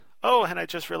Oh, and I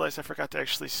just realized I forgot to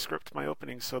actually script my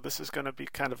opening, so this is going to be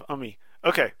kind of ummy.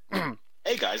 Okay.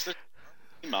 Hey guys, this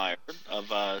is Meyer of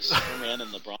Superman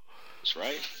and the Bronx,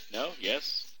 right? No?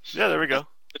 Yes? Yeah, there we That's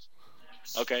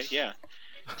go. okay, yeah.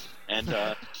 And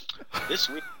this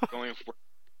week we're going for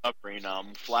covering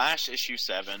Flash issue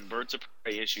 7, Birds of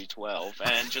Prey issue 12,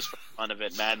 and just for the fun of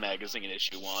it, Mad Magazine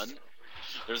issue 1.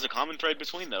 There's a common thread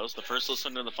between those. The first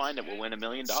listener to find it will win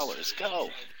 $1,000,000.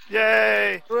 Go!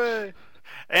 Yay! Hooray!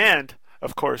 And,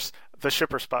 of course, the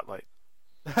shipper spotlight.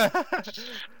 Wait,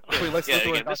 let's Yeah,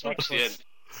 do again, it.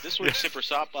 this week's Shipper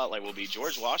Spotlight will be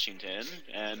George Washington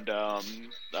and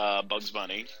Bugs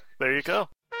Bunny. There you go.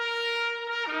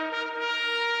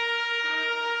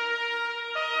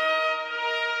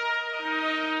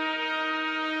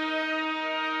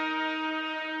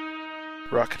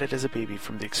 Rocketed as a baby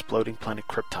from the exploding planet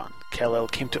Krypton, Kal-El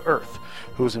came to Earth,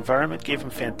 whose environment gave him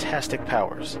fantastic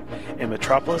powers. In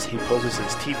Metropolis, he poses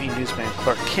as TV newsman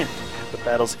Clark Kent, but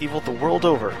battles evil the world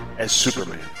over as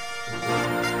Superman.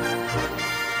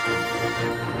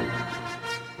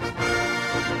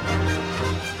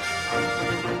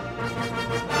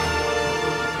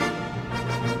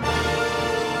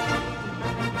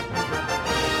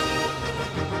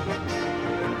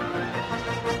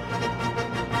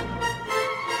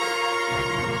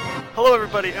 Hello,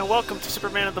 everybody, and welcome to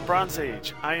Superman of the Bronze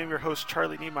Age. I am your host,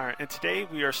 Charlie Niemeyer, and today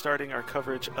we are starting our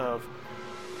coverage of,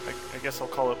 I guess I'll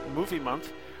call it Movie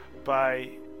Month, by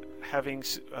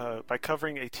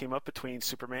covering a team up between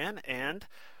Superman and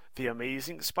the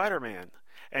Amazing Spider-Man.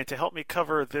 And to help me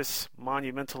cover this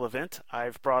monumental event,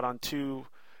 I've brought on two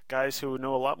guys who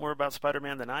know a lot more about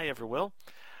Spider-Man than I ever will.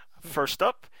 First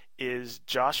up is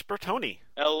Josh Bertoni.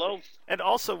 Hello. And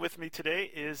also with me today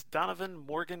is Donovan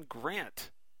Morgan Grant.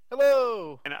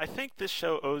 Hello. And I think this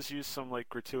show owes you some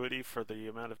gratuity for the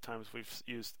amount of times we've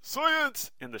used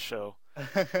science in the show.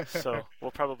 So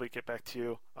we'll probably get back to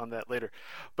you on that later.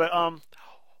 But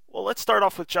well, let's start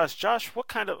off with Josh. Josh, what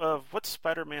kind of what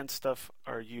Spider-Man stuff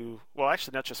are you? Well,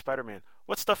 actually, not just Spider-Man.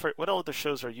 What other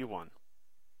shows are you on?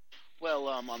 Well,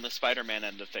 on the Spider-Man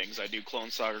end of things, I do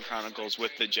Clone Saga Chronicles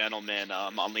with the gentleman.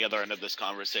 On the other end of this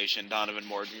conversation, Donovan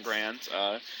Morgan Grant.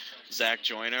 Zach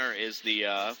Joyner is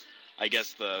the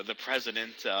the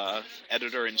president,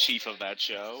 editor-in-chief of that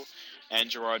show,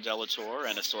 and Gerard Delatour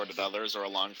and assorted others are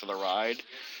along for the ride.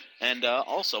 And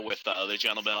also with the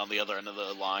gentleman on the other end of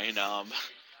the line,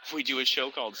 we do a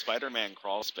show called Spider-Man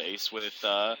Crawl Space with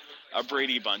a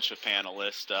Brady bunch of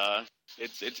panelists.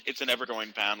 It's an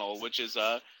ever-growing panel, which has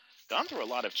gone through a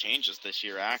lot of changes this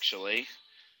year, actually.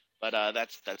 But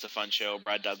that's a fun show.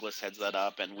 Brad Douglas heads that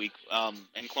up, and we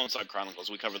in Clone Saga Chronicles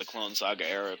we cover the Clone Saga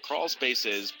era. Crawl Space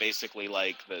is basically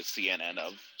like the CNN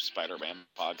of Spider-Man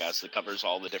podcast. It covers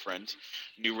all the different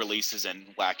new releases and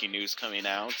wacky news coming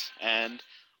out. And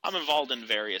I'm involved in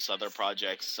various other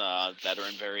projects that are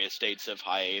in various states of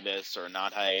hiatus or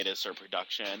not hiatus or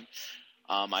production.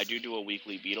 I do a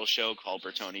weekly Beatle show called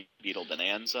Bertoni Beatle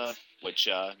Bonanza, which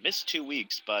missed 2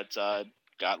 weeks, but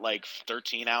got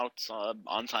 13 out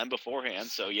on time beforehand,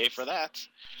 so yay for that.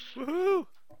 Woohoo!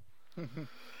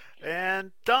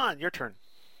 And Don, your turn.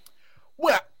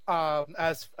 Well,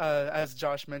 as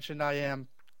Josh mentioned, I am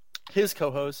his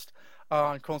co-host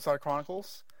on Clone Saga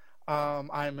Chronicles.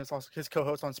 I am also his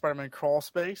co-host on Spider-Man Crawl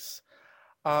Space.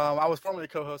 I was formerly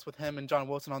co-host with him and John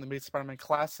Wilson on the Amazing Spider-Man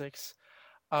Classics.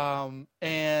 And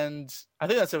I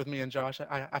think that's it with me and Josh.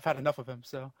 I've had enough of him,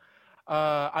 so...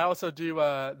 I also do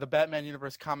the Batman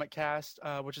Universe Comic Cast,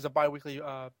 which is a bi-weekly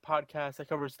podcast that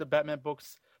covers the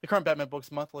current Batman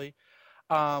books monthly,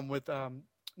 with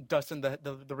Dustin,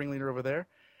 the ringleader over there,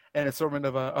 and an assortment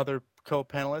of other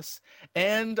co-panelists.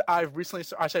 And I've recently,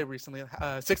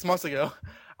 6 months ago,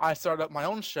 I started up my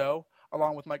own show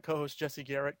along with my co-host Jesse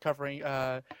Garrett, covering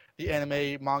the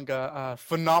anime manga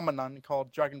phenomenon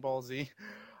called Dragon Ball Z.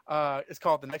 It's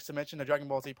called The Next Dimension, a Dragon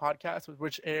Ball Z podcast,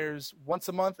 which airs once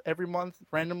a month, every month,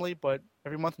 randomly, but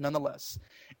every month nonetheless.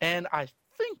 And I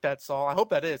think that's all. I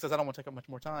hope that is, because I don't want to take up much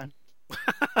more time.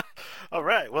 All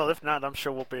right. Well, if not, I'm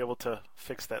sure we'll be able to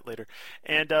fix that later.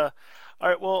 And all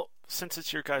right. Well, since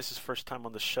it's your guys' first time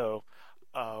on the show,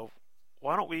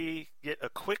 why don't we get a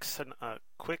quick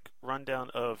rundown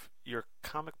of your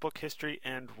comic book history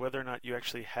and whether or not you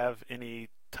actually have any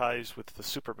ties with the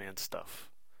Superman stuff.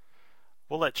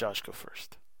 We'll let Josh go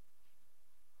first.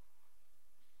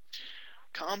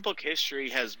 Comic book history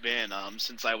has been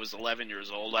since I was 11 years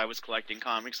old. I was collecting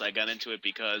comics. I got into it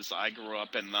because I grew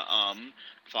up in the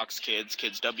Fox Kids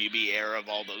WB era of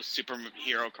all those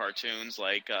superhero cartoons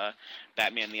like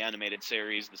Batman the Animated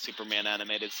Series, the Superman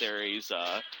Animated Series,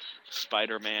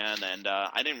 Spider-Man, and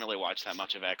I didn't really watch that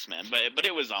much of X-Men, but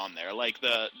it was on there. Like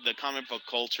the comic book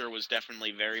culture was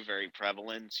definitely very, very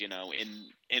prevalent,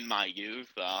 in my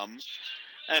youth.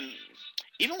 And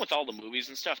even with all the movies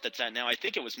and stuff that's out now, I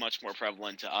think it was much more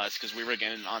prevalent to us because we were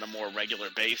getting on a more regular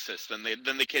basis than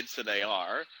the kids today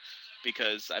are.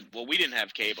 Because we didn't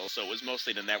have cable, so it was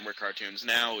mostly the network cartoons.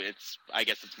 Now I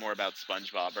guess it's more about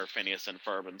SpongeBob or Phineas and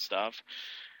Ferb and stuff.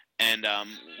 And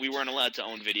we weren't allowed to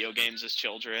own video games as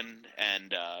children,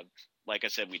 and like I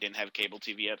said, we didn't have cable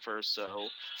TV at first, so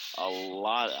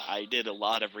I did a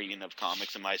lot of reading of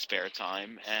comics in my spare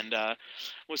time, and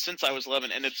since I was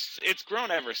 11, and it's grown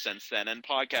ever since then, and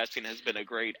podcasting has been a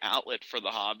great outlet for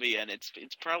the hobby, and it's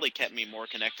probably kept me more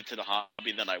connected to the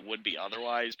hobby than I would be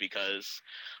otherwise, because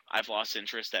I've lost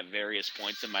interest at various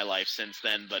points in my life since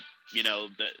then, but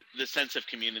the sense of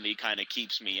community kind of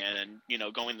keeps me in, and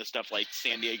going to stuff like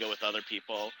San Diego with other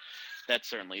people, that's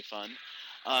certainly fun.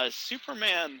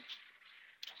 Superman,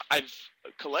 I've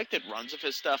collected runs of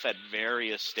his stuff at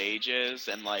various stages,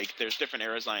 and there's different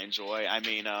eras I enjoy. I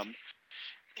mean,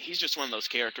 he's just one of those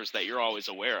characters that you're always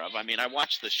aware of. I mean, I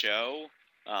watched the show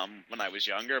when I was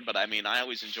younger, but I mean, I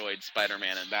always enjoyed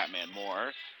Spider-Man and Batman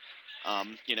more.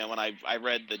 When I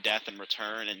read The Death and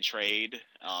Return and Trade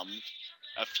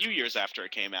a few years after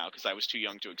it came out, because I was too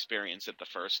young to experience it the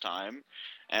first time.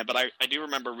 But I do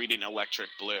remember reading Electric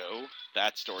Blue,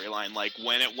 that storyline,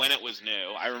 when it was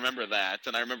new. I remember that,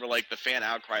 and I remember the fan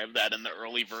outcry of that in the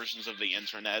early versions of the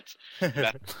internet.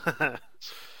 That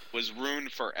was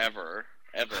ruined forever,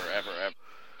 ever.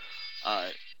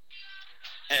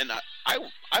 And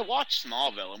I watched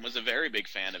Smallville and was a very big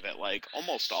fan of it,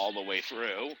 almost all the way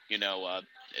through.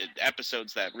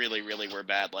 Episodes that really, really were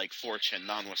bad, like Fortune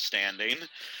notwithstanding.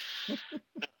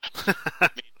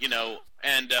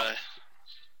 And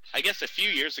I guess a few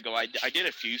years ago, I did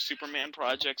a few Superman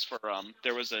projects for,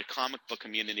 there was a comic book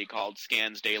community called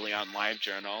Scans Daily on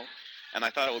LiveJournal, and I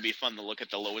thought it would be fun to look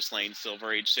at the Lois Lane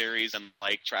Silver Age series and,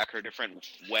 track her different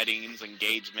weddings,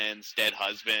 engagements, dead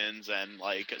husbands, and,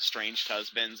 estranged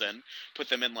husbands, and put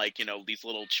them in, these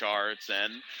little charts,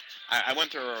 and I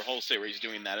went through her whole series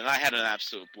doing that, and I had an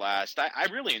absolute blast. I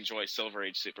really enjoy Silver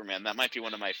Age Superman. That might be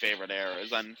one of my favorite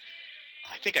eras, and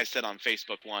I think I said on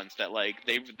Facebook once that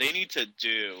they need to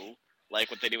do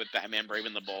what they did with Batman Brave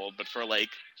and the Bold, but for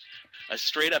a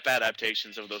straight up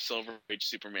adaptations of those Silver Age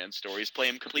Superman stories, play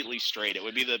them completely straight. It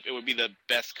would be the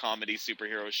best comedy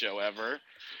superhero show ever.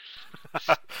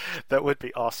 That would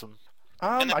be awesome.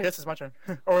 I guess it's my turn,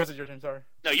 or is it your turn? Sorry.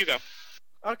 No, you go.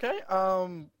 Okay.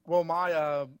 Well,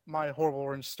 my horrible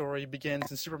orange story begins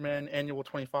in Superman Annual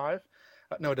 25.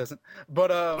 No, it doesn't. But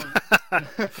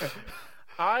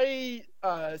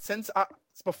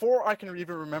before I can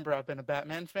even remember, I've been a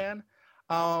Batman fan.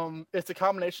 It's a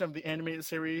combination of the animated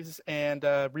series and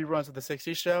reruns of the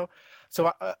 60s show.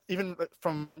 So even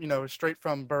from straight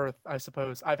from birth, I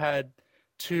suppose I've had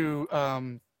two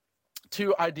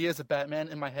ideas of Batman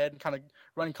in my head and kind of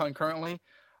running concurrently.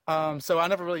 So I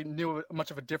never really knew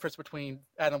much of a difference between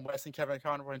Adam West and Kevin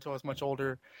Conroy until I was much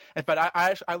older. In fact,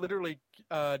 I literally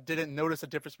didn't notice a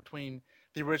difference between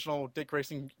the original Dick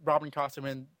Grayson Robin costume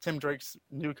and Tim Drake's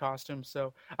new costume.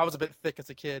 So I was a bit thick as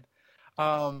a kid.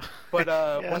 But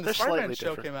yeah, when the Spider-Man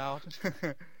show different. came out,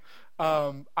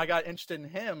 I got interested in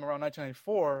him around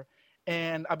 1994,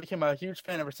 and I became a huge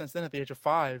fan ever since then at the age of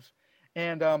 5.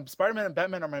 And Spider-Man and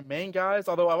Batman are my main guys,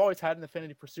 although I've always had an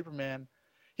affinity for Superman.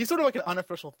 He's sort of like an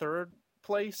unofficial third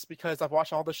place because I've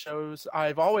watched all the shows.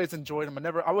 I've always enjoyed him.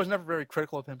 I was never very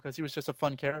critical of him because he was just a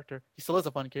fun character. He still is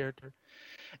a fun character.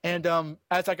 And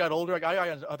as I got older, I got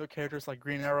into other characters like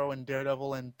Green Arrow and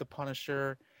Daredevil and the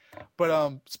Punisher.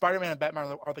 But Spider-Man and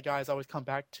Batman are the guys I always come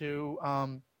back to.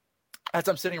 As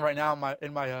I'm sitting right now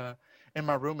in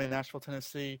my room in Nashville,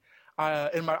 Tennessee,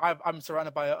 I'm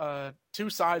surrounded by two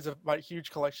sides of my huge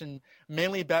collection,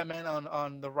 mainly Batman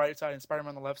on the right side and Spider-Man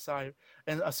on the left side,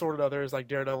 and assorted others like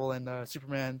Daredevil and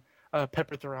Superman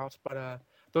peppered throughout. But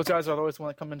those guys are always the one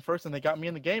that come in first, and they got me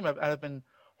in the game. I've been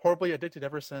horribly addicted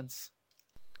ever since.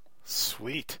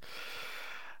 Sweet.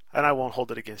 And I won't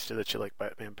hold it against you that you like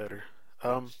Batman better.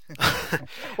 Well,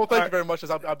 thank you very much.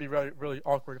 I'd be really, really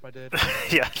awkward if I did.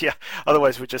 Yeah.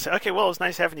 Otherwise, we'd just say, okay, well, it's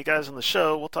nice having you guys on the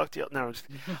show. We'll talk to you. No,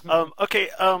 okay.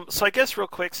 So I guess real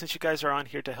quick, since you guys are on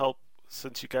here to help,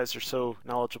 since you guys are so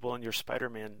knowledgeable in your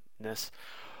Spider-Man-ness,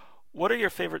 what are your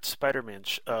favorite Spider-Man,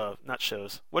 not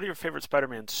shows, what are your favorite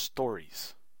Spider-Man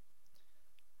stories?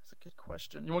 Good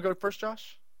question. You want to go first,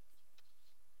 Josh?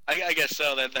 I guess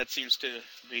so. That seems to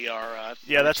be our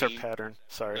yeah, that's our routine. pattern.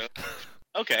 Sorry.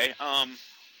 Okay.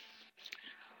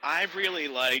 I really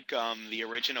like the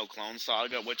original Clone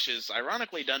Saga, which is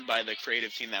ironically done by the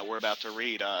creative team that we're about to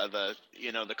read.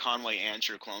 The Conway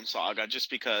Andrew Clone Saga, just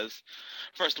because,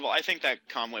 first of all, I think that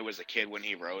Conway was a kid when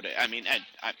he wrote it. I mean,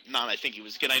 I think he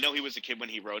was a kid. I know he was a kid when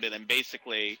he wrote it, and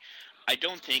basically, I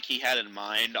don't think he had in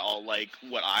mind all like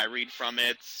what I read from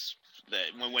it.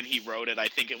 That when he wrote it, I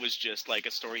think it was just like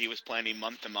a story he was planning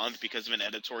month to month because of an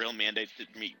editorial mandate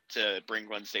to bring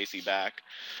Gwen Stacy back.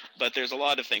 But there's a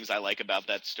lot of things I like about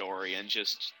that story, and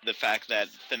just the fact that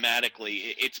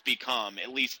thematically it's become,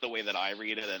 at least the way that I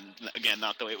read it, and again,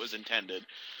 not the way it was intended,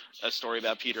 a story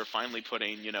about Peter finally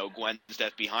putting, Gwen's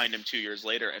death behind him 2 years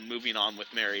later and moving on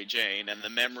with Mary Jane, and the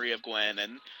memory of Gwen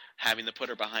and having to put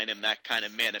her behind him, that kind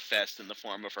of manifests in the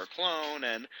form of her clone.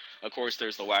 And of course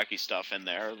there's the wacky stuff in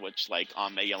there, which like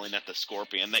Ame yelling at the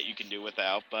scorpion that you can do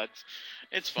without, but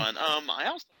it's fun. I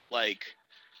also like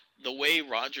the way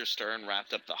Roger Stern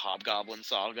wrapped up the Hobgoblin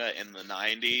saga in the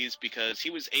 90s, because he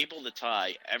was able to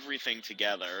tie everything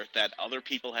together that other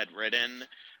people had written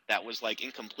that was like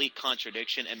in complete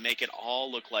contradiction and make it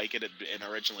all look like it had been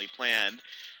originally planned.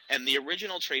 And the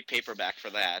original trade paperback for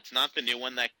that, not the new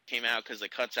one that came out because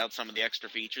it cuts out some of the extra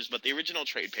features, but the original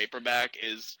trade paperback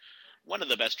is one of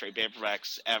the best trade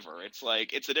paperbacks ever. It's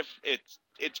like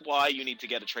it's why you need to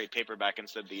get a trade paperback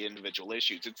instead of the individual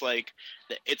issues. It's like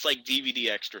DVD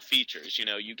extra features.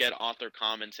 You get author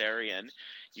commentary and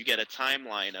you get a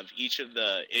timeline of each of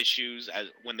the issues as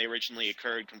when they originally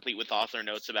occurred, complete with author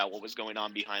notes about what was going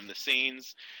on behind the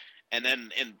scenes. And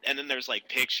then there's like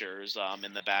pictures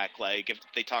in the back. Like if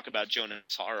they talk about Jonas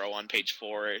Harrow on page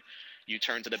 4, you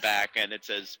turn to the back and it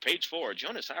says page 4,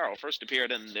 Jonas Harrow first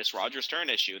appeared in this Roger Stern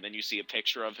issue. And then you see a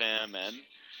picture of him. And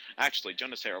actually,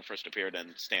 Jonas Harrow first appeared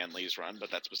in Stan Lee's run, but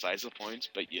that's besides the point.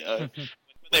 But yeah, when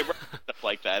they write stuff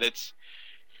like that, it's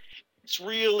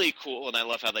really cool, and I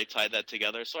love how they tied that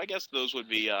together. So I guess those would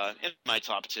be in my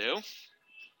top 2.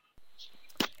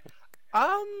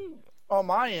 On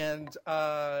my end,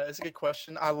 it's a good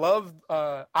question. I love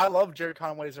Jerry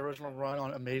Conway's original run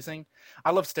on Amazing.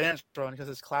 I love Stan's run because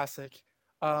it's classic.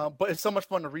 But it's so much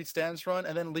fun to read Stan's run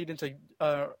and then lead into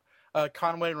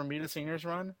Conway and Romita Sr.'s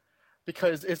run,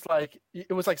 because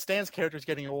it was like Stan's characters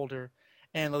getting older,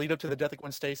 and the lead up to the death of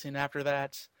Gwen Stacy, and after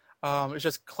that, it's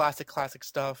just classic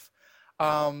stuff.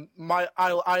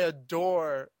 I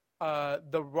adore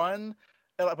the run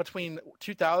between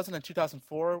 2000 and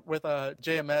 2004 with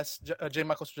J.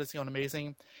 Michael Straczynski on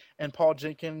Amazing and Paul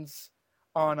Jenkins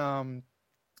on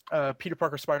Peter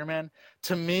Parker Spider-Man.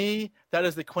 To me, that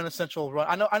is the quintessential run.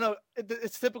 I know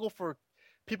it's typical for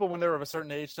people when they're of a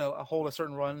certain age to hold a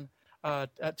certain run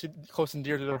close and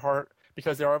dear to their heart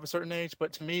because they are of a certain age.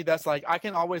 But to me, that's like I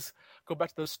can always go back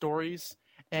to those stories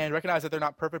and recognize that they're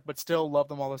not perfect, but still love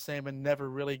them all the same and never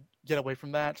really get away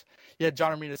from that. You had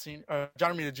John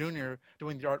Romita Jr.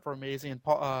 doing the art for Amazing,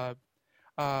 and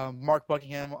Mark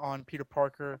Buckingham on Peter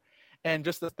Parker. And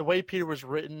just the way Peter was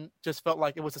written just felt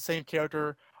like it was the same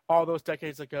character all those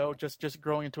decades ago, just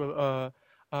growing into a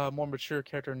more mature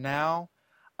character now.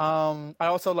 I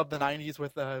also love the 90s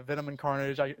with Venom and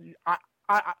Carnage.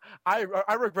 I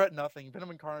regret nothing.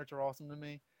 Venom and Carnage are awesome to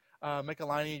me.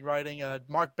 Michelinie writing,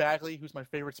 Mark Bagley, who's my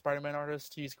favorite Spider-Man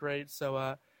artist. He's great. So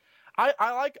I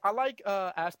like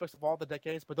aspects of all the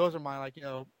decades, but those are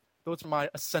my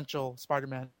essential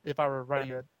Spider-Man if I were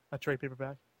writing a trade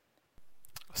paperback.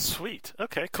 Sweet.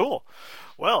 Okay, cool.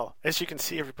 Well, as you can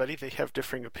see, everybody, they have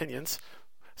differing opinions.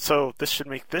 So this should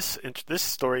make this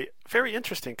story very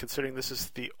interesting, considering this is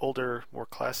the older, more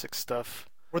classic stuff.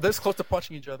 We're this close to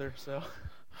punching each other, so...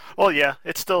 Well, yeah,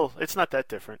 it's not that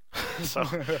different. So,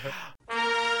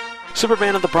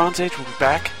 Superman of the Bronze Age will be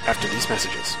back after these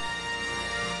messages.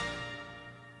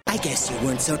 I guess you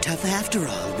weren't so tough after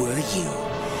all, were you?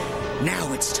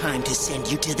 Now it's time to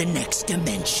send you to the next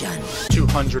dimension.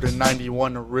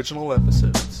 291 original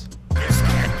episodes. This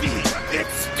can't be. It's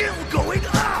still going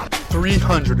up.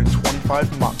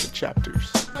 325 manga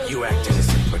chapters. You act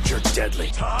innocent, but you're deadly.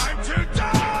 Time to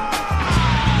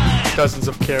die! Dozens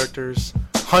of characters,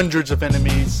 hundreds of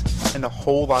enemies, and a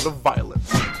whole lot of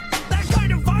violence. That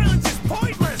kind of violence is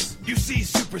pointless! You see,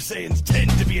 Super Saiyans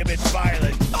tend to be a bit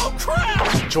violent. Oh,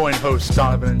 crap! Join hosts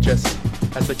Donovan and Jesse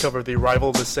as they cover the arrival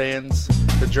of the Saiyans,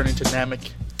 the journey to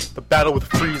Namek, the battle with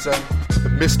Frieza, the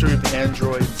mystery of the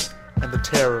androids, and the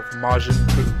terror of Majin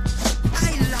Buu.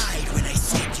 I lied when I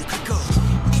said you could go.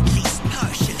 At least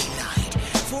partially lied,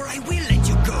 for I will let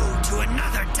you go to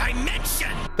another dimension.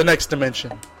 The Next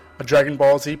Dimension, a Dragon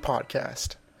Ball Z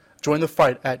podcast. Join the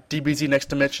fight at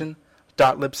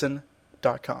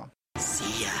dbznextdimension.libsyn.com.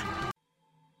 See ya.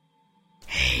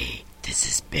 Hey, this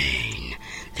is Bane.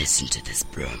 Listen to this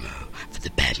promo for the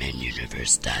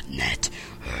BatmanUniverse.net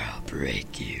or I'll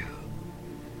break you.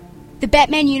 The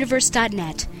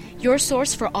BatmanUniverse.net, your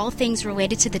source for all things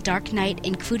related to the Dark Knight,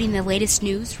 including the latest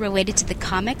news related to the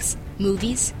comics,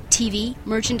 movies, TV,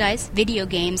 merchandise, video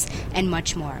games, and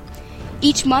much more.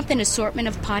 Each month, an assortment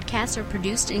of podcasts are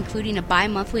produced, including a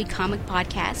bi-monthly comic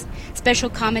podcast,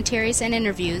 special commentaries and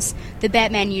interviews, the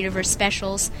Batman Universe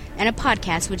specials, and a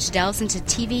podcast which delves into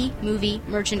TV, movie,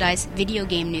 merchandise, video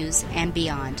game news, and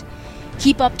beyond.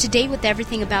 Keep up to date with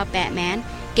everything about Batman,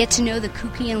 get to know the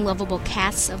kooky and lovable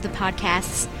casts of the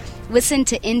podcasts, listen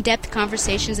to in-depth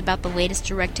conversations about the latest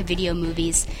direct-to-video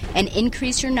movies, and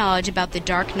increase your knowledge about the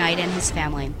Dark Knight and his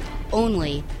family,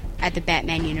 only at the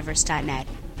BatmanUniverse.net.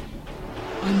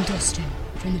 I'm Dustin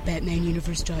from the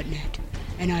BatmanUniverse.net,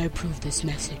 and I approve this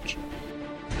message.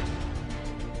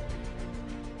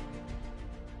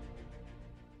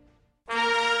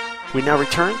 We now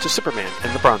return to Superman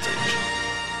in the Bronze Age.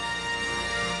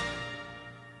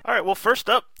 Alright, well, first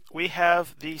up, we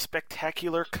have the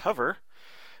spectacular cover.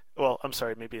 Well, I'm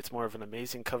sorry, maybe it's more of an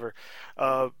amazing cover.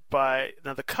 Now,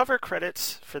 the cover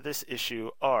credits for this issue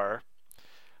are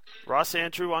Ross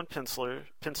Andru on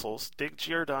pencils, Dick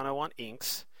Giordano on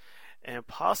inks, and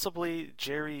possibly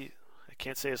Jerry, I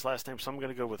can't say his last name, so I'm going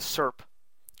to go with Serp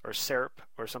or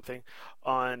something,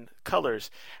 on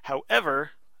colors.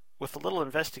 However, with a little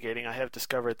investigating, I have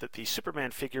discovered that the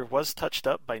Superman figure was touched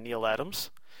up by Neal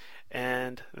Adams,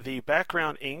 and the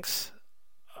background inks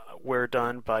were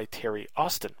done by Terry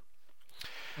Austin.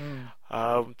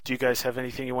 Do you guys have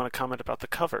anything you want to comment about the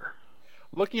cover?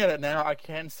 Looking at it now, I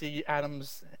can see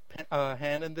Adam's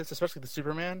hand in this, especially the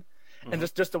Superman, and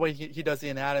just the way he does the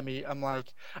anatomy. I'm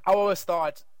like, I always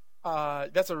thought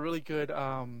that's a really good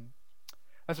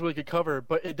cover,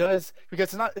 but it does,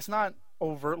 because it's not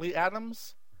overtly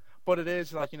Adams, but it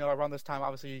is, like, around this time,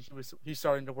 obviously he's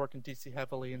starting to work in DC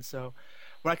heavily, and so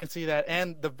when I can see that,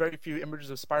 and the very few images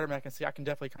of Spider-Man I can see, I can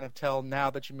definitely kind of tell now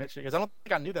that you mentioned it, because I don't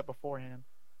think I knew that beforehand.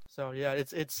 So yeah,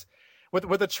 it's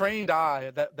with a trained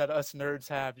eye that us nerds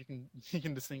have, you can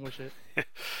distinguish it.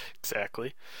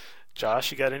 Exactly.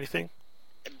 Josh, you got anything?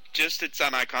 Just it's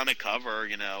an iconic cover,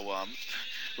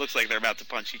 looks like they're about to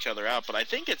punch each other out, but I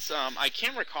think it's I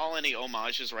can't recall any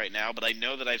homages right now, but I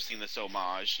know that I've seen this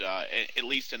homage at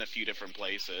least in a few different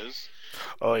places.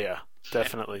 Oh yeah,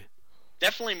 definitely.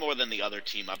 Definitely more than the other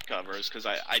team-up covers, because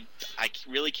I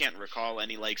really can't recall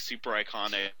any like super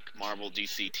iconic Marvel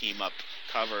DC team-up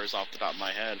covers off the top of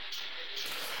my head.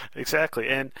 Exactly,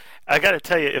 and I got to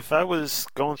tell you, if I was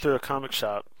going through a comic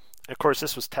shop, of course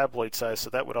this was tabloid size, so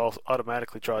that would all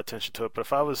automatically draw attention to it, but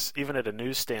if I was even at a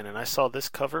newsstand and I saw this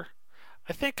cover,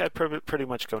 I think I'd pretty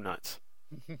much go nuts.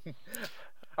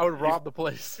 I would rob the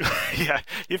place. Yeah,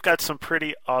 you've got some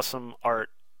pretty awesome art.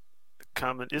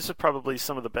 This is probably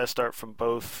some of the best art from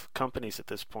both companies at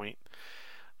this point.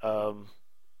 And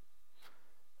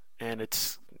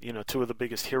it's, two of the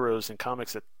biggest heroes in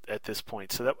comics at this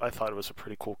point. So I thought it was a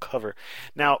pretty cool cover.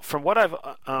 Now, from what I've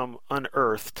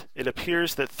unearthed, it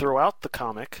appears that throughout the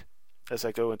comic, as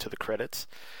I go into the credits,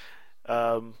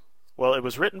 it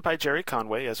was written by Jerry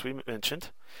Conway, as we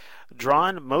mentioned,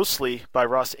 drawn mostly by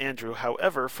Ross Andru.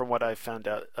 However, from what I found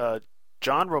out,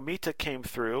 John Romita came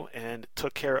through and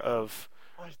took care of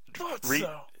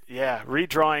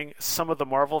redrawing some of the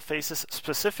Marvel faces,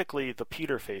 specifically the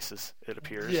Peter faces, it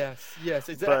appears. Yes,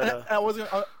 exactly. I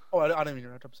didn't mean to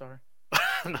interrupt, I'm sorry.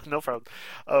 No problem.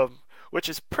 Which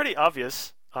is pretty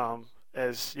obvious,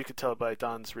 as you could tell by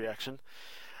Don's reaction.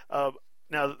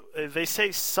 Now, they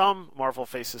say some Marvel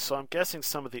faces, so I'm guessing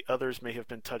some of the others may have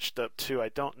been touched up too. I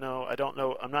don't know.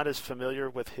 I'm not as familiar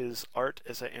with his art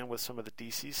as I am with some of the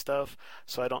DC stuff,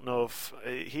 so I don't know if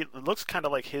it looks kind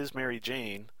of like his Mary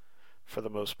Jane for the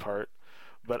most part,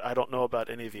 but I don't know about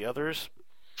any of the others.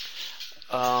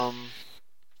 And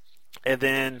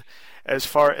then as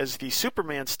far as the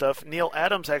Superman stuff, Neal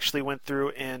Adams actually went through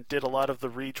and did a lot of the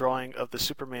redrawing of the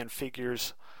Superman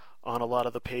figures on a lot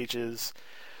of the pages.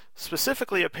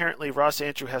 Specifically, apparently, Ross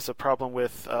Andru has a problem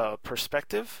with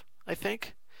perspective, I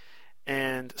think.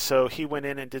 And so he went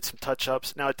in and did some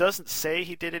touch-ups. Now, it doesn't say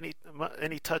he did any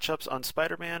touch-ups on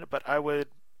Spider-Man, but I would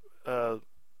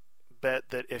bet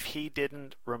that if he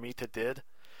didn't, Romita did.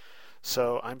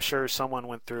 So I'm sure someone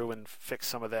went through and fixed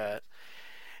some of that.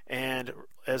 And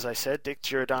as I said, Dick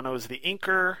Giordano is the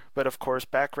inker, but of course,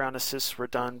 background assists were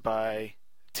done by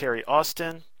Terry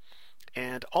Austin.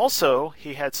 And also,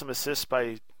 he had some assists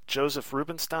by Joseph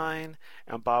Rubinstein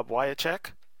and Bob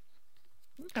Wiacek.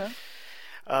 Okay.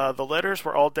 The letters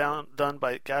were all done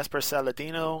by Gaspar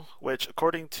Saladino, which,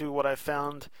 according to what I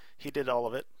found, he did all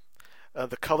of it.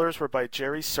 The colors were by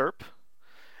Jerry Serp,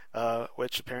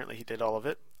 which apparently he did all of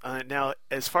it. Now,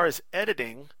 as far as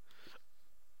editing,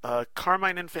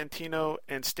 Carmine Infantino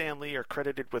and Stan Lee are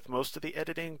credited with most of the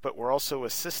editing, but were also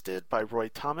assisted by Roy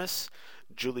Thomas,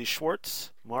 Julie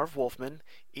Schwartz, Marv Wolfman,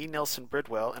 E. Nelson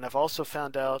Bridwell, and I've also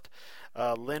found out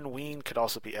Len Wein could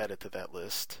also be added to that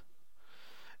list.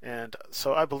 And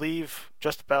so I believe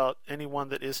just about anyone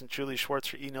that isn't Julie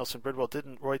Schwartz or E. Nelson Bridwell,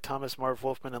 didn't Roy Thomas, Marv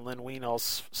Wolfman, and Len Wein all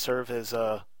serve as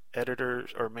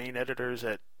editors or main editors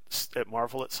at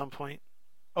Marvel at some point?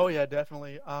 Oh yeah,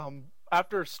 definitely.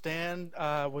 After Stan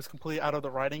was completely out of the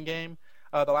writing game,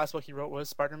 the last book he wrote was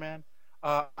Spider-Man.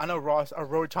 I know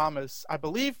Roy Thomas. I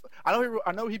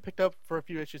know he picked up for a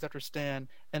few issues after Stan,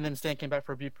 and then Stan came back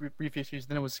for a brief issues.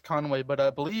 Then it was Conway, but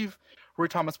I believe Roy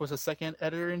Thomas was the second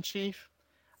editor-in-chief.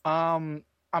 I'm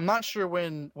not sure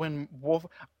when Wolfman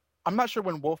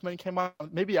came on.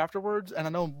 Maybe afterwards, and I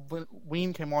know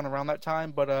Wein came on around that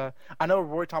time. But I know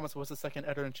Roy Thomas was the second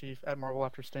editor-in-chief at Marvel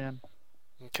after Stan.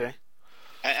 Okay.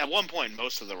 At one point,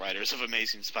 most of the writers of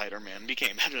Amazing Spider-Man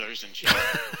became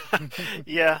editors-in-chief.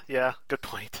 Yeah, good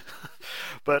point.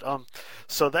 But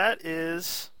so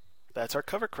that's our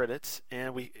cover credits,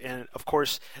 and of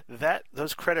course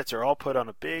those credits are all put on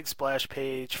a big splash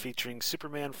page featuring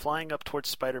Superman flying up towards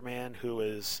Spider-Man, who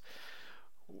is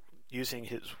using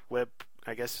his web,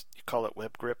 I guess you call it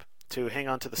web grip, to hang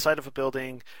on to the side of a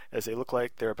building as they look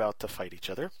like they're about to fight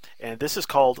each other. And this is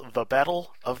called the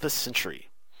Battle of the Century.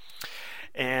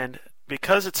 And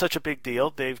because it's such a big deal,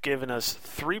 they've given us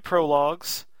 3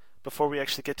 prologues before we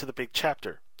actually get to the big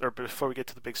chapter, or before we get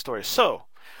to the big story. So,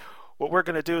 what we're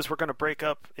going to do is we're going to break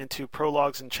up into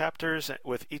prologues and chapters,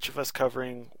 with each of us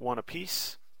covering one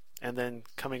apiece, and then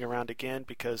coming around again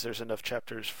because there's enough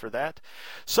chapters for that.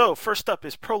 So, first up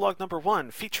is prologue number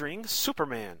 1, featuring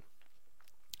Superman.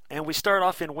 And we start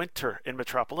off in winter in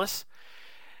Metropolis.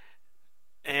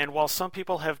 And while some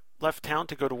people have left town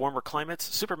to go to warmer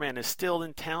climates, Superman is still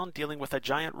in town dealing with a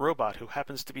giant robot who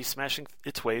happens to be smashing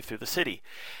its way through the city.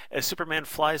 As Superman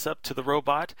flies up to the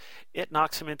robot, it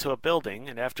knocks him into a building,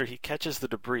 and after he catches the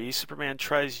debris, Superman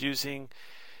tries using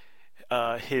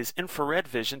his infrared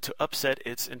vision to upset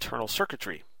its internal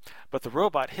circuitry. But the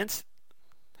robot hits.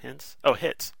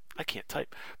 I can't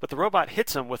type. But the robot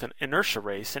hits him with an inertia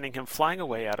ray, sending him flying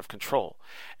away out of control.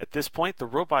 At this point, the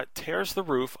robot tears the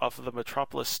roof off of the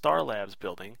Metropolis Star Labs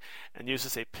building and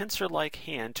uses a pincer-like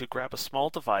hand to grab a small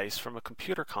device from a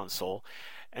computer console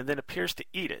and then appears to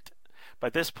eat it. By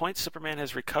this point, Superman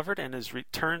has recovered and has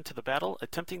returned to the battle,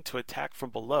 attempting to attack from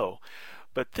below.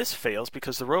 But this fails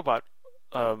because the robot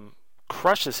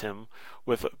crushes him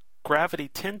with gravity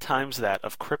 10 times that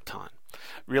of Krypton.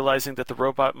 Realizing that the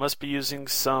robot must be using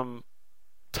some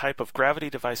type of gravity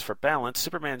device for balance,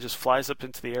 Superman just flies up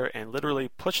into the air and literally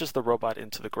pushes the robot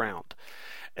into the ground.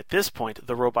 At this point,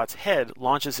 the robot's head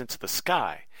launches into the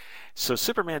sky. So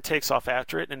Superman takes off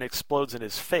after it and explodes in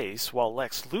his face, while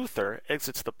Lex Luthor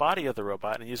exits the body of the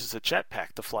robot and uses a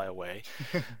jetpack to fly away,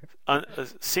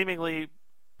 seemingly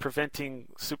preventing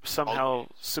somehow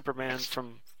Superman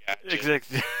from...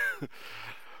 Exactly.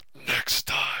 Next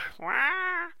time.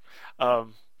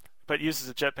 But uses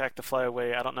a jetpack to fly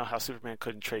away. I don't know how Superman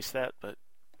couldn't trace that, but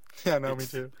yeah, no, me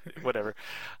too. Whatever.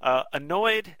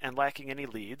 Annoyed and lacking any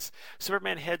leads,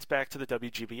 Superman heads back to the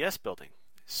WGBS building,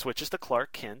 switches to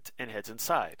Clark Kent, and heads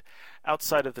inside.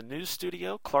 Outside of the news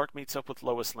studio, Clark meets up with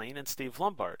Lois Lane and Steve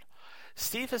Lombard.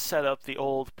 Steve has set up the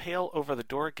old pail over the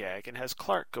door gag and has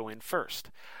Clark go in first,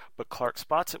 but Clark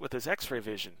spots it with his X-ray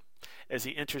vision. As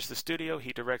he enters the studio,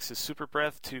 he directs his super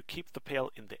breath to keep the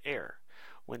pail in the air.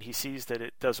 When he sees that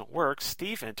it doesn't work,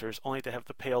 Steve enters only to have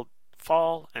the pail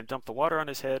fall and dump the water on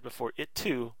his head before it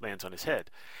too lands on his head.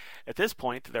 At this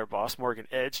point, their boss, Morgan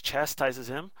Edge, chastises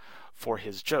him for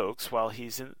his jokes while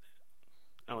he's in...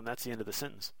 Oh, and that's the end of the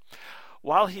sentence.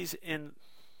 While he's in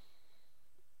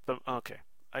the... Okay,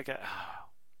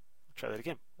 try that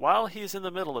again. While he's in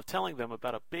the middle of telling them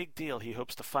about a big deal he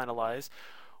hopes to finalize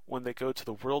when they go to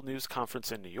the World News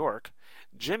Conference in New York,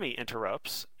 Jimmy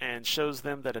interrupts and shows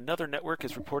them that another network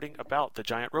is reporting about the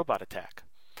giant robot attack.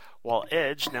 While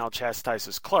Edge now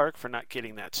chastises Clark for not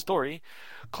getting that story,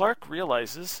 Clark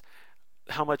realizes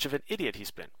how much of an idiot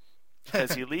he's been.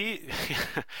 As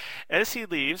he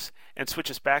leaves and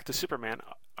switches back to Superman,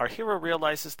 our hero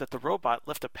realizes that the robot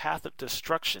left a path of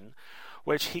destruction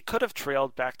which he could have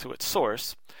trailed back to its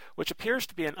source, which appears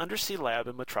to be an undersea lab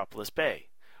in Metropolis Bay,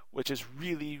 which is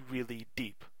really, really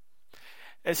deep.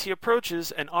 As he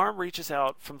approaches, an arm reaches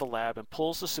out from the lab and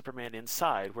pulls the Superman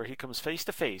inside, where he comes face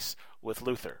to face with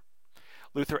Luthor.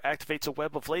 Luthor activates a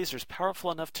web of lasers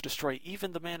powerful enough to destroy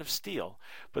even the Man of Steel,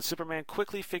 but Superman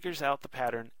quickly figures out the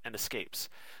pattern and escapes,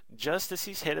 just as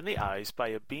he's hit in the eyes by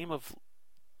a beam of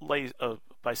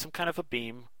by some kind of a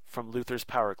beam from Luthor's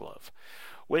power glove,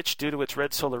 which, due to its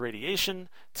red solar radiation,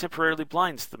 temporarily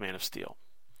blinds the Man of Steel.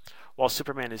 While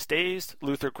Superman is dazed,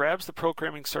 Luthor grabs the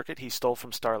programming circuit he stole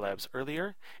from Star Labs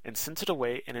earlier and sends it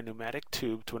away in a pneumatic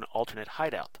tube to an alternate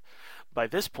hideout. By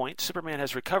this point, Superman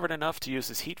has recovered enough to use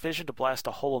his heat vision to blast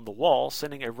a hole in the wall,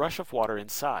 sending a rush of water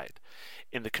inside.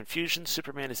 In the confusion,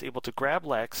 Superman is able to grab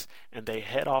Lex, and they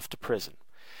head off to prison.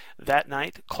 That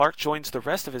night, Clark joins the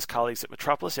rest of his colleagues at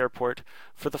Metropolis Airport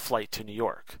for the flight to New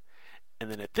York. And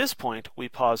then at this point, we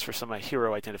pause for some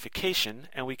hero identification,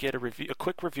 and we get a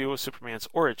quick review of Superman's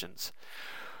origins.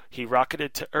 He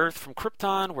rocketed to Earth from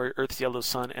Krypton, where Earth's yellow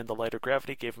sun and the lighter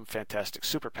gravity gave him fantastic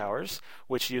superpowers,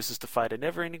 which he uses to fight a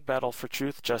never-ending battle for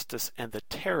truth, justice, and the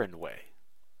Terran way.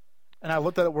 And I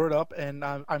looked that word up, and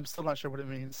I'm still not sure what it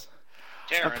means.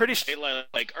 Terran, I'm pretty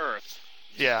like Earth.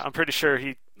 Yeah, I'm pretty sure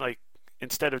he,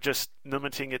 instead of just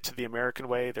limiting it to the American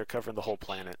way, they're covering the whole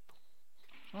planet.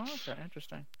 Oh, okay,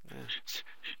 interesting.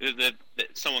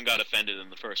 Someone got offended in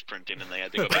the first printing, and they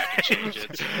had to go back and change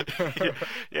it.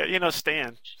 Yeah,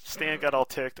 Stan. Stan got all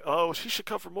ticked. Oh, she should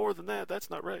cover more than that. That's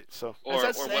not right. So.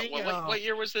 What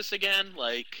year was this again?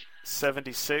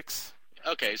 76.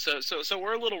 Okay, so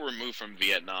we're a little removed from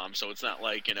Vietnam, so it's not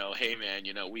like, hey man,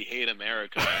 we hate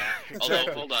America.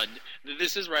 Although, hold on,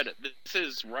 this is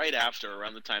right after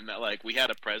around the time that we had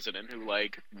a president who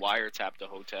wiretapped a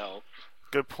hotel.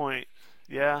 Good point.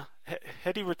 Yeah,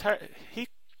 had he retired? He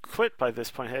quit by this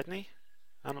point, hadn't he?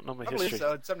 I don't know my history. I believe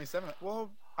so. 77.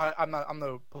 Well, I'm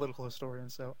no political historian,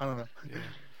 so I don't know. Yeah.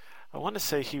 I want to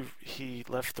say he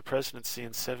left the presidency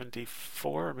in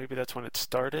 74. Or maybe that's when it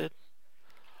started.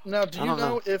 Now, do you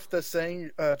know if the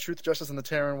saying "truth, justice, and the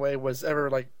Terran way" was ever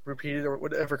repeated or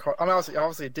would ever call? I mean,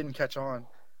 obviously, it didn't catch on,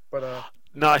 but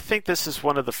No, I think this is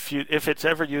one of the few. If it's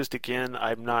ever used again,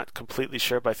 I'm not completely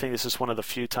sure, but I think this is one of the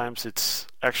few times it's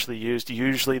actually used.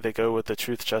 Usually, they go with the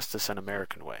truth, justice, and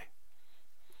American way,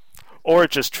 or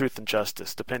just truth and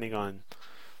justice, depending on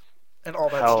and all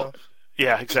that stuff.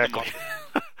 Yeah, exactly.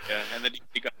 Yeah, and then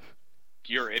you got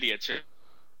you're idiots.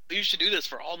 You should do this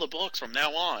for all the books from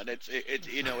now on. It's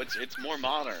more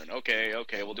modern. Okay,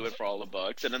 we'll do it for all the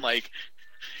books. And then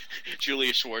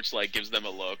Julia Schwartz gives them a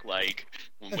look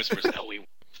when whispers, "No, we."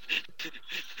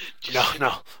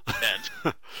 No.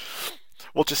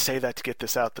 We'll just say that to get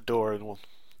this out the door, and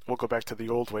we'll go back to the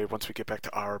old way once we get back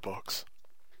to our books.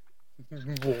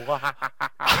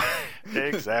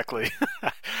 Exactly.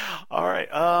 All right.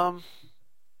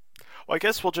 Well, I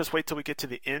guess we'll just wait till we get to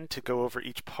the end to go over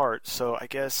each part. So I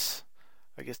guess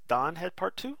Don had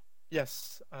part 2?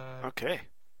 Yes. Okay.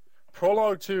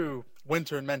 Prologue 2,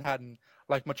 Winter in Manhattan.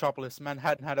 Like Metropolis,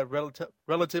 Manhattan had a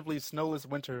relatively snowless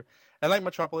winter. And like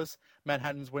Metropolis,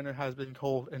 Manhattan's winter has been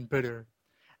cold and bitter.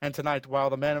 And tonight, while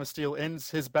the Man of Steel ends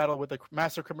his battle with the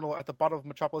master criminal at the bottom of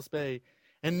Metropolis Bay,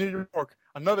 in New York,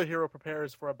 another hero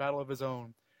prepares for a battle of his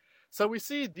own. So we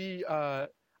see a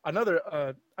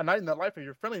night in the life of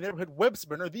your friendly neighborhood web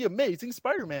spinner, the Amazing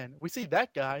Spider-Man. We see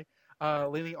that guy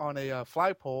leaning on a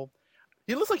flagpole.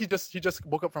 He looks like he just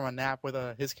woke up from a nap with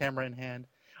his camera in hand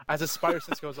as his spider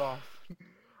sense goes off.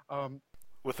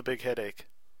 With a big headache.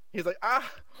 He's like,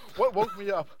 what woke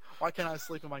me up? Why can't I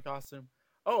sleep in my costume?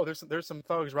 Oh, there's some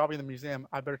thugs robbing the museum.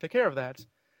 I better take care of that.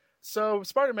 So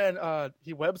Spider-Man,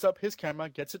 he webs up his camera,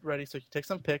 gets it ready, so he takes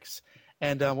some pics,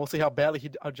 and we'll see how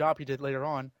badly a job he did later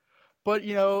on. But,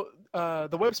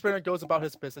 the web spinner goes about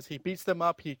his business. He beats them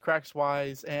up, he cracks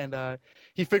wise, and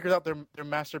he figures out their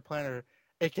master planner,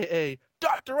 a.k.a.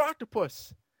 Dr.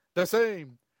 Octopus. The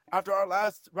same. After our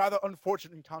last rather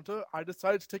unfortunate encounter, I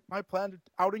decided to take my planned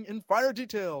outing in finer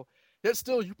detail. Yet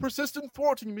still, you persist in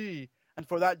thwarting me, and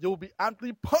for that you'll be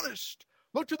amply punished.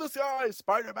 Look to the sky,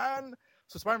 Spider-Man.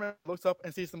 So Spider-Man looks up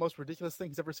and sees the most ridiculous thing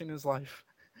he's ever seen in his life.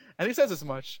 And he says as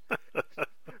much.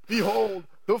 Behold,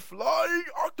 the flying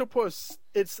octopus.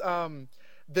 It's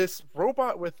this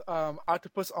robot with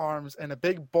octopus arms and a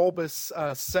big bulbous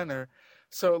center.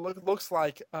 So it looks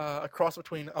like a cross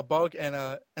between a bug and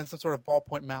some sort of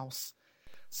ballpoint mouse.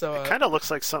 So it kind of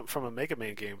looks like something from a Mega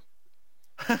Man game.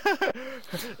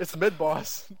 It's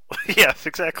Mid-Boss. Yes,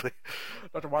 exactly.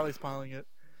 Dr. Wily's piling it.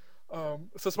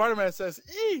 So Spider-Man says,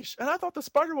 "Eesh, and I thought the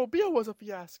Spider-Mobile was a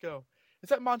fiasco. Is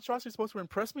that monstrosity supposed to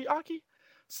impress me, Aki?"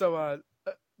 So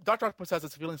Dr. Octopus has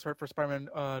his feelings hurt for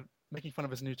Spider-Man making fun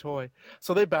of his new toy.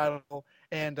 So they battle,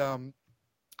 and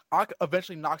Ock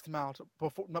eventually knocks him out,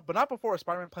 but not before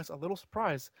Spider-Man plants a little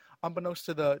surprise, unbeknownst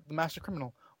to the master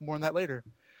criminal. More on that later.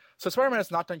 So Spider-Man is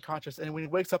knocked unconscious, and when he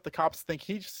wakes up, the cops think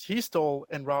he stole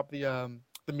and robbed the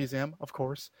museum, of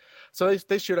course. So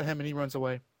they shoot at him, and he runs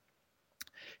away.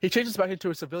 He changes back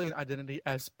into a civilian identity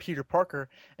as Peter Parker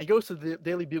and goes to the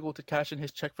Daily Bugle to cash in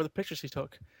his check for the pictures he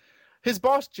took. His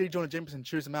boss, J. Jonah Jameson,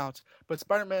 chews him out, but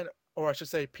Spider-Man, or I should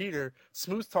say Peter,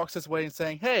 smooth talks his way in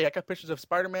saying, "Hey, I got pictures of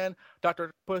Spider-Man, Dr.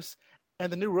 Octopus,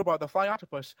 and the new robot, the Flying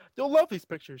Octopus. You'll love these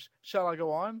pictures. Shall I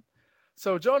go on?"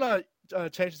 So Jonah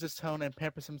changes his tone and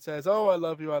pampers him and says, "Oh, I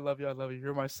love you, I love you, I love you.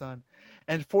 You're my son."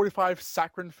 And 45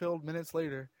 saccharine-filled minutes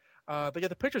later, they get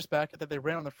the pictures back that they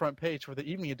ran on the front page for the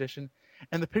evening edition,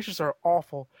 and the pictures are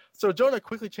awful. So Jonah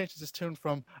quickly changes his tune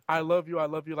from I love you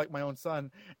like my own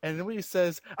son," and then when he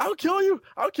says, I'll kill you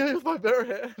with my bare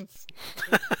hands."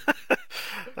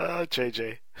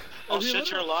 JJ. I'll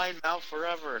shut your lying mouth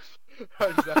forever.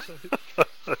 Exactly.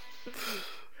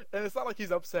 And it's not like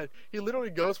he's upset. He literally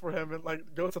goes for him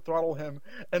and goes to throttle him.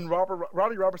 And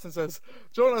Rodney Robertson says,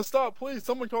 "Jonah, stop, please!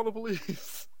 Someone call the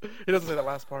police." He doesn't say that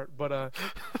last part, but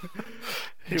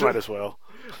he might as well.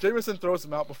 Jameson throws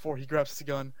him out before he grabs his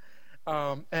gun.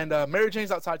 And Mary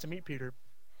Jane's outside to meet Peter.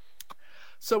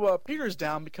 So Peter's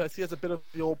down because he has a bit of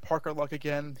the old Parker luck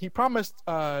again. He promised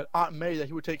Aunt May that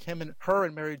he would take her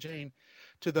and Mary Jane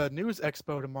to the News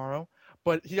Expo tomorrow.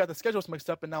 But he got the schedules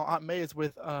mixed up, and now Aunt May is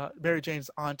with Mary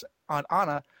Jane's Aunt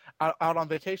Anna out on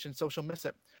vacation, so she'll miss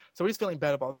it. So he's feeling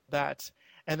bad about that.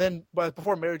 And then, but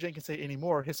before Mary Jane can say any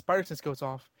more, his spider sense goes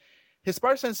off. His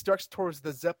spider sense directs towards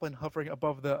the Zeppelin hovering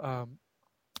above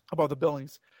the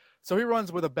buildings. So he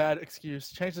runs with a bad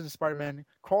excuse, changes into Spider-Man,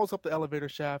 crawls up the elevator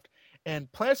shaft,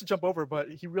 and plans to jump over, but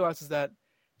he realizes that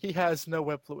he has no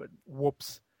web fluid.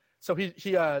 Whoops. So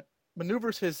he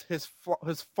maneuvers his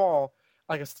fall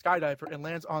like a skydiver and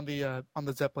lands on the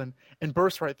Zeppelin and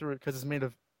bursts right through it because it's made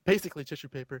of basically tissue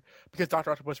paper because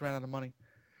Dr. Octopus ran out of money.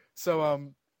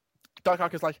 So Doc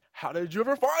Ock is like, "How did you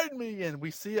ever find me?" And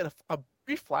we see a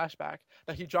brief flashback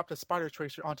that he dropped a spider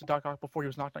tracer onto Doc Ock before he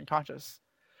was knocked unconscious.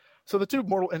 So the two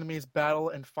mortal enemies battle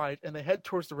and fight, and they head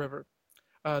towards the river,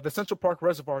 the Central Park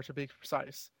Reservoir to be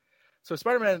precise. So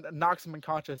Spider-Man knocks him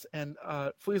unconscious and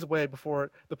flees away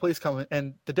before the police come in,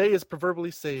 and the day is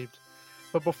proverbially saved.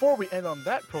 But before we end on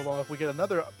that prologue, we get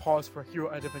another pause for hero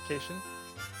identification.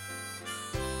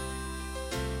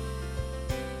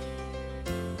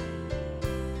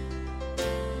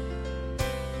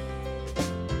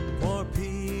 Poor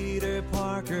Peter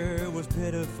Parker was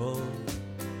pitiful.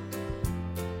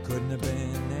 Couldn't have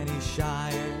been any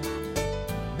shyer.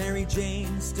 Mary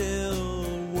Jane still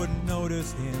wouldn't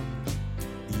notice him,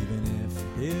 even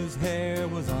if his hair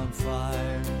was on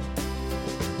fire.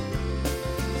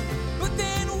 But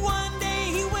then one day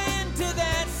he went to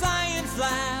that science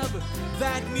lab.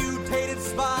 That mutated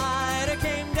spider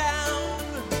came down.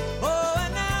 Oh,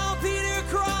 and now Peter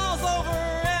crawls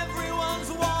over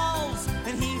everyone's walls,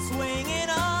 and he's swinging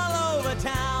all over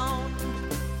town.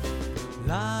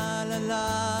 La la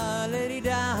la, lady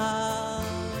da.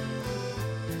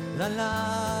 La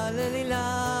la lily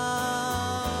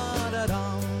la da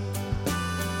dum.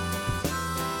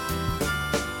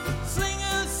 Sling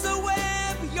us a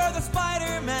web, you're the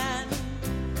Spider-Man.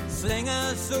 Sling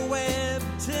us a web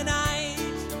tonight,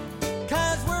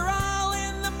 'cause we're all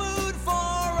in the mood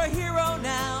for a hero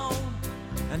now,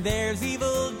 and there's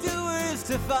evil doers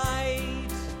to fight.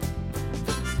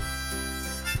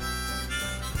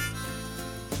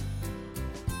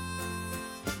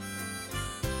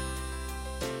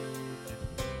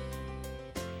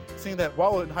 Saying that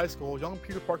while in high school, young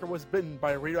Peter Parker was bitten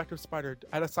by a radioactive spider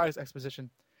at a science exposition.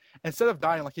 Instead of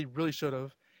dying like he really should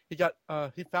have,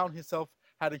 he found himself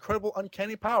had incredible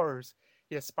uncanny powers.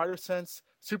 He has spider sense,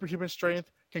 superhuman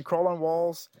strength, can crawl on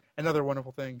walls, and other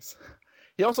wonderful things.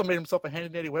 He also made himself a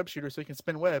handy-dandy web shooter so he can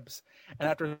spin webs. And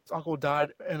after his uncle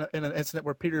died in an incident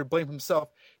where Peter blamed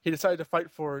himself, he decided to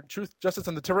fight for truth, justice,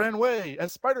 and the Terran way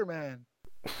as Spider-Man.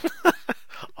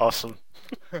 Awesome.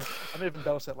 I may have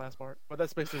embellished that last part, but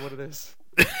that's basically what it is.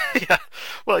 Yeah.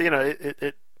 Well,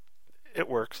 it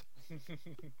works.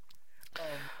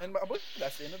 And I believe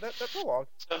that's the end of that prologue.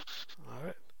 All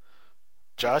right.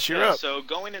 Josh, you're up. So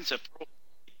going into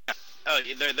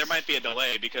there might be a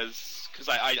delay because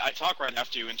I talk right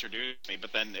after you introduce me,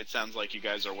 but then it sounds like you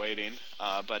guys are waiting.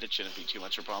 But it shouldn't be too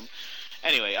much of a problem.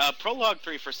 Anyway, Prologue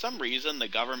 3, for some reason, the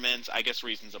government, I guess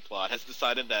reasons of plot, has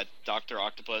decided that Dr.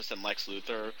 Octopus and Lex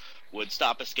Luthor would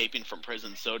stop escaping from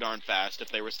prison so darn fast if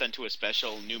they were sent to a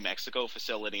special New Mexico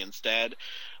facility instead.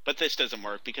 But this doesn't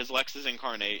work because Lex's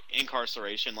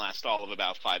incarceration lasts all of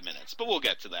about 5 minutes. But we'll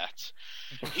get to that.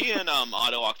 He and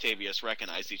Otto Octavius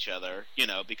recognize each other,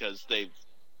 because they've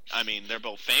I mean, they're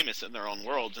both famous in their own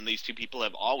worlds, and these two people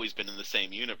have always been in the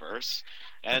same universe.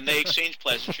 And they exchange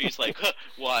pleasantries like, huh,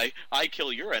 why, I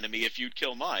kill your enemy if you'd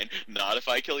kill mine. Not if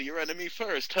I kill your enemy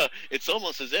first. Huh, it's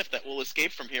almost as if that we'll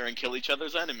escape from here and kill each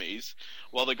other's enemies.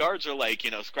 While the guards are like,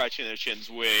 scratching their chins,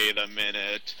 wait a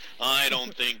minute, I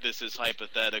don't think this is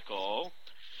hypothetical.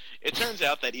 It turns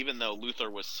out that even though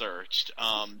Luther was searched,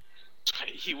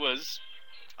 he was,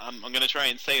 I'm going to try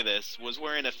and say this, was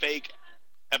wearing a fake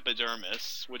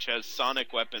epidermis, which has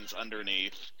sonic weapons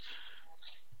underneath.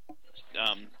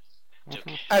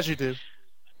 Okay. As you do.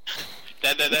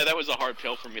 That was a hard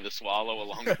pill for me to swallow,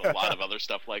 along with a lot of other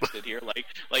stuff Lex did here,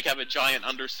 like have a giant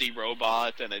undersea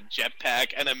robot and a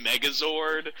jetpack and a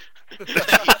Megazord that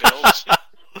he built.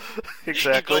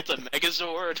 Exactly. He built a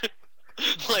Megazord.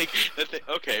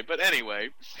 Okay, but anyway,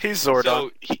 he's Zordon.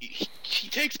 So he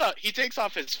takes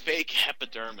off his fake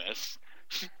epidermis.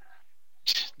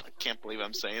 I can't believe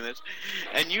I'm saying this,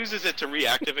 and uses it to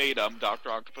reactivate Dr.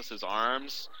 Octopus's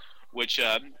arms, which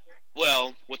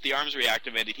with the arms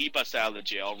reactivated, he busts out of the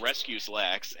jail, rescues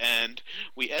Lex, and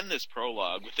we end this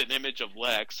prologue with an image of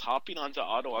Lex hopping onto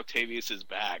Otto Octavius's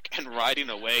back and riding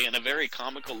away in a very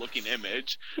comical looking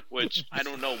image, which I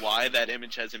don't know why that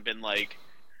image hasn't been made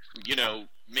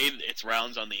its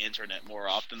rounds on the internet more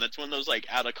often. That's one of those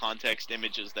out of context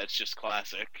images that's just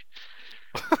classic.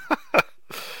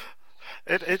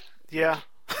 Yeah,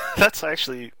 that's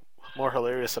actually more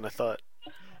hilarious than I thought.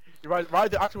 You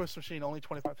ride the Octopus machine, only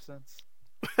 25 cents.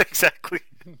 Exactly.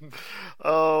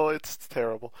 Oh, it's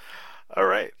terrible. All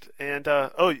right, and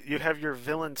you have your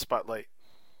villain spotlight.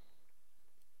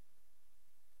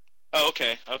 Oh,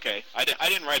 okay. I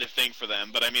didn't write a thing for them,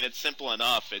 but I mean, it's simple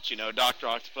enough. It's, Dr.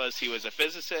 Octopus, he was a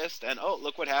physicist, and oh,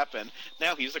 look what happened.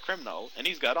 Now he's a criminal, and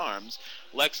he's got arms.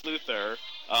 Lex Luthor,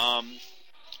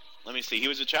 let me see, he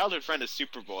was a childhood friend of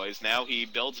Superboy's. Now he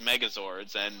builds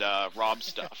Megazords and robs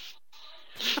stuff.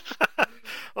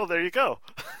 Oh, there you go.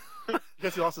 I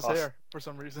guess he lost his hair for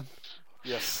some reason.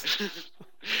 Yes.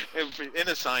 In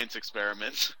a science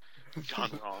experiment.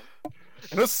 Gone wrong.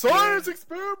 In a science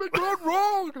experiment gone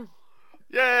wrong!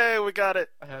 Yay, we got it.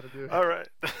 I had to do it. All right.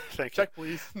 Thank you. Check,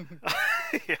 please.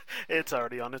 Yeah, it's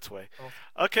already on its way.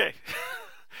 Oh. Okay.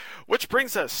 Which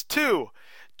brings us to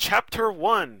Chapter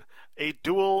 1, A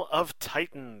Duel of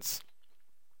Titans.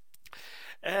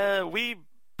 We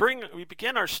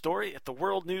begin our story at the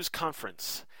World News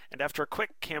Conference, and after a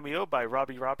quick cameo by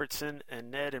Robbie Robertson and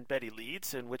Ned and Betty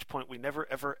Leeds, in which point we never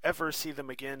ever see them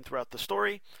again throughout the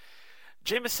story,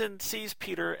 Jameson sees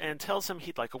Peter and tells him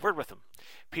he'd like a word with him.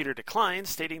 Peter declines,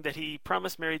 stating that he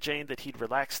promised Mary Jane that he'd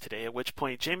relax today, at which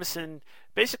point Jameson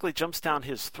basically jumps down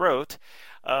his throat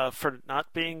for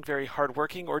not being very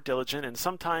hardworking or diligent, and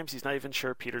sometimes he's not even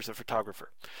sure Peter's a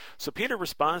photographer. So Peter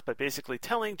responds by basically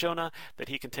telling Jonah that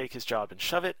he can take his job and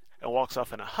shove it, and walks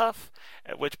off in a huff,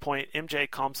 at which point MJ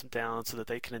calms him down so that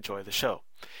they can enjoy the show.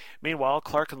 Meanwhile,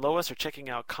 Clark and Lois are checking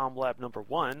out ComLab number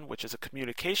 1, which is a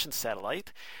communications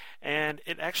satellite, and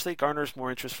it actually garners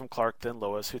more interest from Clark than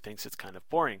Lois, who thinks it's kind of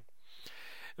boring.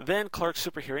 Then Clark's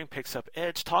superhearing picks up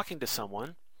Edge talking to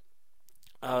someone,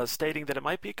 stating that it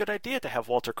might be a good idea to have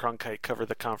Walter Cronkite cover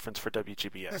the conference for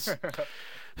WGBS.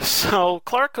 So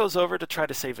Clark goes over to try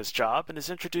to save his job and is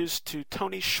introduced to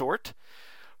Tony Short,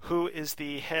 who is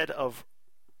the head of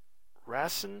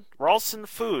Ralston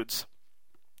Foods,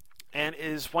 and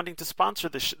is wanting to sponsor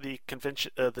the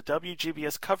convention, the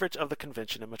WGBS coverage of the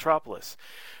convention in Metropolis.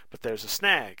 But there's a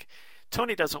snag.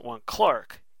 Tony doesn't want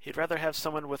Clark. He'd rather have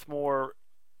someone with more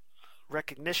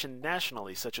recognition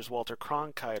nationally, such as Walter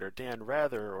Cronkite or Dan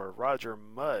Rather or Roger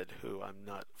Mudd, who I'm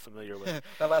not familiar with.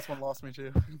 That last one lost me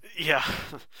too. Yeah,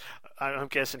 I'm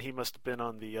guessing he must have been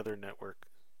on the other network.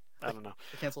 I don't know.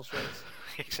 The cancel shows.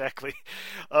 Exactly.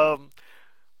 But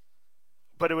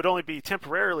it would only be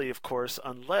temporarily, of course,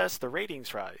 unless the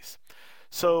ratings rise.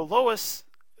 So Lois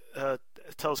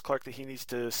tells Clark that he needs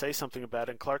to say something about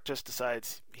it, and Clark just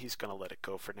decides he's going to let it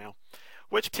go for now,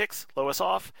 which ticks Lois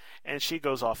off, and she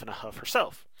goes off in a huff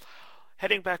herself.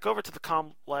 Heading back over to the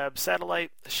ComLab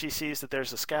satellite, she sees that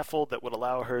there's a scaffold that would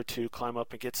allow her to climb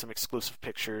up and get some exclusive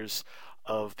pictures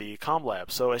of the ComLab.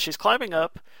 So as she's climbing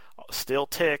up, still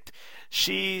ticked,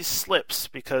 she slips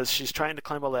because she's trying to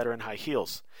climb a ladder in high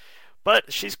heels.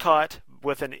 But she's caught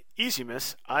with an easy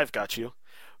miss, I've got you,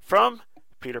 from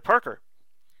Peter Parker,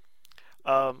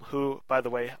 who, by the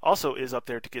way, also is up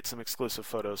there to get some exclusive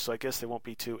photos, so I guess they won't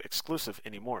be too exclusive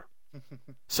anymore.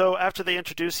 So after they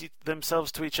introduce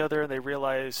themselves to each other and they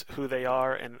realize who they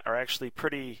are and are actually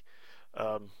pretty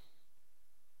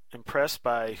impressed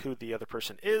by who the other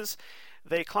person is,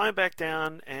 they climb back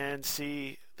down and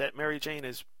see that Mary Jane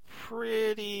is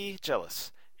pretty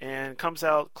jealous. and comes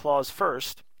out claws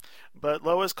first. But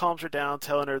Lois calms her down,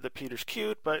 telling her that Peter's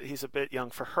cute, but he's a bit young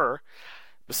for her.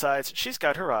 Besides, she's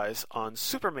got her eyes on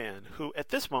Superman, who at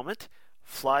this moment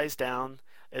flies down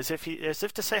as if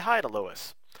to say hi to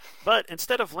Lois. But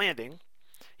instead of landing,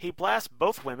 he blasts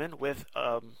both women with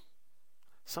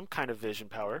some kind of vision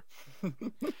power,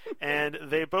 and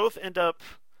they both end up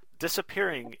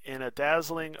disappearing in a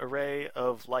dazzling array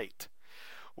of light,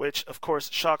 which of course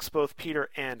shocks both Peter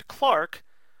and Clark,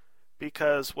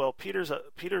 because, well,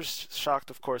 Peter's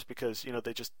shocked, of course, because,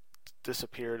 they just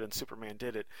disappeared and Superman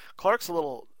did it. Clark's a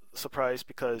little surprised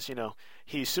because,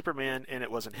 he's Superman and it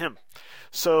wasn't him.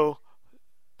 So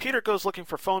Peter goes looking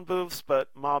for phone booths, but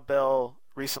Ma Bell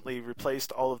recently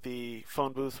replaced all of the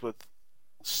phone booths with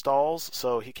stalls,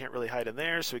 so he can't really hide in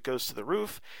there. So he goes to the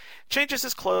roof, changes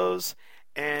his clothes,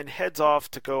 and heads off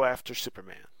to go after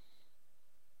Superman.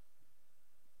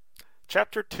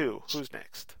 Chapter 2. Who's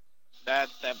next? That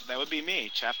would be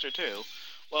me, Chapter 2.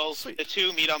 Well, Sweet. The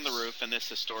two meet on the roof in this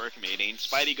historic meeting.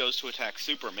 Spidey goes to attack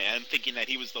Superman, thinking that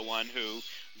he was the one who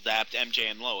zapped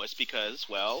MJ and Lois because,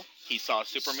 well, he saw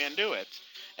Superman do it.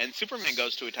 And Superman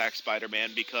goes to attack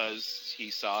Spider-Man because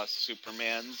he saw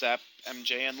Superman zap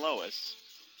MJ and Lois.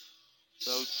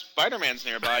 So Spider-Man's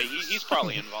nearby. He's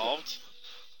probably involved.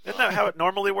 Isn't that how it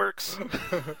normally works?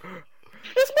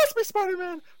 This must be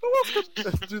Spider-Man. Who else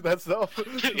could do that stuff?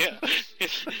 Yeah.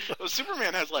 Well,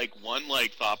 Superman has one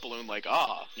thought balloon,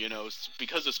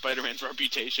 because of Spider-Man's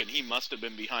reputation, he must have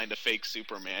been behind a fake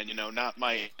Superman, not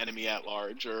my enemy at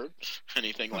large or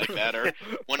anything like that, or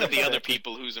one of the other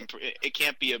people who's it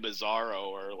can't be a Bizarro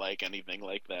or anything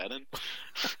like that. And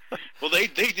well, they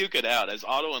duke it out as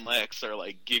Otto and Lex are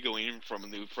giggling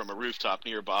from a rooftop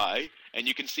nearby, and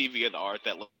you can see via the art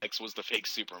that Lex was the fake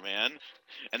Superman.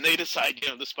 And they decide,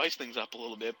 to spice things up a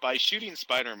little bit by shooting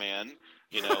Spider-Man,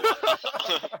 No.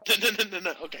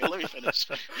 Okay, let me finish.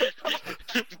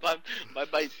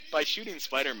 by shooting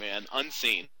Spider-Man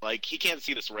unseen, he can't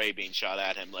see this ray being shot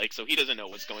at him, so he doesn't know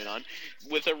what's going on,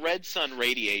 with a Red Sun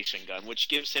radiation gun, which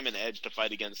gives him an edge to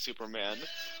fight against Superman,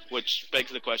 which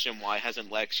begs the question, why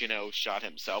hasn't Lex, shot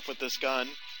himself with this gun?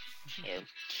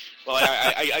 Well,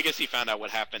 I guess he found out what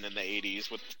happened in the 80s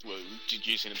with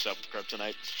using himself with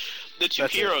kryptonite. The two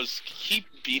heroes keep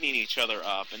beating each other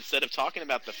up. Instead of talking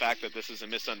about the fact that this is a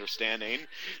misunderstanding,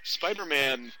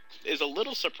 Spider-Man is a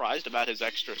little surprised about his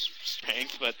extra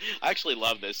strength, but I actually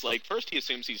love this. First he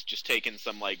assumes he's just taken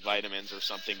some, vitamins or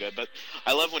something good, but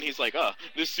I love when he's like,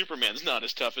 this Superman's not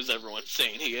as tough as everyone's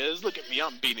saying he is. Look at me,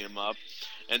 I'm beating him up.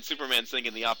 And Superman's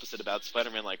thinking the opposite about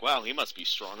Spider-Man, wow, he must be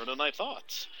stronger than I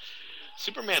thought.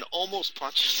 Superman almost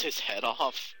punches his head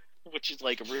off, which is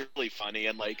really funny,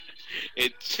 and I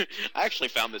actually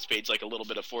found this page a little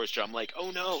bit of force draw. I'm oh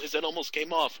no, his head almost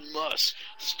came off. Must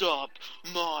stop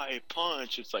my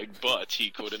punch. It's but he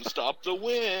couldn't stop the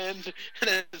wind. And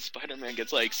then Spider-Man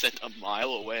gets sent a mile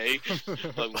away,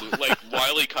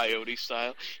 Wile E. Coyote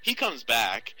style. He comes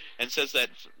back and says that,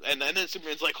 and then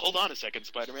Superman's hold on a second,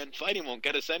 Spider-Man, fighting won't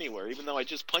get us anywhere, even though I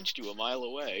just punched you a mile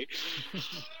away.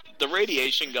 The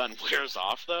radiation gun wears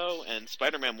off, though, and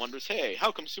Spider-Man wonders, hey,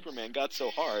 how come Superman got so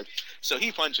hard? So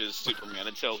he punches Superman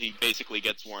until he basically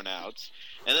gets worn out.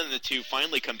 And then the two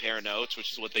finally compare notes,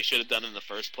 which is what they should have done in the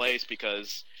first place,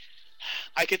 because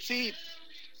I could see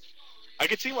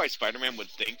why Spider-Man would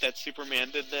think that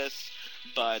Superman did this,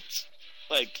 but,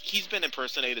 he's been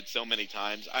impersonated so many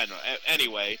times. I don't know.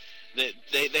 Anyway,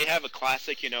 they have a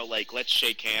classic, let's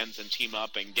shake hands and team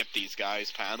up and get these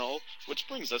guys panel, which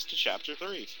brings us to Chapter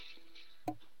 3.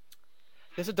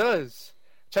 Yes, it does.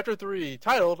 Chapter 3,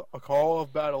 titled "A Call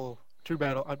of Battle to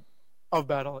Battle." Of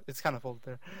battle. It's kind of folded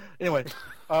there. Anyway,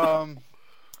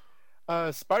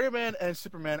 Spider-Man and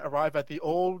Superman arrive at the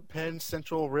old Penn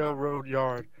Central Railroad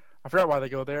yard. I forgot why they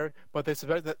go there, but they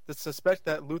suspect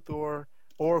that Luthor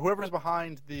or whoever's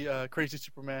behind the crazy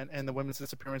Superman and the women's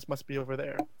disappearance must be over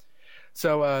there.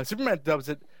 So Superman dubs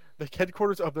it the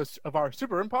headquarters of our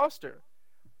super imposter.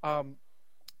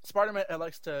 Spider-Man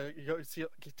elects to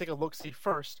take a look-see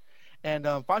first, and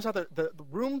finds out that the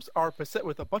rooms are beset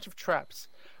with a bunch of traps.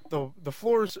 The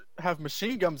floors have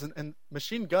machine guns and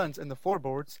the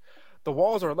floorboards. The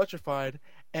walls are electrified,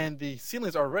 and the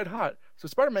ceilings are red hot. So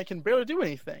Spider-Man can barely do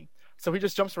anything. So he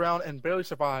just jumps around and barely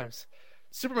survives.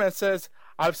 Superman says,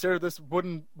 "I've stared at this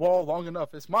wooden wall long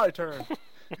enough. It's my turn."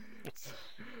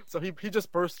 So he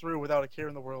just bursts through without a care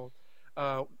in the world,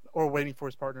 or waiting for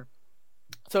his partner.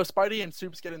 So Spidey and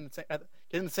Supes get in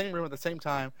the same room at the same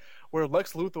time, where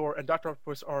Lex Luthor and Dr.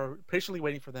 Octopus are patiently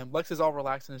waiting for them. Lex is all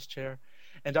relaxed in his chair,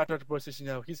 and Dr. Octopus is, he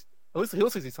looks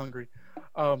like he's hungry.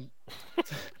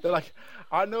 They're like,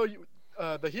 "I know you.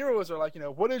 the heroes are like,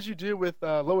 what did you do with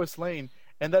Lois Lane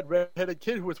and that red-headed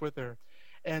kid who was with her?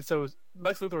 And so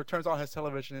Lex Luthor turns on his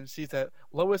television and sees that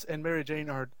Lois and Mary Jane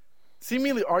are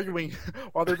seemingly arguing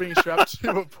while they're being strapped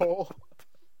to a pole.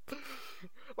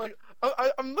 Like,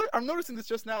 I'm noticing this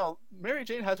just now. Mary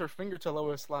Jane has her finger to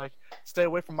Lois, like, "Stay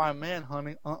away from my man,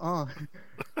 honey." Although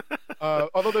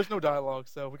there's no dialogue,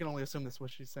 so we can only assume that's what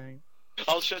she's saying.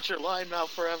 I'll shut your line mouth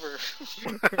forever.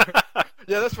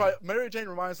 Yeah, that's right. Mary Jane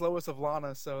reminds Lois of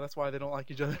Lana, so that's why they don't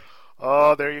like each other.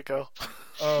 Oh, there you go.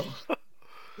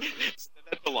 That's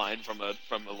the line from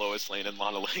a Lois Lane and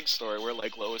Lana Lang story where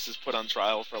like Lois is put on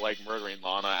trial for like murdering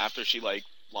Lana after she like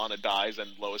Lana dies and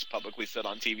Lois publicly said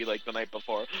on TV like the night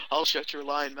before, "I'll shut your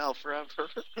lying mouth forever."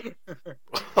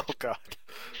 Oh God.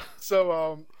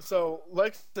 So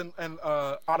Lex and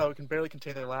Otto can barely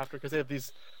contain their laughter because they have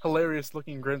these hilarious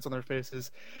looking grins on their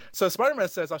faces. So Spider-Man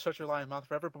says, "I'll shut your lying mouth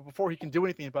forever," but before he can do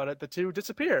anything about it, the two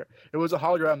disappear. It was a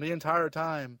hologram the entire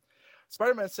time.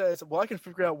 Spider-Man says, "Well, I can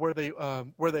figure out where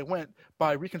they went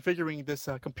by reconfiguring this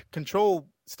control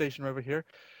station over here."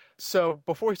 So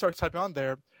before he starts typing on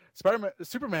there,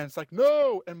 Superman's like,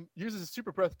 "No!" and uses his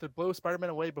super breath to blow Spider-Man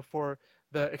away before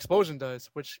the explosion does,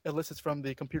 which elicits from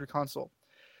the computer console.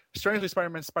 Strangely,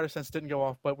 Spider-Man's spider sense didn't go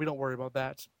off, but we don't worry about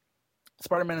that.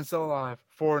 Spider-Man is still alive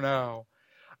for now.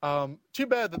 Too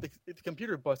bad that the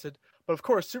computer busted, but of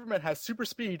course, Superman has super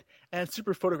speed and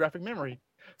super photographic memory.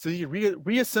 So he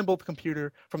reassembled the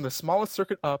computer from the smallest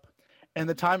circuit up, and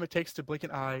the time it takes to blink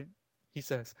an eye, he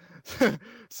says.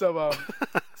 So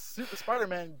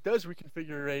Spider-Man does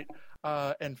reconfigure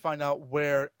and find out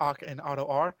where Ock and Otto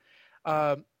are.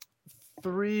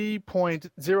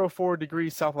 3.04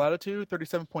 degrees south latitude,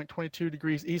 37.22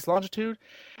 degrees east longitude.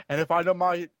 And if I know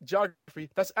my geography,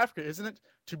 that's Africa, isn't it?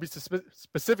 To be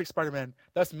specific, Spider-Man,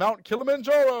 that's Mount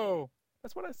Kilimanjaro.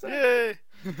 That's what I said.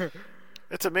 Yay!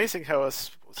 It's amazing how a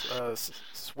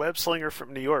web slinger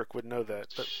from New York would know that.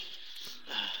 But...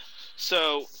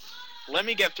 So, let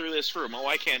me get through this room. Oh,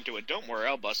 I can't do it. Don't worry,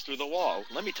 I'll bust through the wall.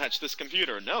 Let me touch this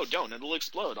computer. No, don't. It'll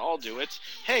explode. I'll do it.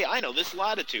 Hey, I know this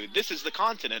latitude. This is the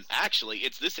continent. Actually,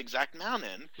 it's this exact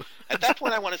mountain. At that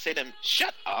point, I want to say to him,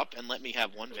 "Shut up and let me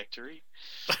have one victory."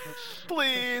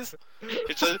 Please.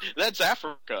 That's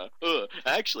Africa.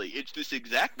 Actually, it's this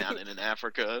exact mountain in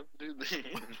Africa.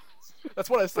 That's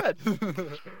what I said.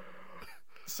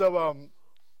 So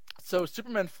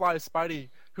Superman flies Spidey,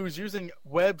 who's using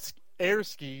Webb's air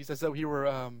skis as though he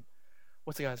were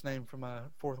what's the guy's name from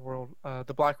Fourth World,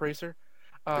 the Black Racer.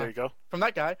 There you go. From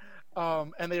that guy,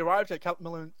 and they arrived at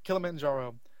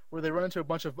Kilimanjaro, where they run into a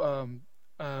bunch of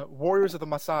warriors of the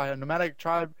Maasai, a nomadic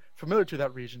tribe familiar to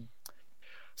that region.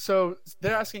 So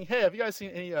they're asking, "Hey, have you guys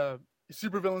seen any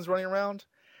supervillains running around?"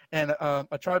 And a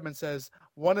tribeman says,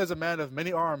 "One is a man of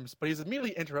many arms," but he's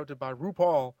immediately interrupted by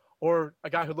RuPaul, or a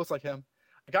guy who looks like him,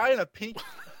 a guy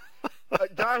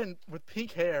with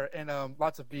pink hair and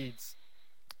lots of beads.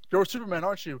 "You're Superman,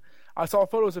 aren't you? I saw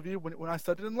photos of you when I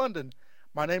studied in London.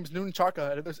 My name's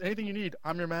Nunchaka, and if there's anything you need,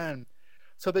 I'm your man."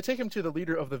 So they take him to the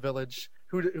leader of the village,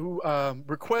 who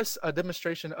requests a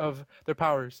demonstration of their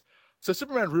powers. So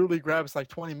Superman rudely grabs like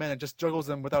 20 men and just juggles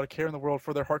them without a care in the world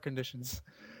for their heart conditions.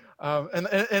 And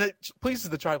it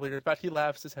pleases the tribe leader. In fact, he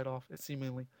laughs his head off,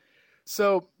 seemingly.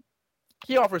 So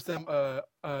he offers them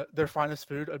their finest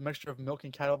food, a mixture of milk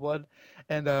and cattle blood,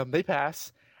 and they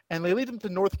pass. And they lead them to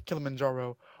North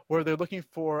Kilimanjaro, where they're looking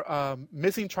for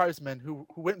missing tribesmen who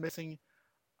went missing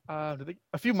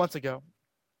a few months ago.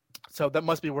 So that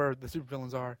must be where the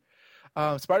supervillains are.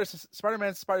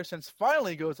 Spider-Man's spider sense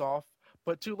finally goes off,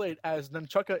 but too late, as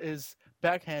Nunchaka is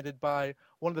backhanded by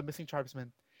one of the missing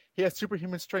tribesmen. He has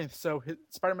superhuman strength, so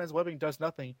Spider-Man's webbing does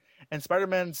nothing, and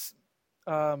Spider-Man's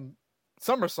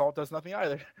somersault does nothing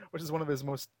either, which is one of his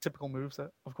most typical moves,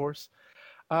 of course.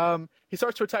 He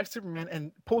starts to attack Superman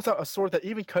and pulls out a sword that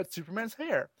even cuts Superman's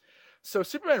hair. So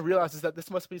Superman realizes that this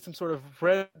must be some sort of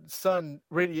red sun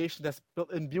radiation that's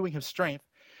imbuing his strength.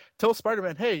 Tells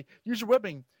Spider-Man, "Hey, use your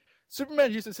webbing."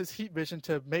 Superman uses his heat vision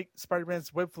to make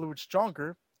Spider-Man's web fluid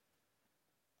stronger.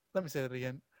 Let me say that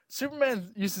again.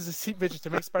 Superman uses his heat vision to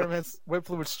make Spider-Man's web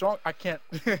fluid strong. I can't.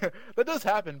 That does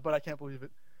happen, but I can't believe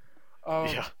it.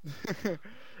 Yeah.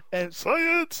 And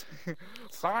Science!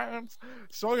 Science!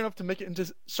 Strong enough to make it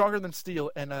into stronger than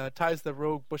steel, and ties the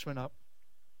rogue Bushman up.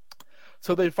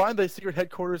 So they find the secret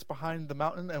headquarters behind the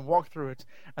mountain and walk through it.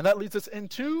 And that leads us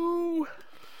into...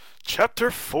 Chapter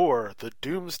 4, The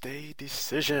Doomsday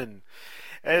Decision.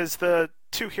 As the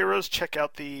two heroes check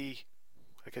out I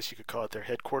guess you could call it their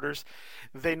headquarters,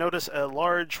 they notice a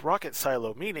large rocket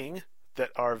silo, meaning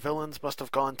that our villains must have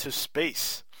gone to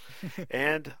space.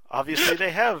 And obviously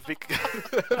they have.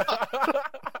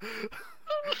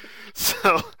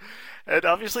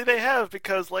 Obviously they have,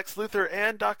 because Lex Luthor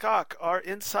and Doc Ock are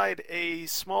inside a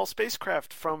small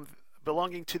spacecraft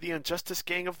belonging to the Injustice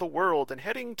Gang of the world and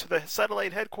heading to the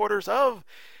satellite headquarters of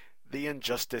the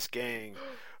Injustice Gang,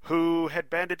 who had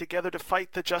banded together to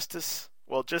fight the Justice.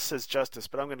 Well, it just says Justice,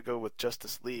 but I'm going to go with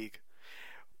Justice League.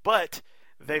 But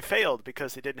they failed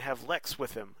because they didn't have Lex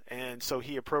with him, and so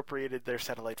he appropriated their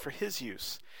satellite for his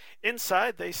use.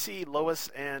 Inside, they see Lois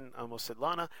and, almost said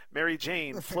Lana, Mary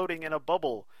Jane floating in a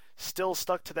bubble, still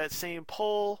stuck to that same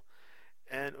pole,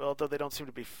 and although they don't seem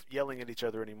to be yelling at each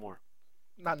other anymore.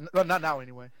 Not now,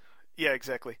 anyway. Yeah,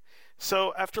 exactly.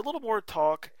 So after a little more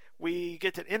talk, we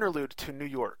get an interlude to New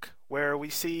York, where we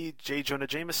see J. Jonah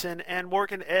Jameson and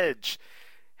Morgan Edge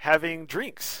having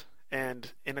drinks,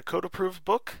 and in a code-approved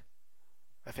book.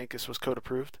 I think this was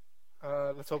code-approved.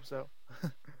 Let's hope so.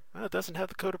 Well, it doesn't have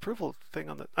the code approval thing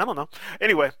on the... I don't know.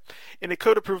 Anyway, in a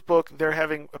code-approved book, they're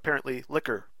having, apparently,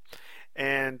 liquor.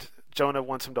 And Jonah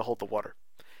wants him to hold the water.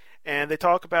 And they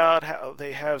talk about how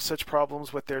they have such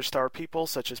problems with their star people,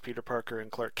 such as Peter Parker and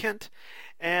Clark Kent.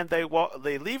 And they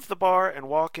leave the bar and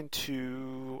walk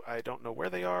into... I don't know where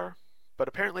they are. But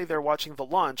apparently they're watching the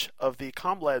launch of the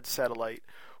ComLAD satellite,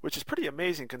 which is pretty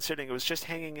amazing considering it was just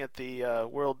hanging at the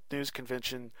World News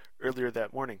Convention earlier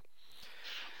that morning.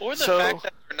 Or the fact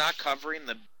that they're not covering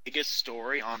the biggest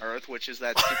story on Earth, which is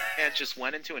that Superman just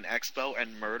went into an expo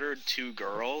and murdered 2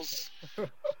 girls.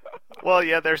 Well,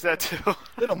 yeah, there's that too.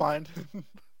 They don't mind.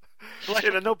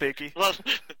 No biggie.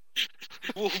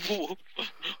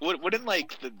 Wouldn't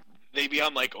they be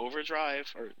on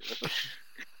overdrive or?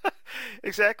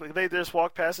 Exactly. They just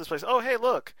walk past this place. Oh, hey,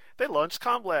 look, they launched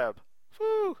ComLab.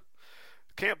 Woo!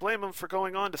 Can't blame them for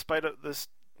going on despite this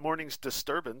morning's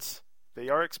disturbance. They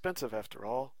are expensive after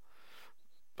all.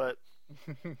 But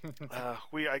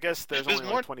I guess there's only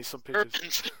 20-some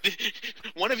pages.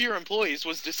 One of your employees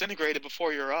was disintegrated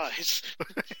before your eyes.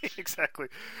 Exactly.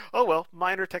 Oh well,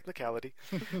 minor technicality.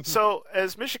 So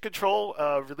as Mission Control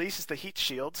releases the heat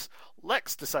shields,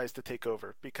 Lex decides to take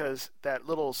over because that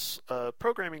little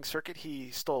programming circuit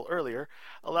he stole earlier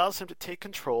allows him to take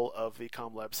control of the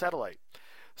ComLab satellite.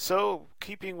 So,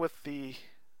 keeping with the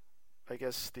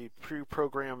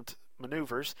pre-programmed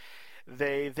maneuvers,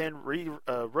 they then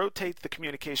rotate the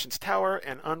communications tower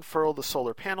and unfurl the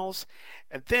solar panels,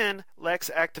 and then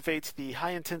Lex activates the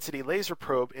high-intensity laser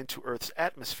probe into Earth's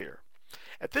atmosphere.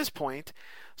 At this point,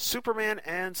 Superman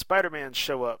and Spider-Man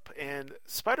show up, and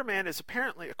Spider-Man is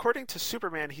apparently, according to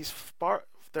Superman, he's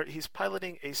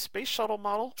piloting a space shuttle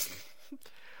model,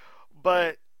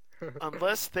 but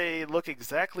unless they look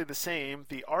exactly the same,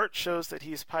 the art shows that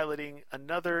he's piloting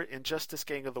another Injustice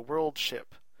Gang of the World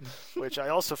ship, which I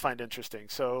also find interesting.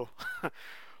 So,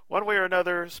 one way or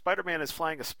another, Spider-Man is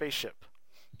flying a spaceship.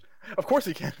 Of course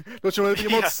he can. Don't you know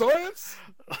anything about science?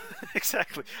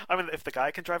 Exactly. I mean, if the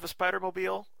guy can drive a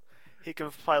Spider-Mobile, he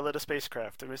can pilot a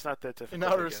spacecraft. I mean, it's not that difficult. In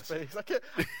outer space.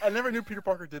 I never knew Peter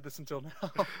Parker did this until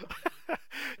now.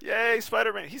 Yay,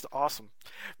 Spider-Man. He's awesome.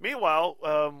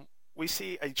 Meanwhile, we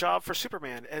see a job for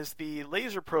Superman as the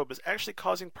laser probe is actually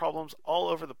causing problems all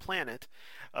over the planet,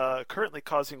 currently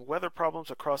causing weather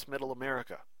problems across Middle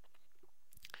America.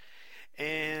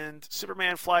 And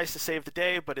Superman flies to save the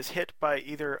day, but is hit by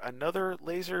either another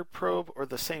laser probe or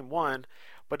the same one,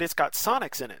 but it's got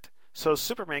sonics in it. So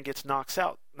Superman gets knocked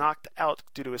out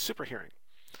due to his super hearing.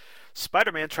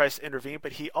 Spider-Man tries to intervene,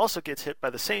 but he also gets hit by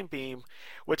the same beam,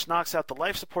 which knocks out the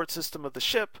life support system of the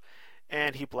ship,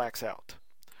 and he blacks out.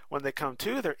 When they come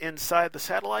to, they're inside the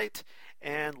satellite,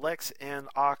 and Lex and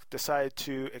Ock decide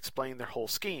to explain their whole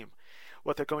scheme.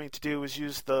 What they're going to do is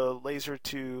use the laser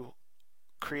to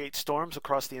create storms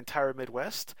across the entire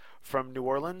Midwest, from New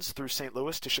Orleans through St.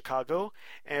 Louis to Chicago,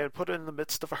 and put it in the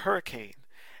midst of a hurricane.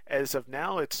 As of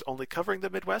now, it's only covering the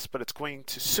Midwest, but it's going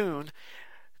to soon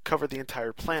cover the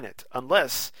entire planet,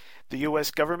 unless the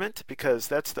U.S. government, because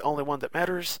that's the only one that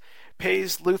matters,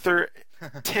 pays Luthor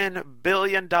 $10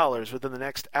 billion within the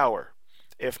next hour.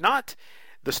 If not,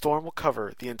 the storm will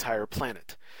cover the entire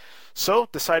planet. So,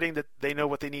 deciding that they know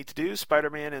what they need to do,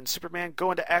 Spider-Man and Superman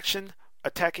go into action,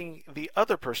 attacking the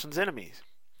other person's enemies.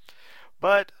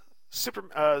 But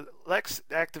Lex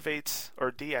activates,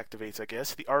 or deactivates, I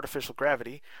guess, the artificial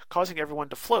gravity, causing everyone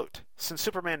to float. Since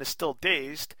Superman is still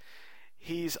dazed,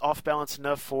 he's off balance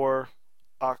enough for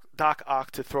Doc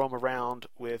Ock to throw him around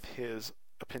with his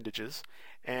appendages.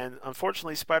 And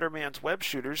unfortunately, Spider-Man's web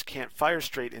shooters can't fire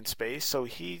straight in space, so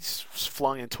he's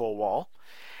flung into a wall.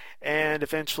 And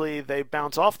eventually they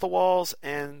bounce off the walls,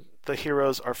 and the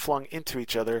heroes are flung into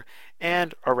each other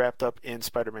and are wrapped up in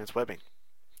Spider-Man's webbing.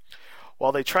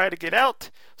 While they try to get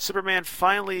out, Superman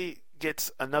finally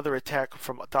gets another attack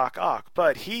from Doc Ock,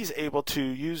 but he's able to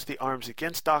use the arms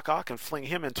against Doc Ock and fling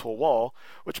him into a wall,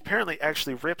 which apparently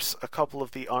actually rips a couple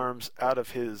of the arms out of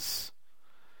his,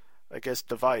 I guess,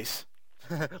 device.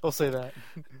 We'll say that.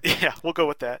 Yeah, we'll go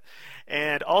with that.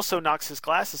 And also knocks his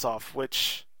glasses off,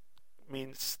 which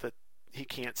means that he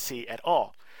can't see at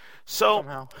all. So,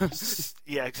 Somehow.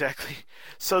 yeah, exactly.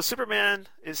 So Superman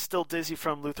is still dizzy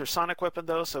from Luthor's sonic weapon,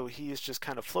 though, so he is just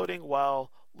kind of floating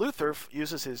while Luthor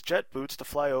uses his jet boots to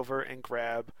fly over and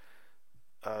grab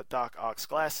Doc Ock's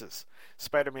glasses.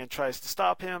 Spider-Man tries to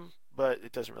stop him, but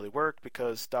it doesn't really work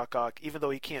because Doc Ock, even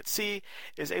though he can't see,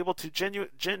 is able to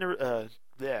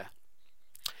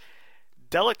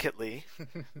delicately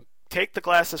take the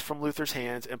glasses from Luthor's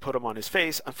hands and put them on his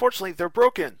face. Unfortunately, they're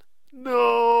broken.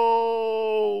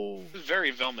 No!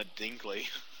 Very Velma Dinkley.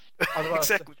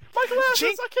 Exactly. My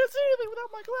glasses! I can't see anything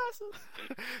without my glasses!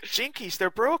 Jinkies, they're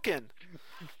broken.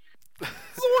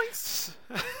 Zoinks!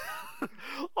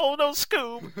 Oh no,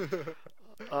 Scoob!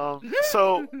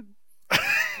 So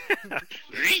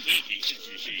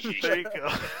there you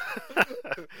go.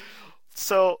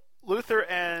 So Luthor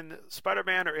and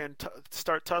Spider-Man are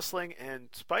start tussling, and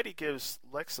Spidey gives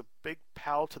Lex a big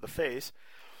pow to the face.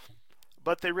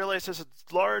 But they realize there's a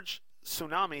large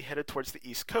tsunami headed towards the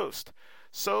East Coast.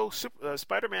 So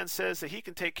Spider-Man says that he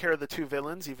can take care of the two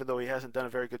villains, even though he hasn't done a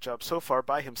very good job so far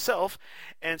by himself.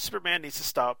 And Superman needs to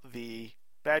stop the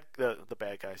bad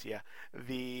guys,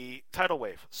 the tidal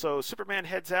wave. So Superman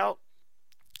heads out,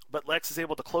 but Lex is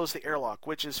able to close the airlock,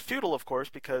 which is futile, of course,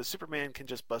 because Superman can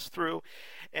just bust through,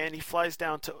 and he flies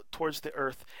down towards the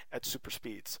Earth at super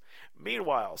speeds.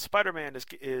 Meanwhile, Spider-Man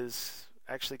is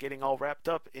actually getting all wrapped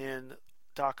up in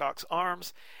Doc Ock's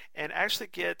arms and actually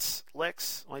gets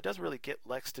Lex. Well, he doesn't really get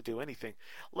Lex to do anything.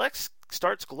 Lex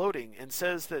starts gloating and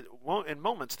says that in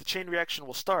moments the chain reaction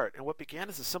will start, and what began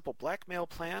as a simple blackmail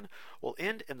plan will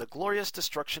end in the glorious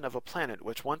destruction of a planet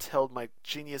which once held my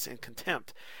genius in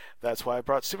contempt. That's why I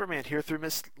brought Superman here through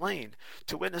Miss Lane,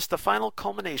 to witness the final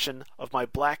culmination of my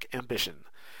black ambition.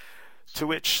 To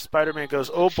which Spider-Man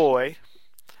goes, "Oh boy,"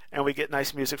 and we get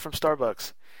nice music from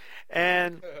Starbucks.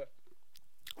 And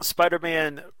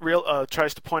Spider-Man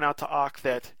tries to point out to Ock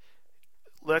that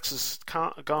Lex has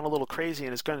gone a little crazy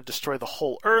and is going to destroy the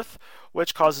whole Earth,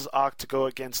 which causes Ock to go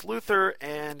against Luthor,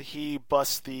 and he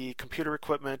busts the computer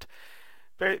equipment,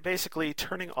 basically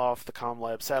turning off the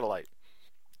ComLab satellite.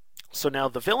 So now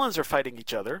the villains are fighting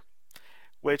each other,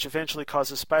 which eventually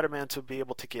causes Spider-Man to be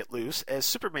able to get loose as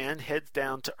Superman heads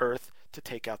down to Earth to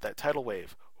take out that tidal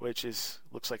wave, which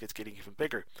looks like it's getting even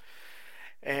bigger.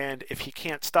 And if he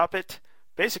can't stop it,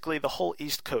 basically the whole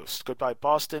East Coast. Goodbye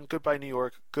Boston, goodbye New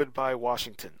York, goodbye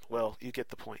Washington. Well, you get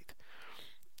the point.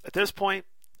 At this point,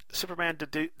 Superman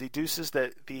deduces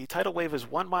that the tidal wave is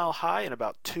 1 mile high and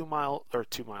about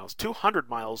 200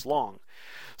 miles long.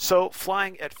 So,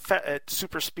 flying at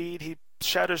super speed, he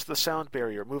shatters the sound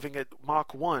barrier, moving at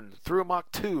Mach 1 through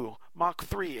Mach 2, Mach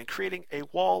 3, and creating a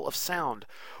wall of sound,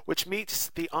 which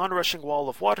meets the onrushing wall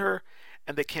of water,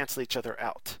 and they cancel each other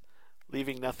out,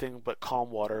 leaving nothing but calm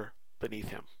water beneath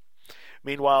him.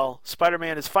 Meanwhile,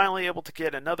 Spider-Man is finally able to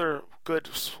get another good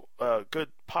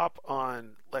pop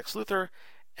on Lex Luthor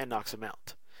and knocks him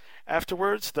out.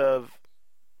 Afterwards,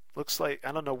 looks like,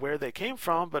 I don't know where they came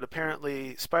from, but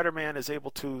apparently Spider-Man is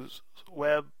able to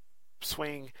web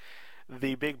swing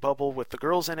the big bubble with the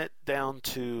girls in it down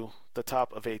to the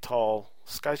top of a tall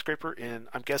skyscraper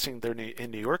I'm guessing they're in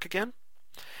New York again.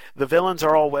 The villains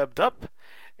are all webbed up,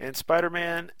 and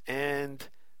Spider-Man and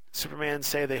Superman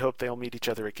say they hope they'll meet each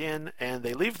other again, and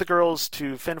they leave the girls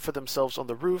to fend for themselves on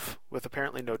the roof with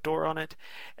apparently no door on it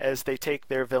as they take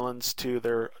their villains to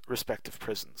their respective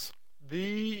prisons.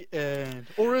 The end.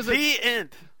 Or is it? The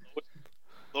end!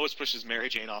 Lois pushes Mary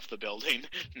Jane off the building.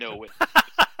 No way.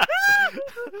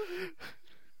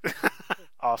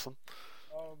 Awesome.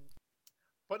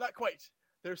 But not quite.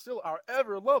 There's still our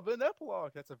ever-loving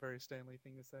epilogue. That's a very Stanley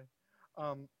thing to say.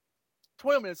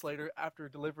 20 minutes later, after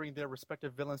delivering their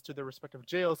respective villains to their respective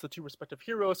jails, the two respective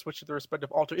heroes switch to their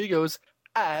respective alter egos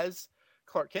as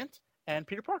Clark Kent and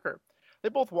Peter Parker. They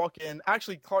both walk in.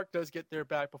 Actually, Clark does get there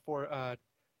back before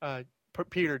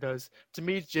Peter does, to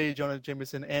meet J. Jonah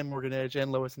Jameson and Morgan Edge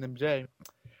and Lois and MJ.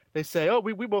 They say, "Oh,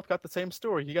 we both got the same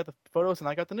story. You got the photos and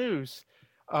I got the news.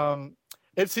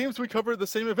 It seems we covered the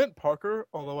same event, Parker,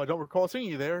 although I don't recall seeing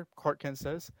you there," Clark Kent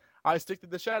says. "I stick to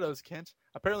the shadows, Kent.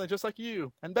 Apparently just like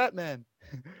you and Batman."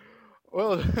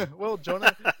 well,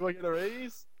 Jonah, do I get a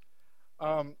raise?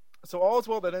 So all is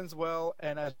well that ends well,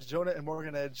 and as Jonah and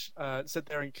Morgan Edge sit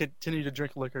there and continue to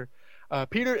drink liquor,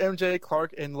 Peter, MJ,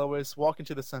 Clark, and Lois walk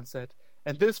into the sunset,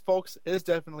 And this, folks, is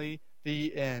definitely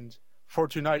the end. For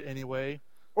tonight, anyway.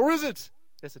 Or is it?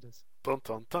 Yes, it is. Dun,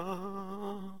 dun,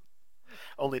 dun.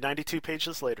 Only 92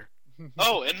 pages later.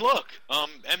 Oh, and look,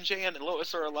 MJ and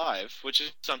Lois are alive, which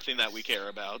is something that we care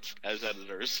about as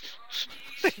editors.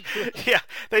 Yeah,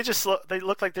 they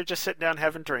look like they're just sitting down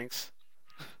having drinks.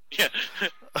 Yeah.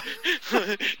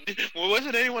 Well,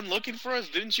 wasn't anyone looking for us?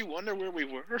 Didn't you wonder where we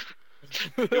were?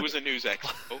 It was a news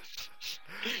expo.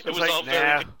 It was like, all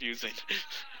very confusing.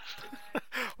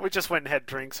 We just went and had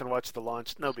drinks and watched the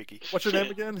launch. No biggie. What's your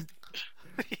name again?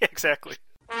 Yeah, exactly.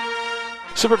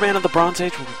 Superman of the Bronze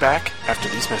Age will be back after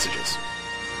these messages.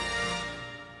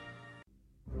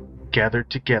 Gathered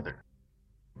together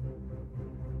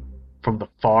from the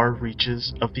far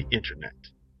reaches of the internet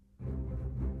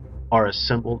are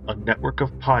assembled a network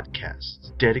of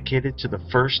podcasts dedicated to the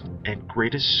first and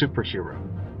greatest superhero,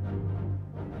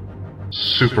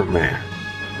 Superman.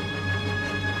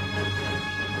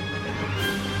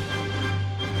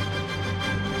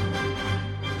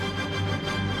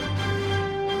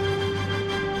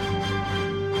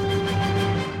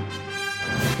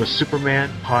 The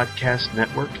Superman Podcast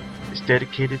Network is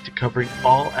dedicated to covering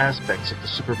all aspects of the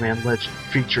Superman legend,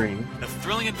 featuring The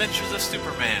Thrilling Adventures of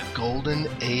Superman, Golden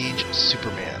Age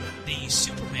Superman, the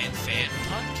Superman Fan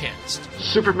Podcast,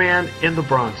 Superman in the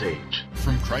Bronze Age,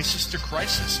 From Crisis to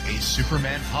Crisis, a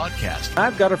Superman podcast,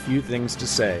 I've got a few things to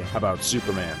say about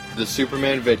Superman. The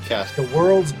Superman Vidcast, the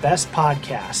world's best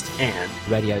podcast, and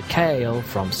Radio KL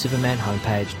from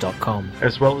SupermanHomepage.com,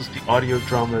 as well as the audio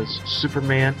dramas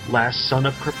Superman, Last Son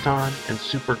of Krypton, and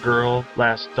Supergirl,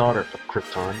 Last Daughter of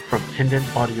Krypton from Hendon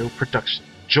Audio Production.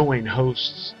 Join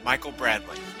hosts Michael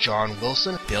Bradley, John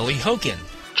Wilson, Billy Hogan,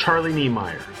 Charlie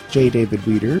Niemeyer, J. David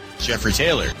Weeder, Jeffrey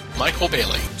Taylor, Michael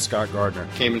Bailey, Scott Gardner,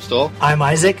 Cayman Stoll. I'm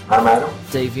Isaac. I'm Adam.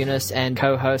 Steve Eunice, and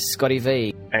co-host Scotty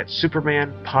V at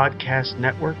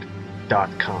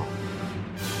SupermanPodcastNetwork.com.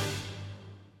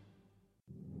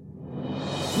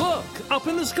 Look, up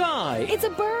in the sky. It's a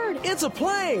bird. It's a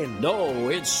plane. No,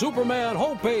 it's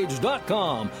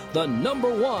SupermanHomepage.com, the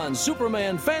 #1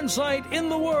 Superman fan site in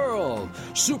the world.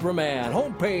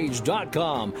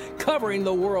 SupermanHomepage.com, covering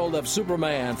the world of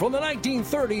Superman from the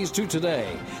 1930s to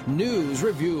today. News,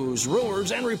 reviews,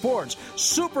 rumors, and reports.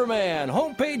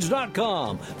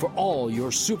 SupermanHomepage.com for all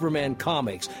your Superman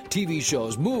comics, TV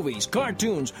shows, movies,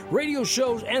 cartoons, radio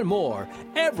shows, and more.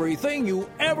 Everything you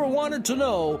ever wanted to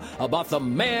know about the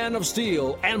Man of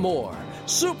Steel and more.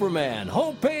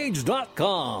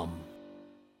 SupermanHomepage.com.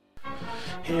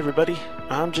 Hey everybody,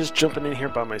 I'm just jumping in here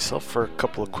by myself for a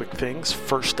couple of quick things.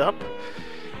 First up,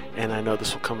 and I know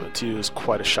this will come to you as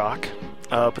quite a shock,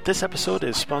 but this episode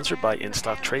is sponsored by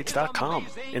InStockTrades.com.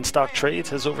 InStock Trades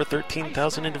has over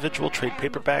 13,000 individual trade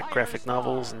paperback, graphic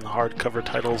novels, and hardcover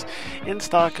titles in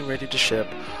stock and ready to ship,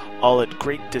 all at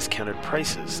great discounted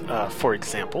prices. For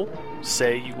example,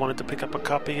 say you wanted to pick up a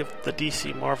copy of the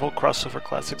DC Marvel Crossover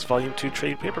Classics Volume 2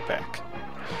 trade paperback.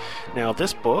 Now,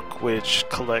 this book, which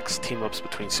collects team-ups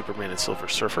between Superman and Silver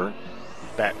Surfer,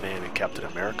 Batman and Captain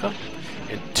America,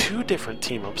 and 2 different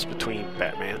team-ups between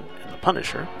Batman and the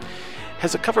Punisher,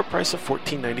 has a cover price of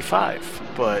 $14.95,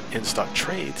 but InStock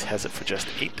Trades has it for just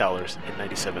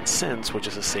 $8.97, which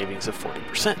is a savings of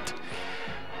 40%.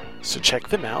 So check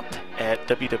them out at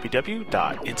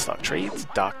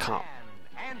www.instocktrades.com.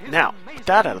 Now, with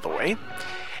that out of the way,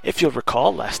 if you'll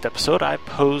recall, last episode I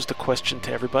posed a question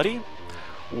to everybody: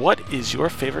 what is your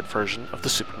favorite version of the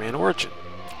Superman origin?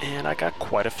 And I got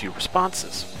quite a few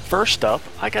responses. First up,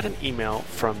 I got an email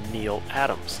from Neil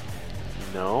Adams.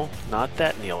 No, not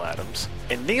that Neil Adams.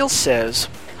 And Neil says,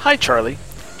 "Hi Charlie,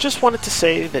 just wanted to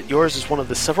say that yours is one of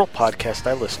the several podcasts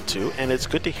I listen to, and it's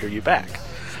good to hear you back.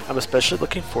 I'm especially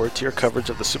looking forward to your coverage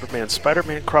of the Superman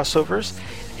Spider-Man crossovers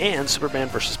and Superman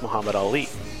vs. Muhammad Ali.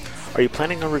 Are you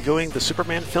planning on reviewing the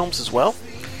Superman films as well?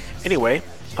 Anyway,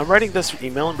 I'm writing this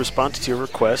email in response to your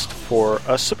request for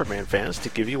us Superman fans to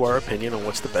give you our opinion on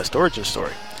what's the best origin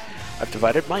story. I've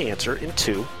divided my answer in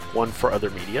 2, one for other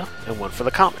media and one for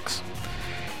the comics.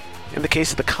 In the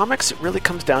case of the comics, it really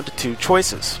comes down to 2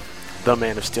 choices: the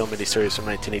Man of Steel miniseries from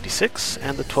 1986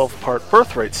 and the 12-part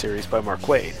Birthright series by Mark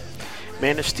Waid.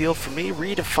 Man of Steel, for me,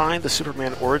 redefined the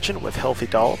Superman origin with healthy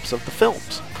dollops of the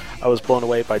films. I was blown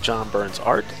away by John Byrne's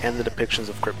art and the depictions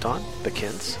of Krypton, the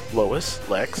Kents, Lois,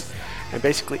 Lex, and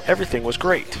basically everything was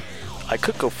great. I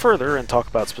could go further and talk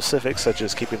about specifics such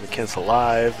as keeping the Kents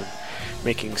alive, and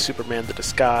making Superman the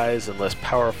disguise and less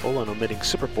powerful, and omitting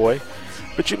Superboy,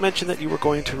 but you mentioned that you were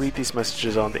going to read these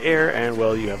messages on the air, and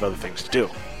well, you have other things to do.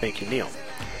 Thank you, Neil.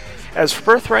 As for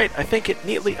Birthright, I think it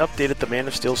neatly updated the Man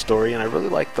of Steel story, and I really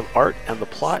like the art and the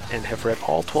plot, and have read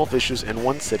all 12 issues in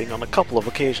one sitting on a couple of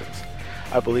occasions.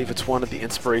 I believe it's one of the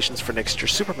inspirations for next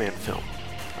year's Superman film.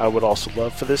 I would also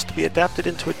love for this to be adapted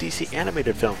into a DC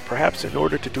animated film. Perhaps in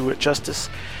order to do it justice,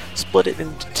 split it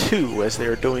into two as they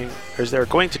are going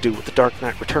to do with The Dark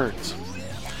Knight Returns.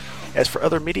 As for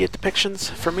other media depictions,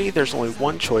 for me there's only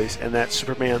one choice, and that's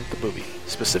Superman the movie,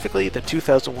 specifically the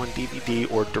 2001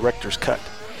 DVD or director's cut.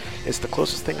 It's the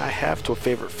closest thing I have to a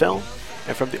favorite film,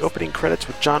 and from the opening credits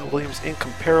with John Williams'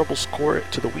 incomparable score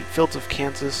to the wheat fields of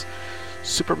Kansas,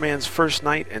 Superman's first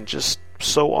night, and just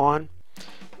so on,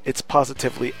 it's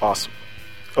positively awesome.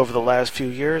 Over the last few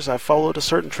years, I've followed a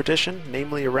certain tradition,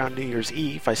 namely around New Year's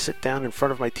Eve, I sit down in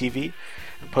front of my TV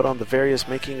and put on the various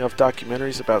making of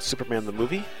documentaries about Superman the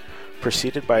movie,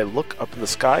 preceded by a Look Up in the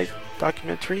Sky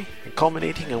documentary, and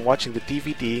culminating in watching the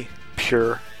DVD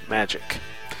Pure Magic.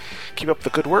 Keep up the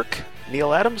good work.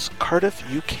 Neil Adams, Cardiff,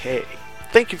 UK.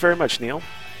 Thank you very much, Neil.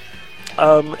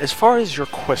 As far as your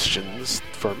questions,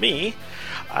 for me,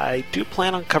 I do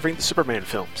plan on covering the Superman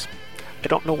films. I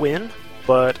don't know when,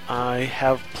 but I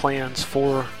have plans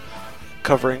for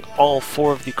covering all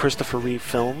 4 of the Christopher Reeve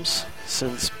films,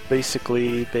 since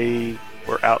basically they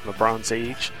were out in the Bronze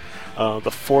Age.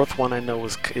 The 4th one I know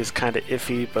is kind of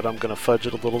iffy, but I'm going to fudge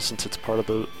it a little since it's part of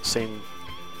the same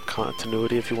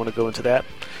continuity, if you want to go into that.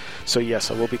 So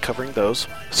yes, I will be covering those.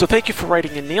 So thank you for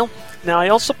writing in, Neil. Now, I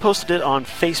also posted it on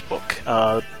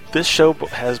Facebook. This show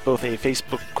has both a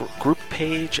Facebook group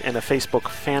page and a Facebook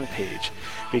fan page,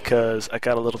 because I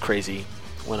got a little crazy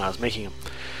when I was making them.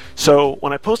 So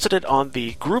when I posted it on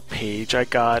the group page, I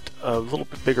got a little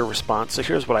bit bigger response. So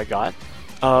here's what I got.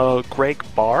 Greg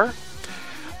Barr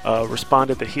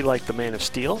responded that he liked The Man of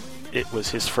Steel. It was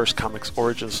his first comics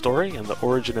origin story, and the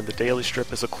origin in the Daily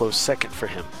Strip is a close second for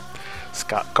him.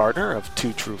 Scott Gardner of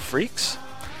Two True Freaks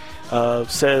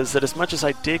says that as much as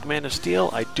I dig Man of Steel,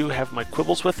 I do have my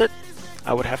quibbles with it.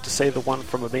 I would have to say the one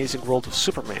from Amazing World of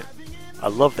Superman. I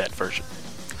love that version.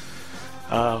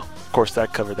 Of course,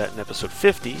 that covered that in episode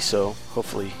 50, so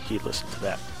hopefully he listened to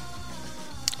that.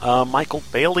 Michael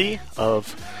Bailey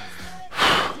of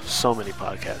so many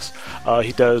podcasts.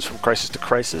 He does From Crisis to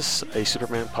Crisis, a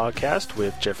Superman podcast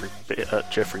with Jeffrey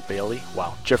Bailey.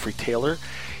 Wow, Jeffrey Taylor.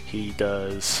 He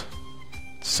does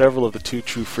several of the Two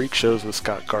True Freak shows with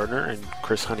Scott Gardner and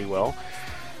Chris Honeywell.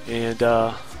 And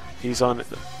he's on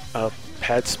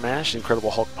Pad Smash,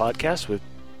 Incredible Hulk podcast with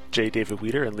J. David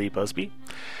Weeder and Lee Busby.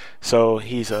 So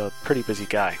he's a pretty busy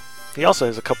guy. He also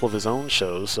has a couple of his own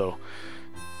shows, so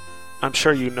I'm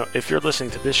sure you know, if you're listening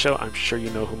to this show, I'm sure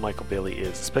you know who Michael Bailey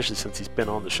is, especially since he's been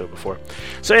on the show before.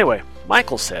 So anyway,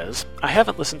 Michael says, I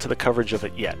haven't listened to the coverage of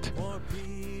it yet,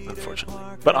 unfortunately.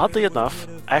 But oddly enough,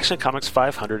 Action Comics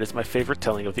 500 is my favorite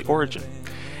telling of the origin.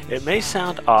 It may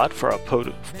sound odd for a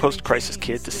post-crisis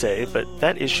kid to say, but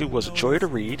that issue was a joy to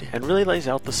read and really lays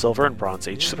out the Silver and Bronze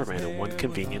Age Superman in one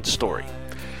convenient story.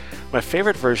 My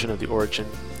favorite version of the origin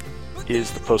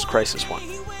is the post-crisis one.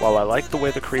 While I like the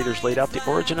way the creators laid out the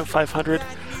origin of 500,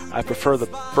 I prefer the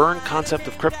Byrne concept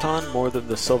of Krypton more than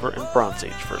the Silver and Bronze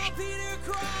Age version.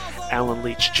 Alan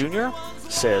Leach Jr.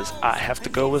 says, I have to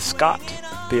go with Scott.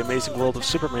 The Amazing World of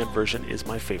Superman version is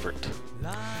my favorite.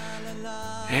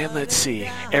 And let's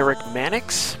see, Eric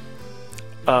Mannix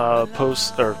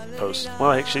posts that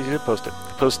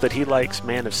he likes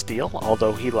Man of Steel,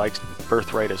 although he likes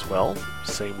Birthright as well.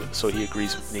 So he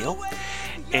agrees with Neil.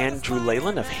 Andrew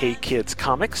Leyland of Hey Kids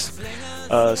Comics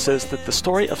says that the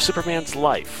story of Superman's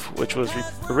life, which was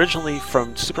originally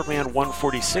from Superman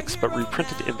 146 but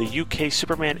reprinted in the UK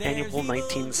Superman Annual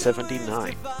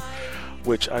 1979,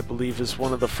 which I believe is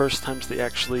one of the first times they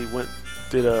actually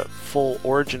did a full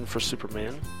origin for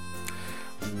Superman,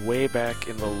 way back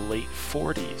in the late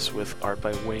 40s with art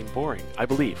by Wayne Boring, I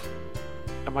believe.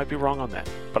 I might be wrong on that,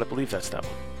 but I believe that's that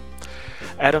one.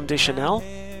 Adam Deschanel,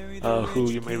 who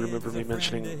you may remember me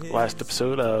mentioning last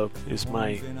episode, is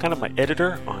my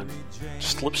editor on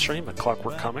Slipstream at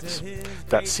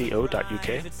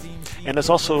clockworkcomics.co.uk, and is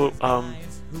also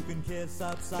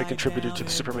a contributor to the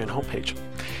Superman homepage.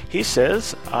 He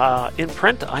says, in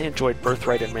print, I enjoyed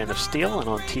Birthright and Man of Steel, and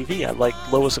on TV, I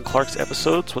liked Lois and Clark's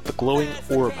episodes with the glowing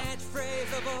orb.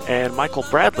 And Michael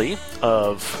Bradley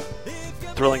of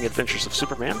Thrilling Adventures of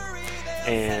Superman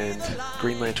and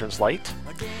Green Lantern's Light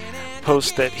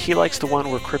posts that he likes the one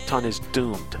where Krypton is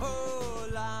doomed.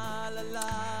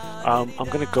 I'm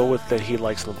going to go with that he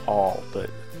likes them all, but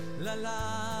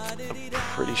I'm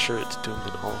pretty sure it's doomed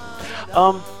in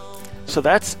all. So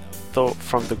that's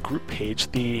from the group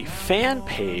page. The fan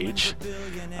page,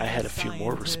 I had a few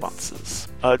more responses.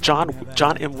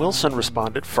 John M. Wilson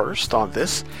responded first on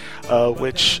this,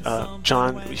 which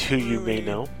John, who you may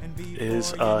know,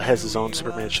 has his own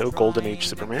Superman show, Golden Age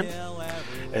Superman,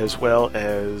 as well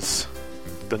as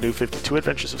The New 52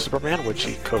 Adventures of Superman, which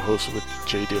he co-hosts with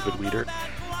J. David Weeder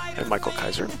and Michael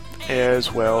Kaiser,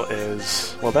 as well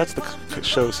as, well, that's the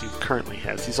shows he currently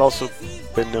has. He's also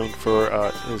been known for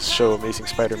his show Amazing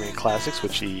Spider-Man Classics,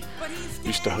 which he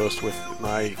used to host with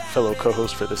my fellow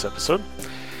co-host for this episode.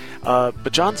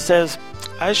 But John says,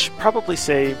 I should probably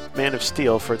say Man of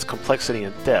Steel for its complexity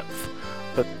and depth,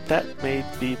 but that may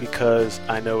be because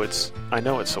I know it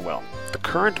so well. The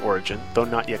current origin, though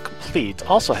not yet complete,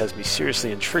 also has me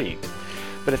seriously intrigued.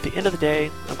 But at the end of the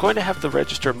day, I'm going to have to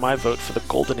register my vote for the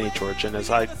Golden Age origin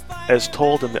as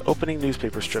told in the opening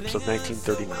newspaper strips of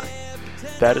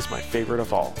 1939. That is my favorite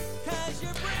of all.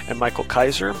 And Michael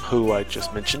Kaiser, who I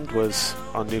just mentioned, was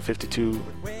on New 52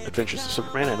 Adventures of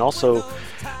Superman, and also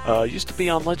used to be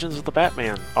on Legends of the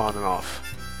Batman on and off,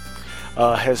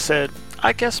 has said,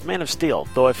 I guess Man of Steel,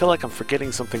 though I feel like I'm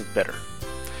forgetting something better.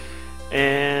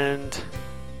 And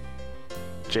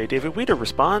J. David Weeder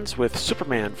responds with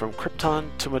Superman from Krypton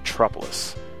to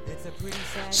Metropolis.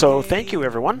 So thank you,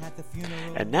 everyone.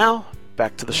 And now,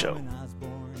 back to the show.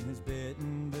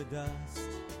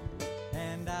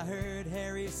 And I heard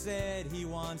Harry said he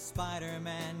wants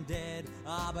Spider-Man dead.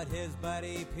 But his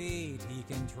buddy Pete he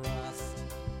can trust.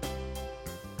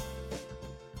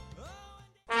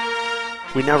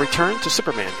 We now return to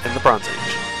Superman in the Bronze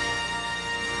Age.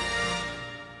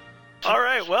 All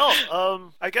right. Well,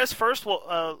 I guess first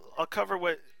I'll cover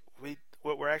what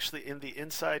we're actually in the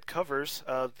inside covers.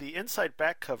 The inside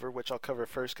back cover, which I'll cover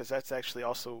first because that's actually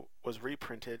also was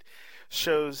reprinted,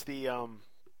 shows the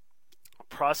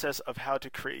process of how to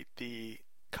create the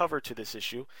cover to this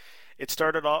issue. It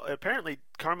started all apparently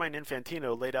Carmine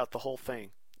Infantino laid out the whole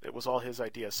thing. It was all his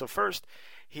idea. So first,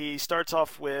 he starts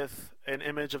off with an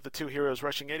image of the two heroes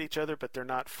rushing at each other, but they're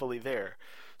not fully there.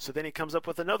 So then he comes up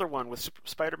with another one with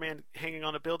Spider-Man hanging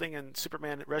on a building and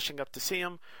Superman rushing up to see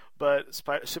him, but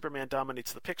Superman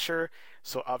dominates the picture,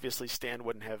 so obviously Stan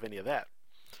wouldn't have any of that.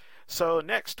 So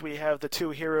next we have the two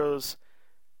heroes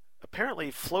apparently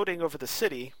floating over the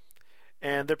city,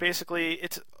 and they're basically,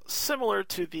 it's similar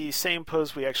to the same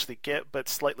pose we actually get, but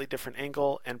slightly different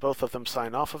angle, and both of them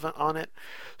sign off on it.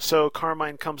 So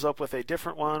Carmine comes up with a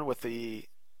different one with the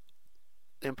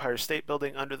Empire State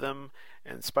Building under them,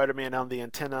 and Spider-Man on the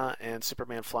antenna, and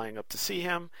Superman flying up to see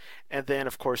him. And then,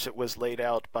 of course, it was laid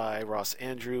out by Ross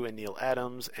Andru and Neil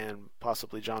Adams, and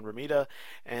possibly John Romita,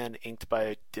 and inked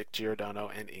by Dick Giordano,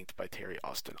 and inked by Terry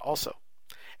Austin also.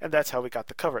 And that's how we got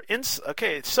the cover.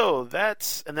 Okay, so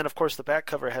that's... And then, of course, the back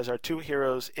cover has our two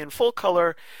heroes in full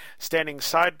color, standing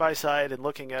side by side and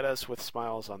looking at us with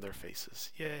smiles on their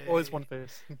faces. Yay. Always one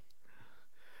face.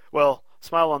 Well,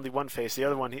 smile on the one face. The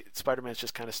other one, Spider-Man's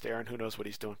just kind of staring. Who knows what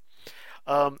he's doing.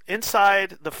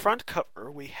 Inside the front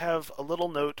cover, we have a little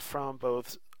note from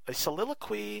both a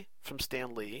soliloquy from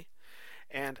Stan Lee,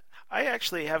 and I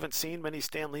actually haven't seen many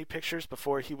Stan Lee pictures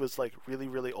before he was like really,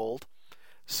 really old.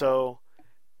 So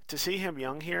to see him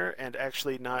young here and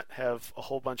actually not have a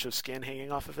whole bunch of skin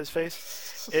hanging off of his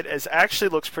face, it actually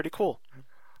looks pretty cool.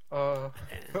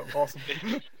 Awesome.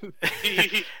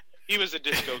 He was a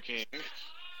disco king.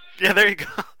 Yeah, there you go.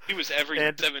 He was every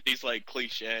 70s like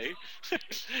cliche.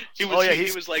 He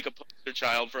was like a poster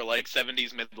child for like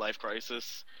 70s midlife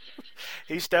crisis.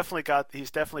 He's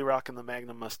definitely rocking the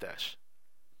Magnum mustache.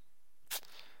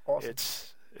 Awesome.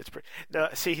 It's pretty. No,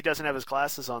 see, he doesn't have his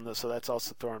glasses on though, so that's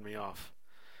also throwing me off.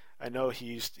 I know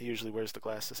he usually wears the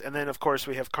glasses. And then of course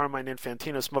we have Carmine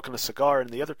Infantino smoking a cigar in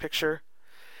the other picture.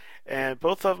 And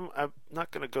both of them, I'm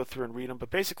not going to go through and read them, but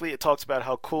basically it talks about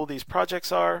how cool these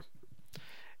projects are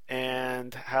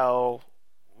and how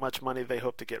much money they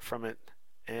hope to get from it.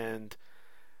 And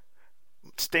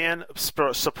Stan,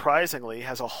 surprisingly,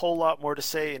 has a whole lot more to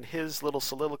say in his little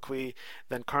soliloquy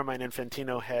than Carmine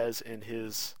Infantino has in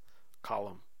his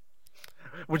column.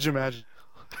 Would you imagine?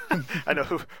 I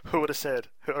know who would have said,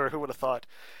 or who would have thought.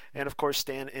 And of course,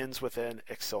 Stan ends with an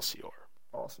Excelsior.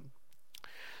 Awesome.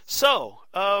 So,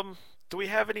 do we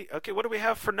have any? Okay, what do we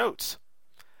have for notes?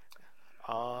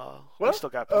 We still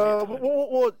got plenty of time.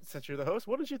 Well, since you're the host,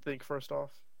 what did you think first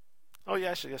off? Oh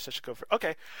yeah, I should go for.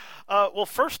 Okay, well,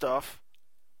 first off,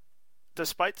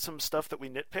 despite some stuff that we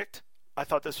nitpicked, I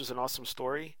thought this was an awesome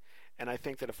story, and I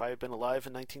think that if I had been alive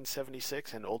in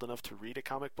 1976 and old enough to read a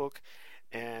comic book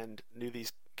and knew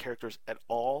these characters at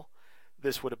all,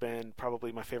 this would have been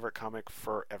probably my favorite comic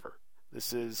forever.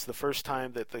 This is the first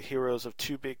time that the heroes of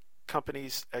two big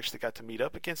companies actually got to meet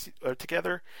up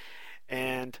together,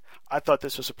 and I thought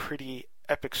this was a pretty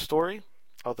epic story,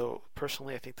 although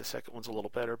personally I think the second one's a little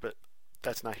better, but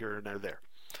that's not here nor there.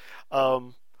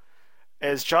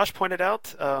 As Josh pointed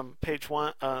out, page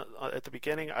 1 at the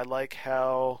beginning, I like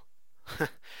how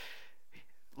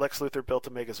Lex Luthor built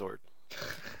a Megazord.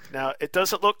 Now, it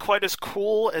doesn't look quite as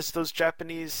cool as those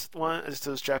Japanese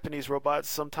robots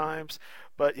sometimes,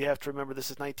 but you have to remember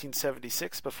this is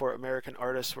 1976, before American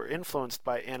artists were influenced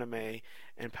by anime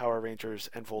and Power Rangers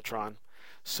and Voltron.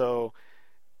 So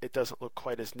it doesn't look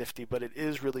quite as nifty, but it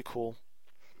is really cool.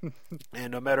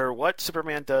 And no matter what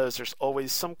Superman does, there's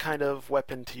always some kind of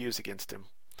weapon to use against him.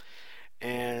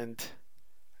 And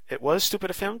it was stupid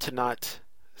of him to not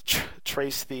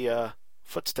trace the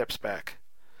footsteps back.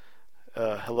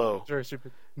 Hello. Very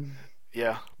stupid.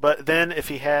 Yeah, but then if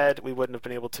he had, we wouldn't have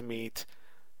been able to meet,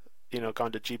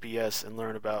 gone to GBS and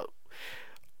learn about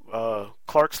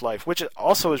Clark's life, which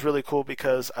also is really cool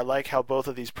because I like how both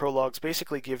of these prologues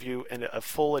basically give you a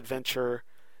full adventure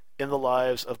in the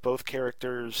lives of both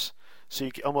characters, so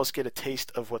you almost get a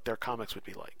taste of what their comics would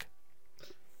be like.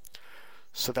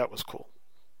 So that was cool.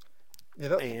 Yeah,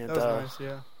 that was nice,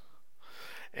 yeah.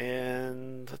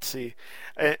 And let's see.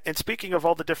 And speaking of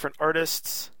all the different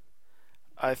artists,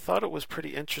 I thought it was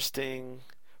pretty interesting.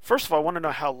 First of all, I want to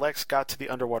know how Lex got to the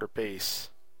underwater base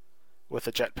with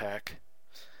a jetpack.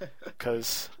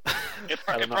 Because he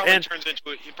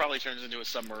probably turns into a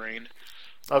submarine.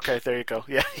 Okay, there you go.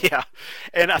 Yeah.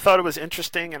 And I thought it was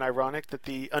interesting and ironic that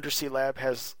the undersea lab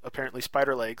has apparently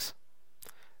spider legs,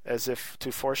 as if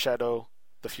to foreshadow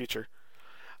the future.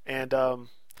 And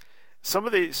some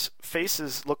of these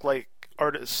faces look like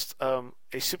artists.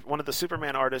 One of the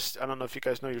Superman artists, I don't know if you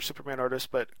guys know your Superman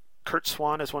artist, but Kurt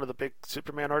Swan is one of the big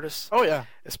Superman artists. Oh, yeah.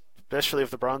 Especially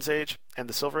of the Bronze Age and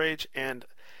the Silver Age. And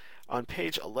on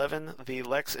page 11, the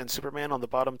Lex and Superman on the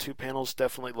bottom two panels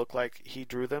definitely look like he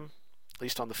drew them, at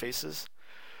least on the faces.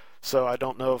 So I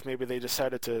don't know if maybe they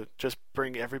decided to just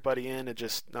bring everybody in and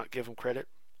just not give them credit.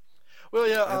 Well,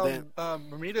 yeah,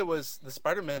 Romita was the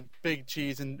Spider-Man big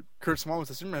cheese, and Kurt Swan was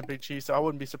the Superman big cheese, so I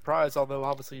wouldn't be surprised, although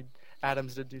obviously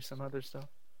Adams did do some other stuff.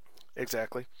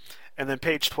 Exactly. And then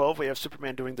page 12, we have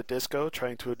Superman doing the disco,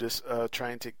 trying to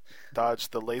dodge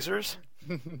the lasers.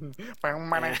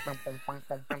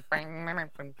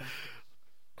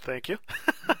 Thank you.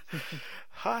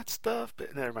 Hot stuff,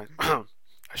 but never mind. I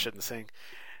shouldn't sing.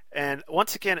 And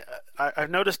once again, I've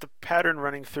noticed a pattern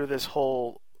running through this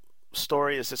whole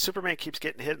story is that Superman keeps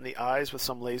getting hit in the eyes with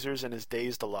some lasers and is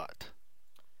dazed a lot.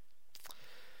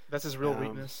 That's his real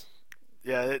weakness.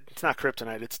 Yeah, it's not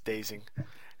kryptonite, it's dazing.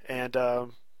 And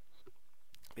and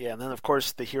then of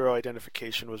course the hero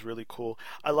identification was really cool.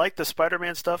 I like the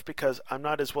Spider-Man stuff because I'm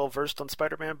not as well versed on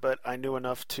Spider-Man, but I knew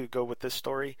enough to go with this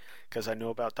story because I know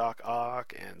about Doc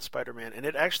Ock and Spider-Man, and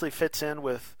it actually fits in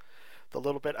with the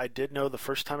little bit I did know the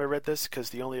first time I read this, because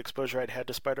the only exposure I'd had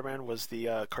to Spider-Man was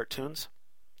the cartoons.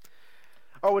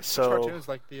 Oh, which cartoons,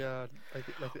 like the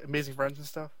Amazing Friends and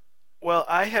stuff? Well,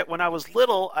 when I was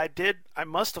little, I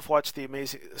must have watched the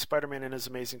Amazing Spider-Man and His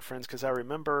Amazing Friends, because I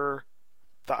remember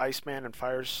the Iceman and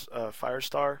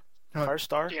Firestar.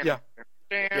 Firestar? Yeah.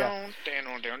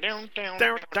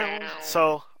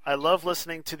 So I love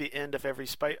listening to the end of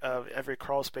every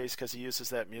crawl space because he uses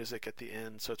that music at the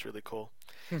end, so it's really cool.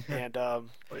 And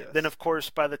then, of course,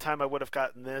 by the time I would have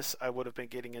gotten this, I would have been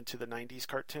getting into the 90s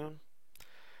cartoon.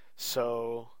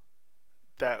 So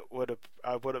I would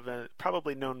have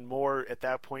probably known more at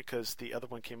that point, because the other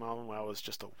one came on when I was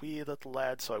just a wee little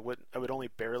lad, so I would only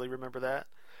barely remember that.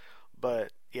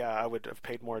 But yeah, I would have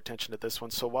paid more attention to this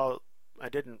one. So while I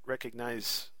didn't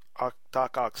recognize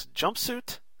Doc Ock's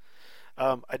jumpsuit,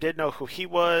 I did know who he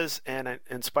was, and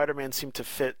Spider-Man seemed to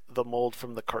fit the mold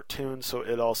from the cartoon, so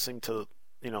it all seemed to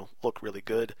look really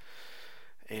good.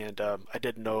 And I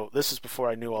didn't know, this is before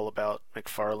I knew all about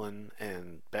McFarlane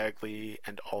and Bagley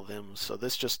and all them, so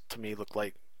this just to me looked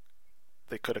like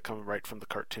they could have come right from the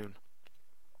cartoon.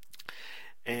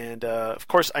 And of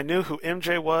course I knew who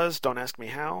MJ was, don't ask me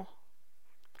how,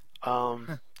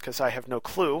 because I have no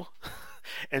clue,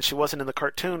 and she wasn't in the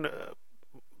cartoon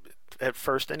at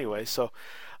first anyway, so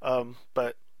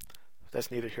but that's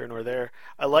neither here nor there.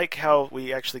 I like how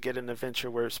we actually get an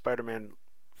adventure where Spider-Man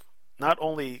not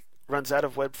only runs out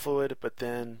of web fluid, but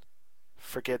then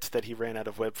forgets that he ran out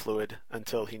of web fluid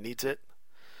until he needs it.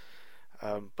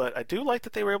 But I do like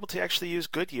that they were able to actually use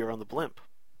Goodyear on the blimp.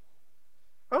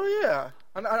 Oh yeah,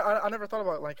 I never thought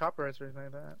about like copyrights or anything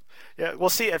like that. Yeah, well,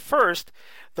 see, at first,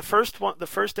 the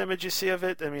first image you see of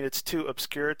it, I mean, it's too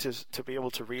obscure to be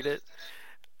able to read it.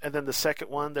 And then the second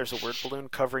one, there's a word balloon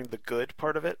covering the good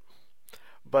part of it.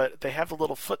 But they have the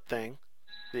little foot thing,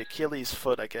 the Achilles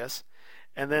foot, I guess.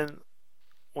 And then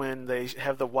when they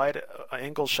have the wide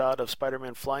angle shot of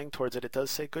Spider-Man flying towards it, it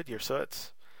does say Goodyear. So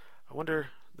I wonder,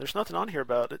 there's nothing on here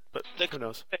about it, but who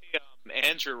knows?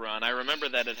 Andrew run, I remember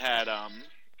that it had,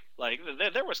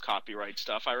 there was copyright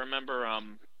stuff. I remember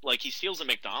like, he steals a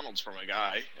McDonald's from a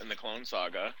guy in the Clone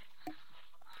Saga.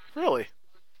 Really?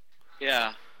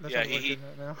 Yeah. That's Yeah, what I'm he looking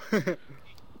at now.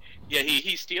 yeah,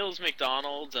 he steals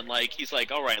McDonald's, and, like, he's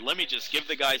like, all right, let me just give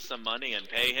the guy some money and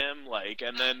pay him, like,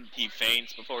 and then he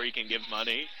faints before he can give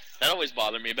money. That always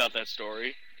bothered me about that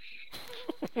story.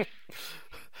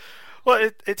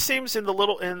 Well, it seems not the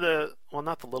little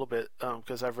bit,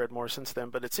 because I've read more since then,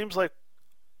 but it seems like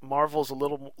Marvel's a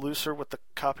little looser with the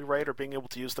copyright or being able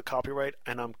to use the copyright,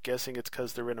 and I'm guessing it's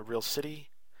because they're in a real city,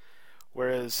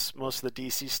 whereas most of the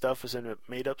DC stuff is in a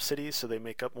made-up city, so they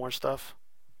make up more stuff.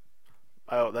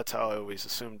 Oh, that's how I always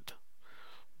assumed.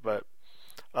 But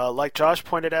like Josh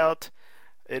pointed out,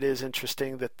 it is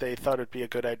interesting that they thought it'd be a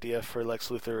good idea for Lex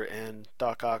Luthor and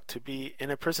Doc Ock to be in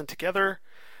a prison together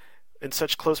in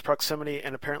such close proximity,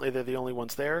 and apparently they're the only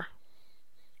ones there.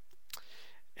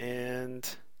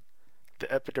 And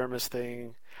the epidermis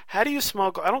thing. How do you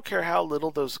smuggle? I don't care how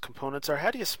little those components are.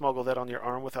 How do you smuggle that on your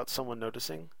arm without someone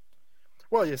noticing?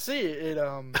 Well, you see, it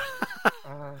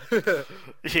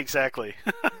Exactly.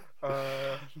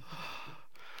 But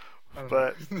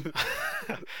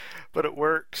but it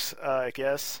works, I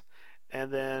guess.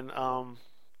 And then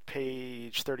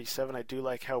page 37, I do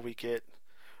like how we get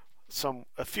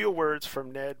a few words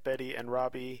from Ned, Betty, and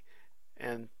Robbie,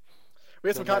 and we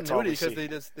have some continuity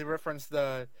because they referenced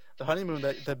the honeymoon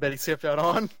that Betty skipped out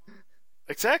on.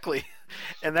 Exactly,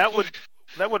 and that would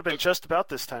have been just about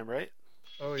this time, right?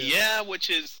 Oh yeah, which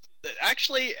is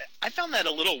actually, I found that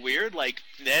a little weird. Like,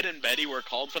 Ned and Betty were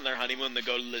called from their honeymoon to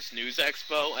go to this news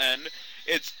expo, and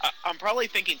I'm probably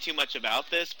thinking too much about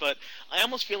this, but I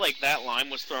almost feel like that line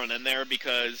was thrown in there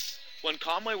because when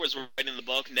Conway was writing the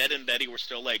book, Ned and Betty were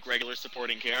still, like, regular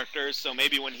supporting characters, so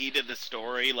maybe when he did the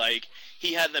story, like,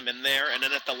 he had them in there, and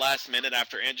then at the last minute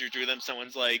after Andrew drew them,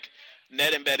 someone's like,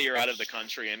 Ned and Betty are out of the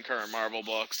country in current Marvel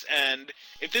books, and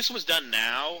if this was done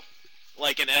now,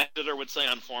 like an editor would say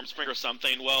on Formspring or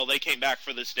something, well, they came back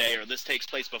for this day, or this takes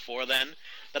place before then,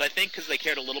 but I think because they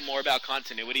cared a little more about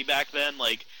continuity back then,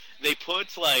 like, they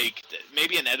put, like,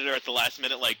 maybe an editor at the last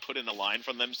minute, like, put in a line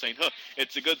from them saying,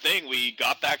 it's a good thing we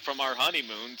got back from our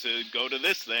honeymoon to go to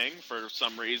this thing for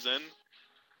some reason.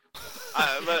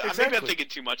 But Exactly. maybe I'm thinking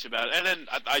too much about it. And then,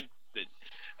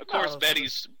 of course,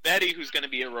 Betty, who's going to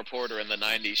be a reporter in the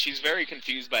 90s, she's very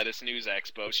confused by this news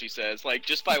expo, she says. Like,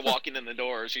 just by walking in the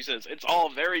door, she says, it's all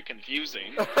very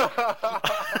confusing.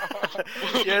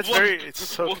 Yeah, it's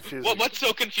so confusing. What's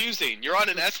so confusing? You're on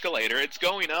an escalator. It's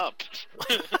going up.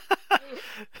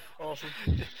 Awesome.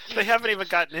 They haven't even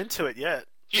gotten into it yet.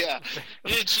 Yeah.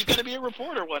 She's going to be a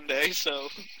reporter one day, so.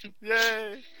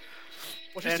 Yay.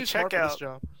 Well, she's too smart for this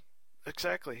job.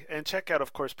 Exactly. And check out,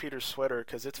 of course, Peter's sweater,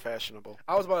 because it's fashionable.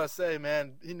 I was about to say,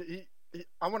 man,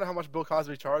 I wonder how much Bill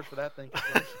Cosby charged for that thing.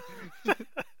 Well,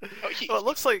 it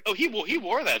looks like... Oh, he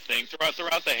wore that thing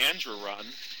throughout the Andrew run.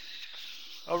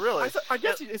 Oh, really? I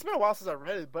guess it's been a while since I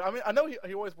read it, but I mean, I know he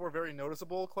always wore very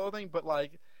noticeable clothing, but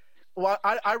like, well,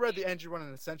 I read the Andrew run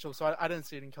in Essential, so I didn't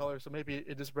see it in color, so maybe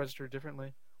it just registered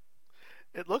differently.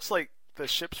 It looks like the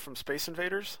ships from Space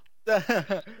Invaders. Oh,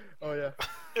 yeah.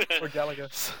 Or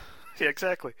Galaga. Yeah,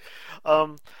 exactly.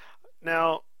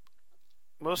 Now,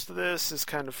 most of this is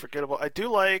kind of forgettable. I do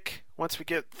like, once we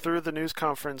get through the news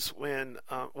conference, when...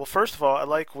 well, first of all, I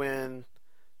like when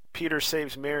Peter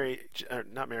saves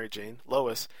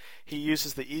Lois. He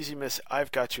uses the easy miss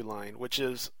I've got you line, which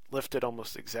is lifted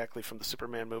almost exactly from the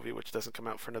Superman movie, which doesn't come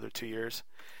out for another 2 years.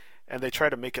 And they try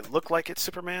to make it look like it's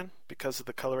Superman because of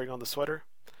the coloring on the sweater.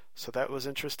 So that was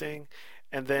interesting.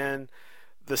 And then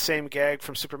the same gag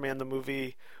from Superman the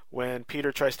movie when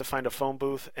Peter tries to find a phone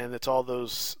booth and it's all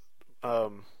those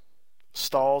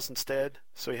stalls instead.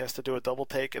 So he has to do a double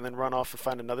take and then run off and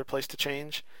find another place to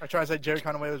change. I try to say Jerry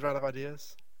Conway was right out of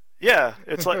ideas. Yeah,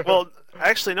 it's like, well,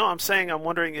 actually, no, I'm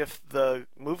wondering if the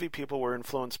movie people were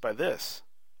influenced by this.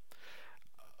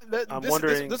 I'm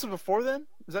wondering... This was before then?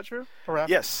 Is that true? Or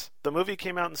after? Yes. The movie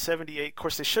came out in 1978. Of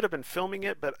course, they should have been filming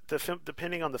it, but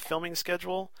depending on the filming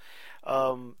schedule,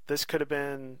 this could have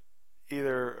been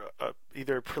either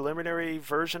a preliminary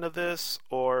version of this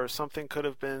or something could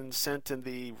have been sent in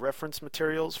the reference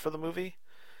materials for the movie.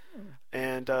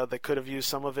 And they could have used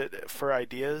some of it for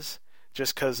ideas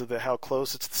just because of how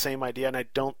close it's the same idea. And I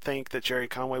don't think that Jerry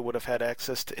Conway would have had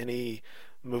access to any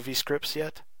movie scripts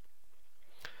yet.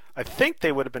 I think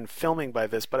they would have been filming by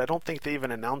this, but I don't think they even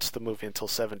announced the movie until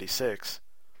 1976.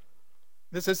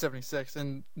 This is 1976,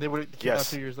 and they would have came out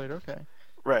 2 years later. Okay.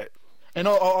 Right. And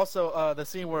also the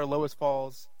scene where Lois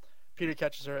falls, Peter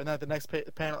catches her, and then the next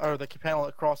panel, or the panel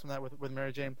across from that with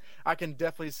Mary Jane, I can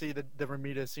definitely see the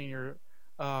Romita Senior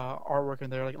artwork in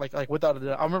there, like without a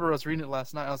doubt. I remember I was reading it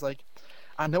last night. I was like,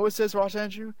 I know it says Ross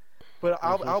Andrew, but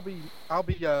I'll be I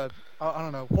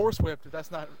don't know, horsewhipped if that's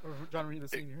not John Romita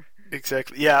Sr.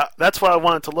 Exactly. Yeah, that's what I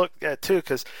wanted to look at too,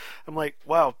 because I'm like,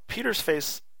 wow, Peter's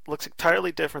face looks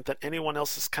entirely different than anyone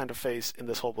else's kind of face in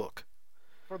this whole book.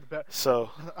 For the better.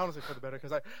 So honestly, for the better,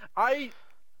 because I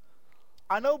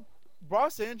know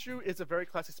Ross Andrew is a very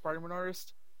classic Spider-Man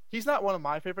artist. He's not one of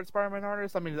my favorite Spider-Man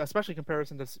artists. I mean, especially in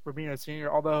comparison to Romita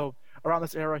Sr., although around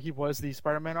this era he was the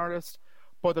Spider-Man artist.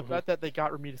 But the fact that they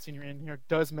got Romita Sr. in here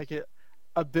does make it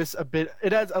a bit.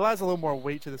 It adds a little more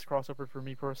weight to this crossover for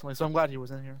me personally. So I'm glad he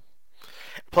was in here.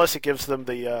 Plus, it gives them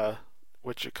the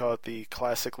the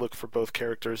classic look for both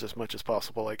characters as much as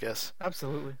possible, I guess.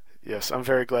 Absolutely. Yes, I'm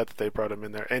very glad that they brought him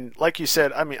in there. And like you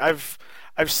said, I mean, I've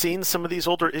seen some of these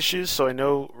older issues, so I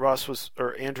know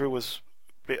Andrew was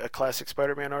a classic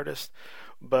Spider-Man artist.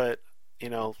 But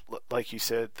like you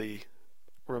said, the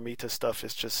Romita stuff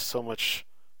is just so much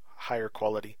higher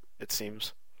quality, it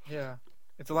seems. Yeah,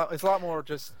 it's a lot more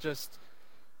just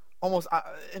almost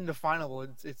indefinable.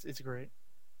 It's great.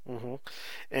 Mm-hmm.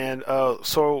 And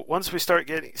so once we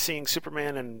start seeing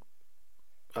Superman and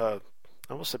I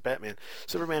almost said Batman,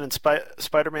 Superman and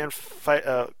Spider-Man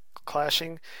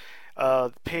clashing.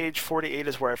 Page 48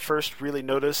 is where I first really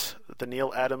notice the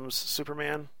Neil Adams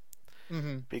Superman,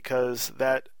 because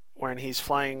that when he's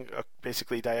flying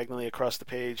basically diagonally across the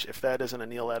page, if that isn't a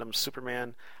Neil Adams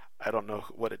Superman, I don't know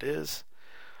what it is.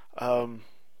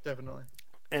 Definitely.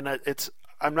 And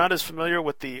I'm not as familiar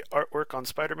with the artwork on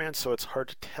Spider-Man, so it's hard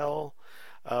to tell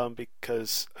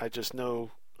because I just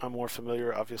know I'm more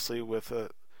familiar, obviously, with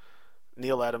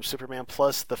Neil Adams Superman.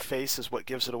 Plus, the face is what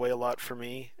gives it away a lot for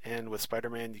me, and with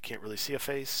Spider-Man, you can't really see a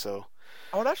face, so...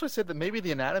 I would actually say that maybe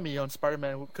the anatomy on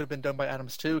Spider-Man could have been done by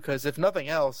Adams, too, because if nothing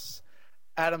else,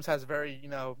 Adams has very,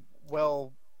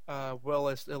 well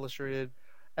illustrated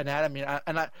anatomy,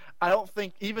 and I don't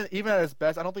think, even at his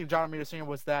best, I don't think John Romita Sr.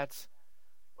 was that...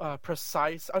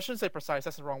 precise. I shouldn't say precise.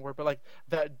 That's the wrong word, but like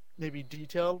that maybe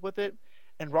detailed with it.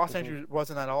 And Ross Andrew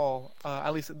wasn't at all.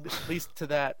 At least to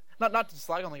that. Not to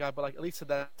slag on the guy, but like at least to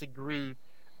that degree.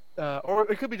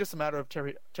 Or it could be just a matter of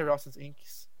Terry Austin's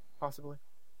inks, possibly.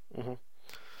 Mm-hmm.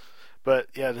 But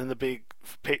yeah, then the big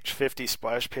page 50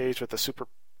 splash page with the super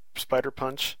spider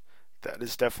punch. That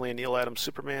is definitely a Neil Adams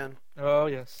Superman. Oh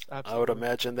yes, absolutely. I would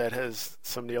imagine that has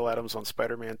some Neil Adams on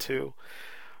Spider-Man too.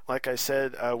 Like I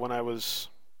said, when I was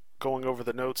going over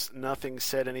the notes, nothing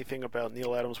said anything about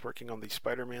Neil Adams working on the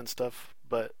Spider-Man stuff,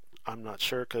 but I'm not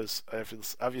sure because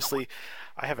obviously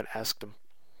I haven't asked him.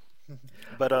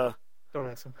 But don't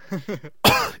ask him.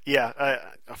 Yeah,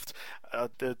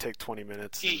 it'll take 20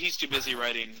 minutes. He's too busy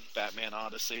writing Batman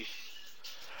Odyssey.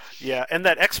 Yeah, and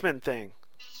that X-Men thing.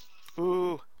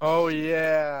 Ooh. Oh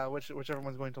yeah, which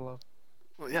everyone's going to love.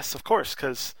 Well, yes, of course,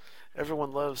 because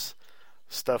everyone loves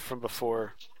stuff from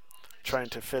before, trying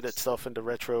to fit itself into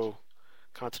retro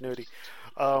continuity.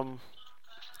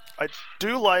 I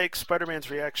do like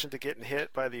Spider-Man's reaction to getting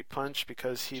hit by the punch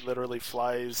because he literally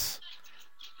flies.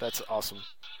 That's awesome.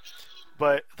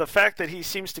 But the fact that he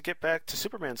seems to get back to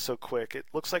Superman so quick, it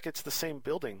looks like it's the same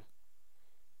building,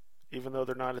 even though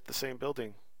they're not at the same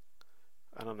building.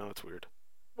 I don't know, it's weird.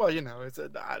 Well, it's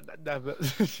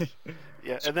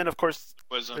yeah, and then of course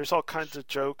there's all kinds of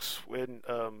jokes when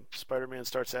Spider-Man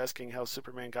starts asking how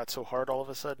Superman got so hard all of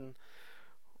a sudden.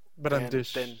 But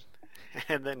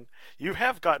and then you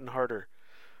have gotten harder,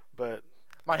 but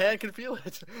my hand can feel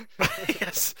it.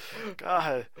 Yes,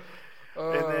 God.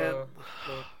 And then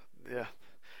yeah,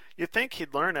 you'd think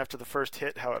he'd learn after the first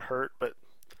hit how it hurt, but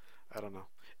I don't know.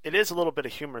 It is a little bit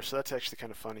of humor, so that's actually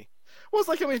kind of funny. Well, it's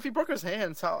like, if he broke his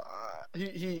hands, how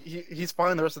he's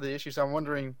fine the rest of the issue. So I'm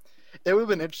wondering, it would have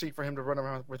been interesting for him to run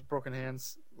around with broken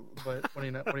hands. But what are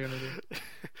you gonna do?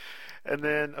 And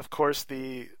then, of course,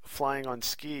 the flying on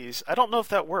skis. I don't know if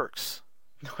that works.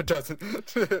 No, it doesn't.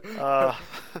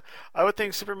 I would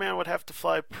think Superman would have to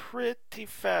fly pretty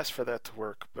fast for that to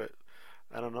work, but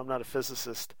I don't know. I'm not a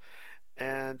physicist.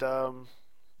 And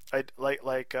I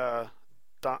like Don.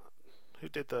 Who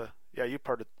did the? Yeah, you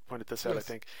pointed this out. Yes. I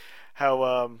think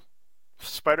how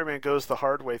Spider-Man goes the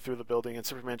hard way through the building and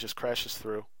Superman just crashes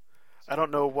through. I don't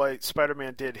know why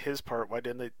Spider-Man did his part. Why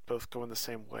didn't they both go in the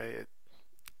same way?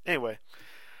 Anyway,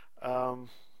 I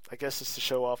guess it's to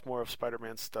show off more of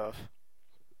Spider-Man stuff.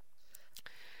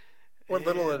 What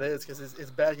little it is, because it's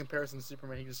bad comparison to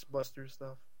Superman. He just busts through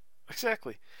stuff.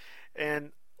 Exactly.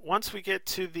 And once we get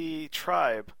to the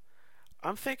tribe,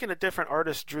 I'm thinking a different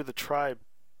artist drew the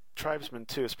tribesmen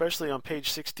too, especially on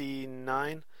page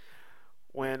 69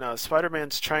 when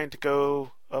Spider-Man's trying to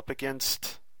go up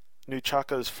against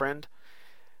Nunchako's friend.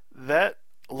 That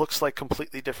looks like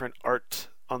completely different art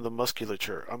on the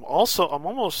musculature. I'm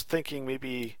almost thinking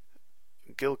maybe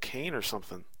Gil Kane or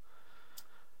something.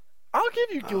 I'll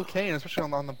give you Gil Kane,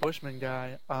 especially on the Bushman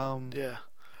guy. Yeah,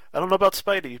 I don't know about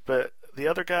Spidey, but the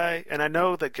other guy, and I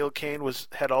know that Gil Kane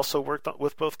had also worked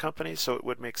with both companies, so it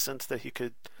would make sense that he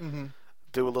could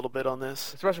do a little bit on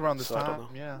this, especially around this so time.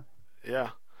 Yeah.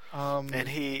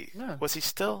 And was he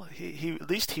still? He at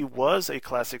least he was a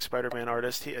classic Spider-Man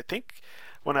artist. I think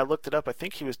when I looked it up, I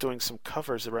think he was doing some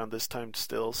covers around this time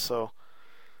still. So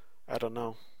I don't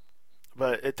know,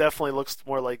 but it definitely looks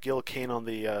more like Gil Kane on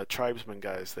the Tribesman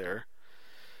guys there.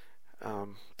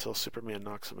 Until Superman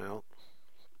knocks him out.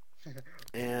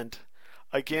 And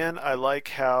again, I like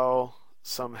how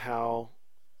somehow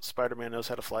Spider-Man knows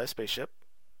how to fly a spaceship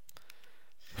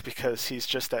because he's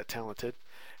just that talented.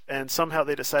 And somehow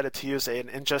they decided to use an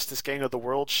Injustice Gang of the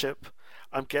World ship.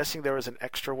 I'm guessing there was an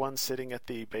extra one sitting at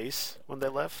the base when they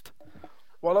left.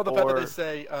 Well, I love the fact that they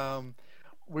say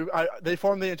they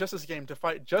formed the Injustice Game to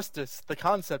fight justice, the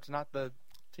concept, not the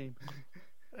team.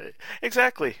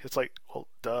 Exactly. It's like, well,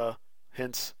 duh.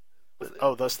 Hence,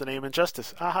 thus the name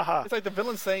Injustice. Ha ha ha. It's like the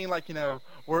villain saying, like,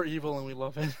 we're evil and we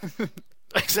love it.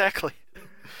 Exactly.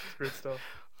 Great stuff.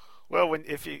 Well,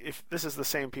 if this is the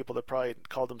same people that probably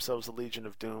call themselves the Legion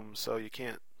of Doom, so you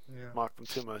can't mock them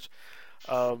too much.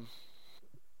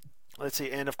 Let's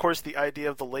see, and of course the idea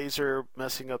of the laser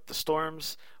messing up the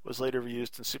storms was later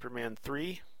reused in Superman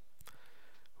 3,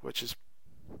 which is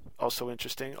also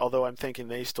interesting, although I'm thinking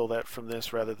they stole that from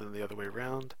this rather than the other way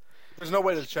around. There's no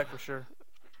way to check for sure.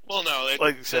 Well, no.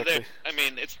 Exactly.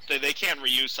 They can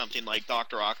reuse something like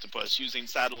Dr. Octopus using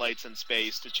satellites in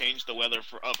space to change the weather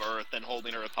of Earth and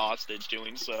holding Earth hostage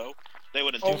doing so. They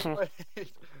wouldn't do that.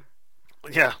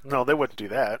 Yeah, no, they wouldn't do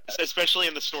that. Especially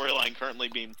in the storyline currently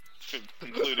being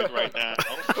concluded right now.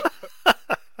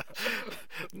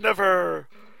 Never.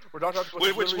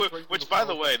 Which, by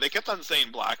the way, they kept on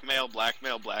saying blackmail.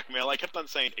 I kept on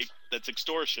saying that's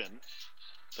extortion.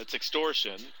 That's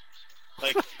extortion.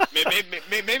 Like,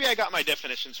 maybe I got my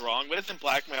definitions wrong, but isn't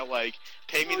blackmail like,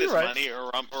 pay me this money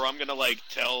or I'm gonna, like,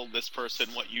 tell this person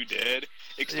what you did?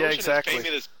 Extortion is pay me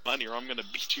this money or I'm gonna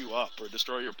beat you up or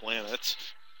destroy your planet.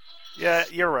 Yeah,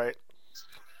 you're right.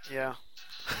 Yeah.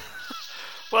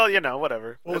 Well,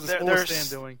 whatever. What was Stan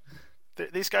doing?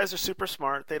 These guys are super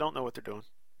smart. They don't know what they're doing.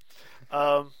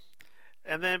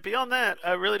 And then beyond that,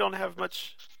 I really don't have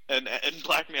much... And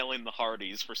blackmailing the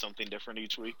Hardys for something different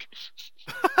each week.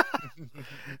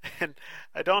 And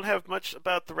I don't have much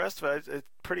about the rest of it. It's a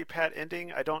pretty pat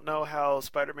ending. I don't know how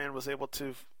Spider-Man was able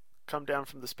to come down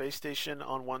from the space station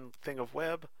on one thing of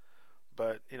web,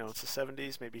 but it's the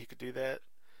 70s. Maybe he could do that.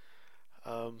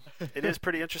 It is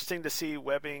pretty interesting to see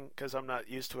webbing, because I'm not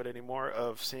used to it anymore,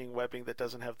 of seeing webbing that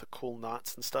doesn't have the cool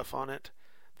knots and stuff on it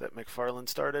that McFarlane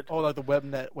started. Oh, like the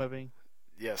WebNet webbing.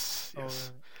 Yes.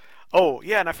 Oh,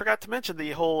 yeah, and I forgot to mention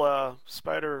the whole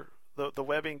the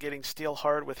webbing getting steel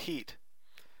hard with heat.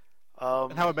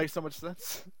 And how it makes so much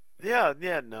sense. Yeah,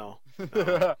 no,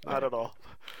 not at all.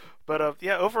 But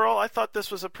overall, I thought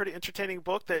this was a pretty entertaining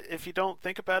book that if you don't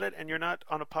think about it and you're not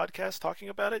on a podcast talking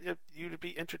about it, you'd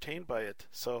be entertained by it.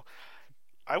 So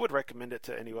I would recommend it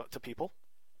to people.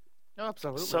 Oh,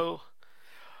 absolutely. So,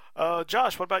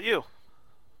 Josh, what about you?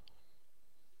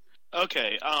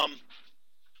 Okay,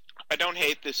 I don't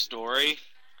hate this story.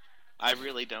 I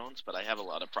really don't, but I have a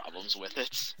lot of problems with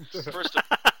it. First of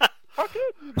all,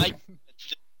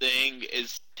 this thing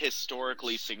is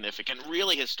historically significant,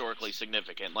 really historically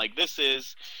significant. Like, this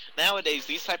is, nowadays,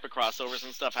 these type of crossovers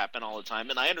and stuff happen all the time,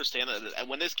 and I understand that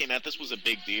when this came out, this was a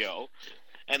big deal.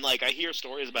 And, like, I hear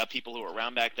stories about people who were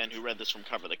around back then who read this from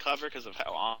cover to cover because of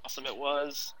how awesome it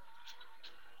was.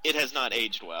 It has not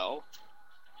aged well.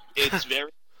 It's very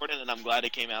important, and I'm glad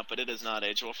it came out, but it has not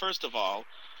aged well. First of all,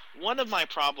 one of my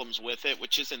problems with it,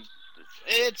 which isn't,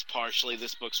 it's partially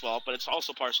this book's fault, but it's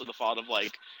also partially the fault of,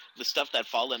 like, the stuff that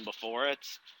fall in before it.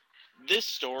 This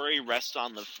story rests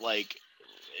on the, like,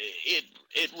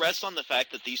 it rests on the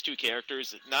fact that these two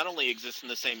characters not only exist in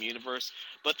the same universe,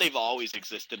 but they've always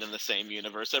existed in the same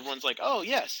universe. Everyone's like, oh,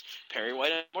 yes, Perry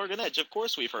White and Morgan Edge, of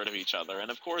course we've heard of each other,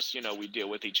 and of course, we deal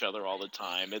with each other all the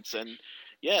time. It's an...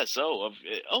 Yes,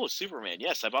 Superman.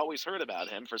 Yes, I've always heard about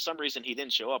him. For some reason, he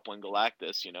didn't show up when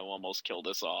Galactus, almost killed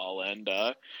us all, and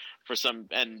for some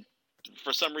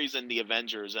reason, the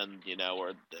Avengers are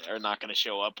not going to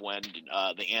show up when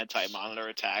the Anti-Monitor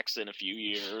attacks in a few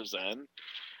years, and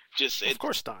of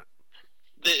course not.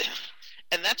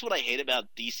 And that's what I hate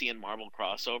about DC and Marvel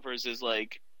crossovers is,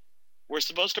 like, we're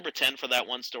supposed to pretend for that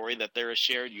one story that they're a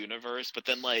shared universe, but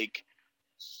then, like,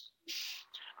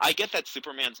 I get that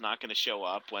Superman's not going to show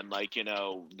up when, like,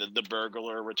 the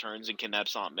burglar returns and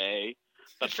kidnaps Aunt May.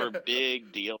 but for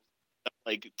big deals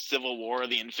like Civil War,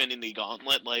 the Infinity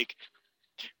Gauntlet, like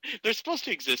they're supposed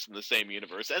to exist in the same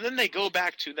universe, and then they go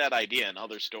back to that idea in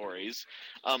other stories.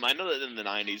 I know that in the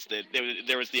 90s that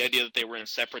there was the idea that they were in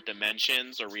separate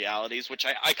dimensions or realities, which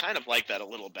I kind of like that a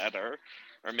little better.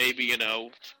 Or maybe,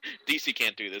 DC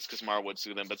can't do this because Marvel would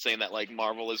sue them, but saying that, like,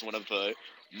 Marvel is one of the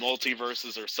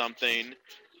multiverses or something,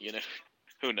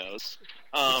 who knows?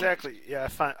 Exactly. Yeah,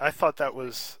 I thought that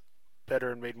was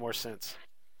better and made more sense.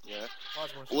 Yeah.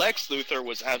 Lex Luthor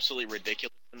was absolutely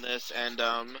ridiculous in this, and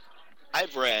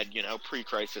I've read,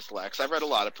 pre-Crisis Lex. I've read a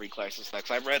lot of pre-Crisis Lex.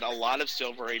 I've read a lot of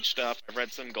Silver Age stuff. I've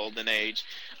read some Golden Age.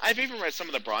 I've even read some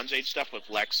of the Bronze Age stuff with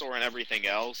Lexor and everything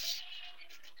else.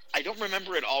 I don't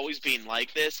remember it always being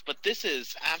like this, but this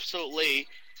is absolutely,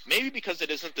 maybe because it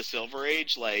isn't the Silver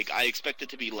Age, like, I expect it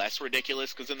to be less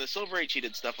ridiculous, because in the Silver Age he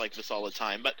did stuff like this all the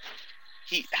time, but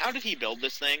how did he build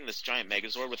this thing, this giant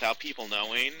Megazord, without people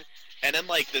knowing? And then,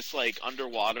 like, this, like,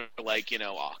 underwater, like,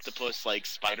 octopus, like,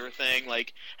 spider thing,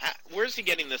 like, where's he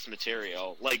getting this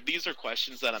material? Like, these are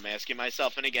questions that I'm asking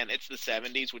myself, and again, it's the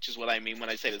 70s, which is what I mean when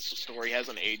I say this story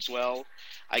hasn't aged well.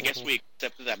 I guess we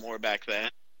accepted that more back then.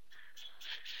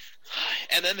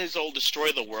 And then his old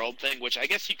Destroy the World thing, which I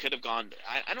guess he could have gone...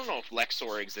 I don't know if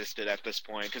Lexor existed at this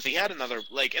point, because he had another...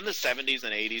 Like, in the 70s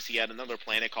and 80s, he had another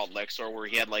planet called Lexor, where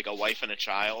he had, like, a wife and a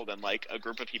child, and, like, a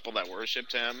group of people that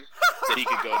worshipped him, that he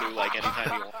could go to, like, anytime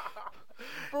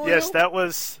he wanted. Yes, that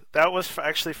was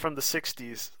actually from the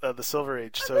 60s, the Silver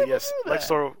Age. So, yes,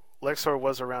 Lexor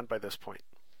was around by this point.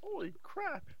 Holy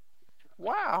crap.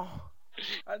 Wow.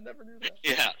 I never knew that.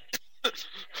 Yeah.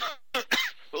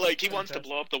 Like, he wants to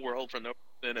blow up the world for no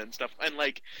reason and stuff. And,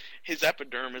 like, his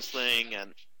epidermis thing,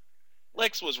 and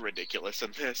Lex was ridiculous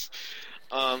in this.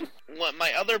 What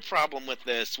my other problem with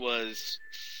this was,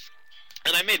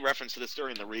 and I made reference to this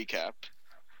during the recap,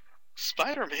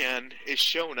 Spider-Man is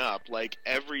shown up, like,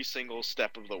 every single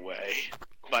step of the way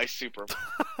by Superman.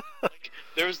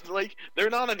 They're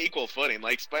not on equal footing.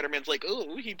 Like, Spider-Man's like,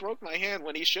 oh, he broke my hand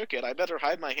when he shook it. I better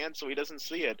hide my hand so he doesn't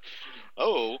see it.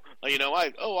 I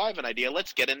have an idea.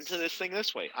 Let's get into this thing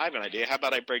this way. I have an idea. How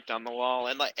about I break down the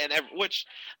wall? Which,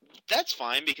 that's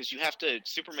fine, because you have to,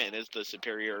 Superman is the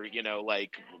superior,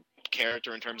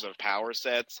 character in terms of power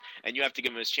sets, and you have to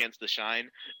give him his chance to shine.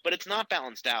 But it's not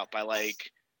balanced out by,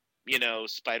 like,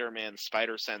 Spider-Man's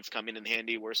spider sense coming in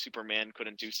handy where Superman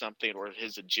couldn't do something, or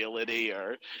his agility,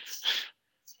 or...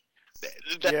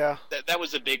 That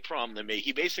was a big problem to me.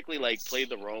 He basically, like, played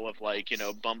the role of, like,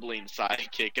 bumbling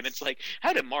sidekick, and it's like,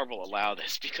 how did Marvel allow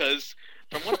this? Because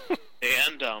from what I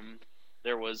understand,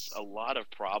 there was a lot of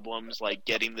problems, like,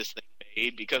 getting this thing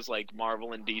made, because, like,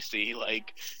 Marvel and DC,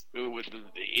 like,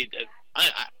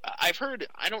 I've heard,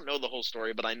 I don't know the whole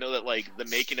story, but I know that, like, the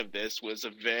making of this was a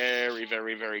very,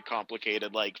 very, very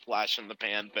complicated, like, flash in the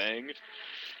pan thing.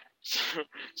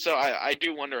 So I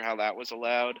do wonder how that was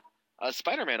allowed.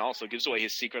 Spider-Man also gives away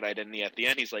his secret identity at the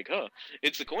end. He's like,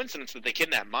 it's a coincidence that they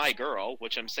kidnapped my girl,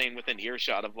 which I'm saying within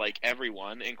earshot of, like,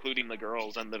 everyone, including the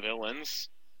girls and the villains.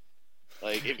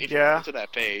 Like, if you go to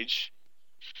that page.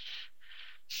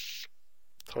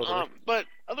 Totally. But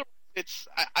otherwise,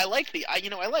 I like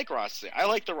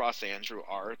the Ross Andrew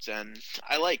art, and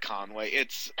I like Conway.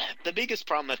 It's the biggest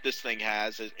problem that this thing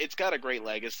has is it's got a great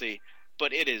legacy,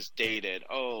 but it is dated.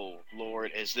 Oh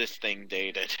Lord, is this thing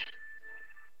dated?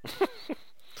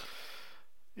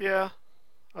 Yeah,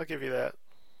 I'll give you that.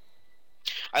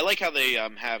 I like how they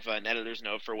have an editor's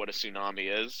note for what a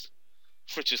tsunami is,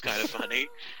 which is kind of funny.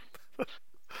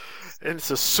 And it's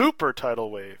a super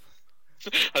tidal wave.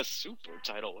 A super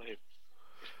tidal wave.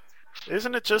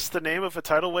 Isn't it just the name of a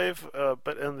tidal wave,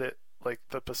 but in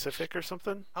the Pacific or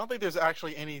something? I don't think there's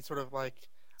actually any sort of, like,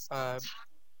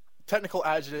 technical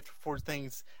adjective for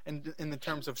things in the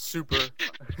terms of super.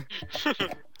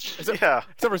 Except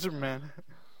for Superman.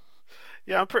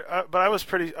 Yeah, but I was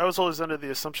always under the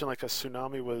assumption like a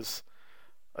tsunami was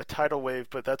a tidal wave,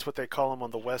 but that's what they call them on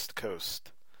the West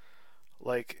Coast.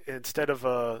 Like instead of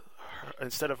a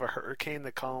hurricane,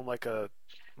 they call them like a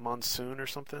monsoon or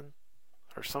something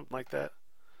like that.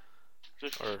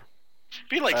 Or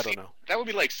I don't know. That would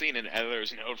be like seeing an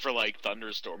editor's note for like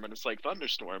thunderstorm, and it's like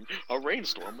thunderstorm, a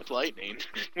rainstorm with lightning.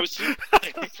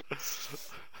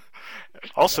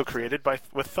 Also created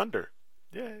with thunder.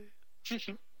 Yay.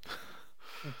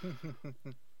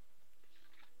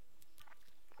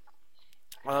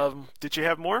 Did you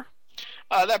have more?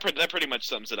 That pretty much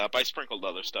sums it up. I sprinkled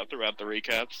other stuff throughout the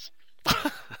recaps.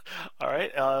 All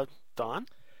right, Don, how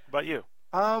about you?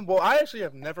 Well, I actually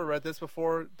have never read this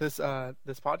before this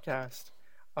podcast.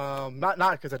 Not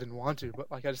because I didn't want to, but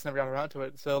like I just never got around to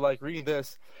it. So like reading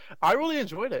this, I really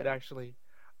enjoyed it actually.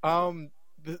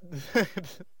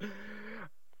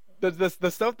 the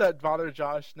stuff that bothered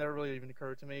Josh never really even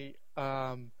occurred to me.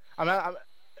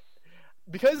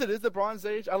 Because it is the Bronze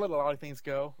Age, I let a lot of things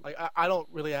go. Like I don't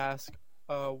really ask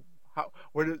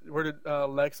where did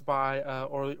Lex buy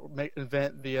or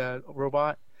invent the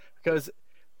robot, because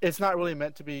it's not really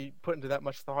meant to be put into that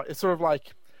much thought. It's sort of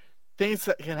like things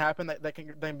that can happen that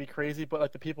can be crazy, but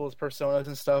like the people's personas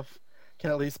and stuff can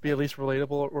at least be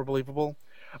relatable or believable.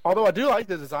 Although I do like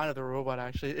the design of the robot.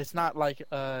 Actually, it's not like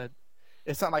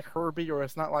Herbie, or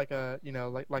it's not like a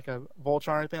like a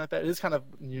Voltron or anything like that. It is kind of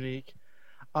unique.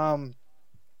 And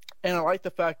I like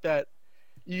the fact that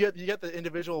you get the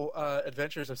individual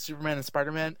adventures of Superman and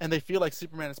Spider-Man, and they feel like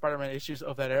Superman and Spider-Man issues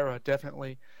of that era,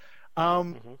 definitely.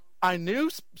 I knew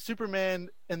Superman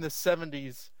in the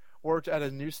 70s worked at a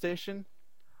news station.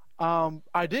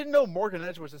 I didn't know Morgan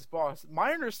Edge was his boss.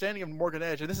 My understanding of Morgan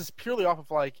Edge, and this is purely off of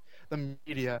like the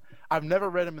media, I've never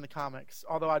read him in the comics,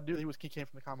 although I knew he came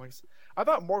from the comics. I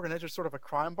thought Morgan Edge was sort of a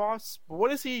crime boss, but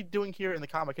what is he doing here in the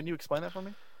comic? Can you explain that for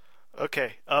me?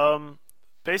 Okay.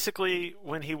 Basically,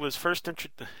 when he was first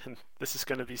introduced, this is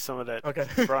going to be some of that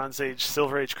Bronze Age,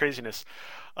 Silver Age craziness.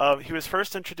 He was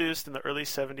first introduced in the early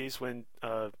 70s when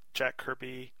Jack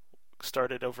Kirby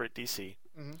started over at DC.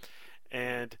 Mm-hmm.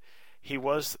 And he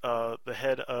was the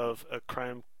head of a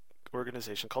crime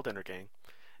organization called Intergang.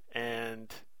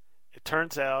 And it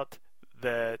turns out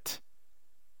that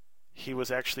he was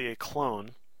actually a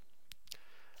clone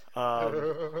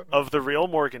of the real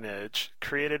Morgan Edge,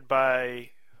 created by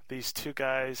these two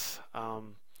guys,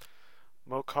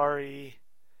 Mokari,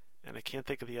 and I can't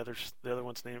think of the other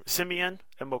one's name, Simeon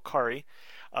and Mokari,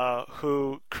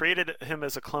 who created him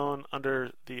as a clone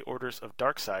under the orders of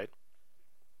Darkseid.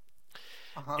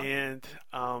 Uh-huh. And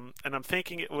I'm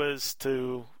thinking it was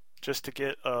to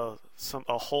get a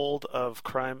hold of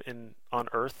crime on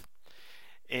Earth,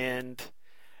 and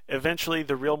eventually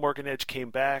the real Morgan Edge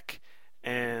came back.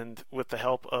 And with the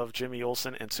help of Jimmy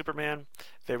Olsen and Superman,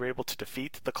 they were able to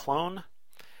defeat the clone.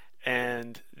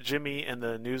 And Jimmy and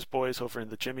the newsboys over in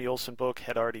the Jimmy Olsen book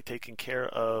had already taken care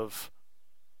of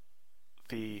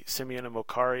the Simeon and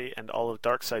Mokari and all of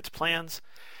Darkseid's plans.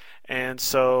 And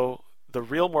so the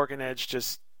real Morgan Edge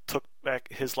just took back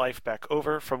his life back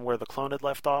over from where the clone had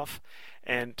left off.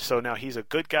 And so now he's a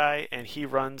good guy, and he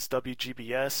runs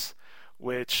WGBS,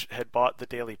 which had bought the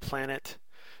Daily Planet.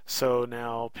 So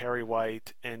now Perry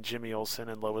White and Jimmy Olsen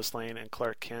and Lois Lane and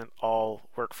Clark Kent all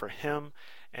work for him,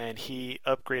 and he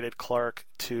upgraded Clark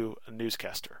to a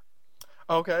newscaster.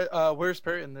 Okay, where's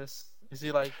Perry in this? Is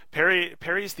he like...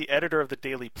 Perry's the editor of the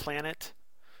Daily Planet,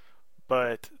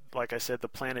 but like I said, the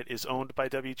Planet is owned by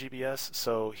WGBS,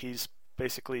 so he's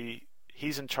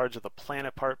in charge of the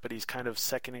Planet part, but he's kind of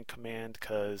second in command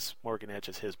because Morgan Edge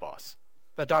is his boss.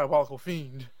 That diabolical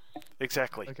fiend.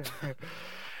 Exactly. Okay.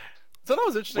 So that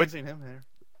was interesting seeing him there.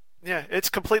 Yeah, it's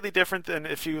completely different than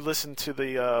if you listen to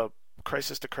the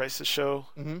Crisis to Crisis show.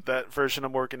 Mm-hmm. That version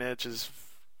of Morgan Edge is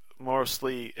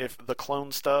mostly, if the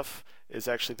clone stuff is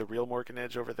actually the real Morgan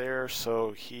Edge over there,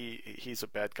 so he's a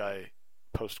bad guy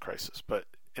post-Crisis. But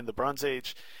in the Bronze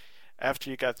Age,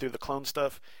 after you got through the clone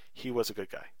stuff, he was a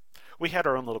good guy. We had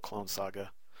our own little clone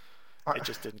saga. It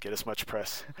just didn't get as much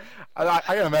press. I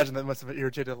can imagine that must have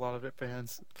irritated a lot of it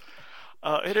fans.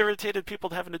 It irritated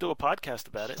people having to do a podcast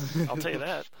about it. I'll tell you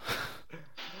that.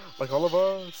 Like all of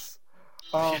us.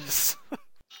 Yes.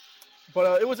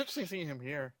 But it was interesting seeing him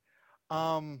here.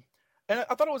 And I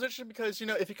thought it was interesting because,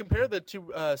 if you compare the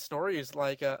two stories,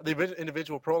 like the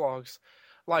individual prologues,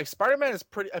 like Spider-Man is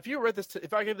pretty...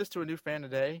 If I gave this to a new fan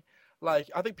today,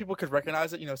 like, I think people could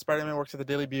recognize it. Spider-Man works at the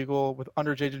Daily Bugle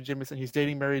under J.J. Jameson. He's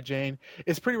dating Mary Jane.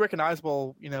 It's pretty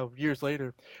recognizable, years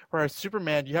later. Whereas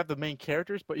Superman, you have the main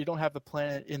characters, but you don't have the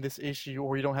planet in this issue,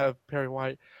 or you don't have Perry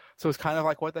White. So it's kind of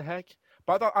like, what the heck?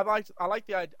 But I like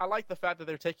the fact that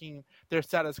they're taking their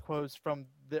status quos from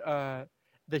the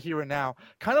here and now,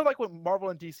 kind of like what Marvel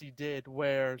and DC did,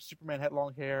 where Superman had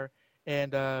long hair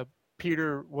and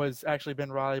Peter was actually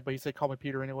Ben Reilly, but he said, "Call me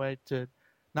Peter" anyway, to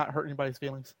not hurt anybody's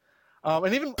feelings.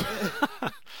 And even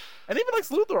Lex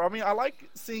Luthor. I mean, I like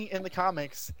seeing in the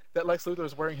comics that Lex Luthor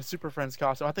is wearing his Super Friends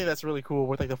costume. I think that's really cool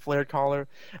with like the flared collar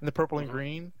and the purple and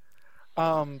green.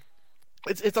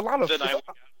 It's a lot of the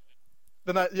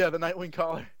Nightwing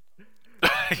collar.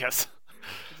 Yes,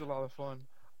 it's a lot of fun.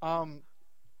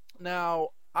 Now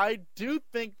I do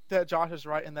think that Josh is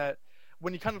right in that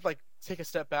when you kind of like take a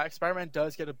step back, Spider-Man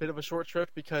does get a bit of a short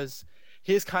shrift because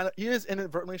he is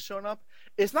inadvertently shown up.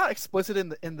 It's not explicit in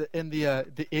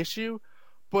the issue,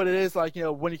 but it is like,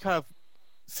 when you kind of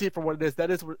see it for what it is, that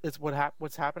is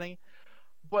what's happening.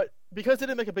 But because they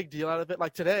didn't make a big deal out of it,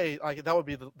 like today, like that would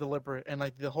be deliberate, and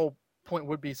like the whole point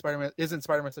would be isn't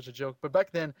Spider-Man such a joke? But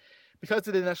back then, because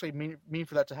it didn't actually mean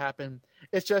for that to happen,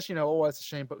 it's just oh, it's a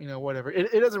shame, but whatever.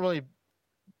 It doesn't really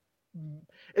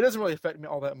affect me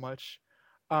all that much.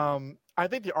 I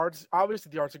think the art's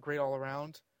are great all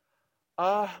around.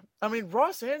 I mean,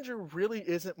 Ross Andrew really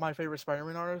isn't my favorite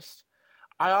Spider-Man artist.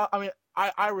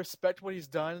 I respect what he's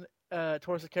done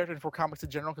towards the character and for comics in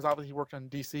general, because obviously he worked on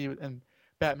DC and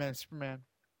Batman and Superman.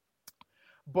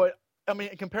 But I mean,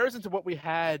 in comparison to what we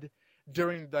had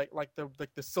during the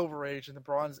Silver Age and the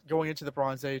Bronze, going into the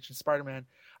Bronze Age and Spider-Man,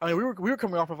 I mean, we were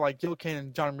coming off of like Gil Kane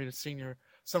and John Romita Sr.,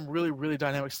 some really, really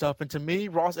dynamic stuff. And to me,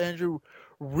 Ross Andrew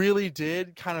really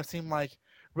did kind of seem like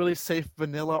really safe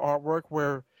vanilla artwork,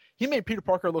 where he made Peter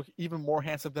Parker look even more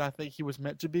handsome than I think he was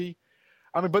meant to be.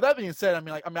 I mean, but that being said,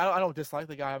 I don't dislike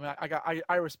the guy. I mean,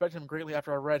 I respect him greatly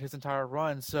after I read his entire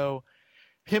run. So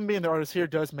him being the artist here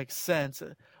does make sense.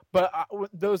 But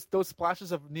those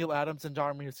splashes of Neil Adams and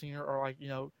John Romita Sr. are like,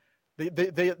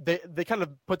 they kind of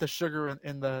put the sugar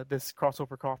in this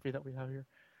crossover coffee that we have here.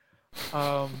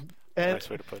 And, nice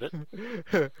way to put it.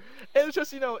 And it's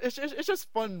just it's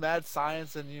just fun, mad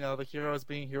science, and the heroes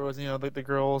being heroes, the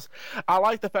girls. I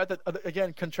like the fact that,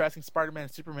 again, contrasting Spider-Man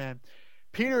and Superman,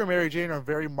 Peter and Mary Jane are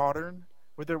very modern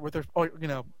with their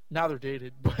now they're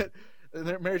dated, but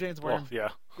Mary Jane's wearing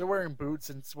they're wearing boots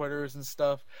and sweaters and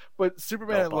stuff. But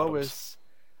Superman and Lois,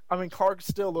 I mean, Clark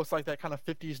still looks like that kind of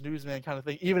 50s newsman kind of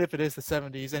thing, even if it is the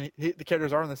 70s, and the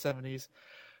characters are in the 70s.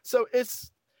 So it's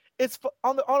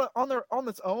on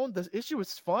its own. The issue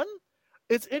is fun.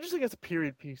 It's interesting as a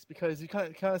period piece because you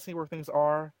kind of see where things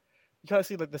are. You kind of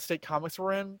see like the state comics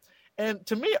we're in. And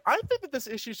to me, I think that this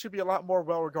issue should be a lot more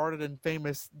well regarded and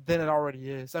famous than it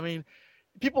already is. I mean,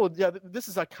 this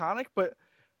is iconic, but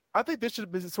I think this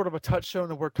should be sort of a touchstone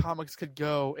of where comics could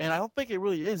go. And I don't think it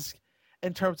really is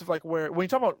in terms of like when you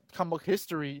talk about comic book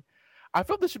history. I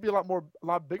feel this should be a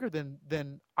lot bigger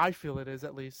than I feel it is,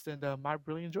 at least. And I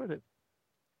really enjoyed it.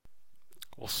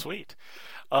 Well, sweet.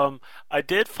 I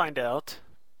did find out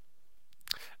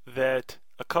that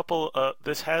a couple.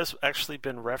 This has actually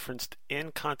been referenced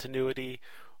in continuity,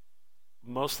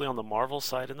 mostly on the Marvel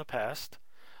side in the past.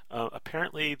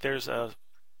 Apparently, there's I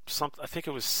think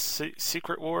it was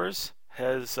Secret Wars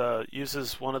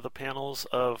uses one of the panels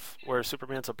of where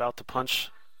Superman's about to punch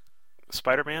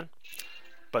Spider-Man,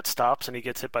 but stops and he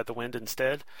gets hit by the wind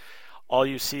instead. All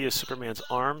you see is Superman's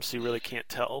arms, so you really can't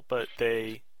tell, but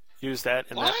they use that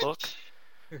in that book.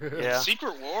 Yeah.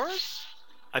 Secret Wars?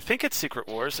 I think it's Secret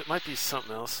Wars. It might be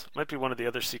something else. It might be one of the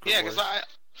other Secret Wars. Yeah, because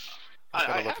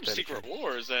I have Secret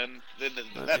Wars, and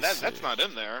that's not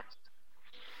in there.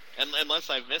 Unless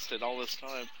I've missed it all this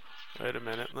time. Wait a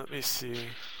minute. Let me see.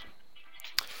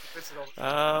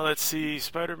 Let's see.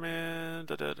 Spider-Man.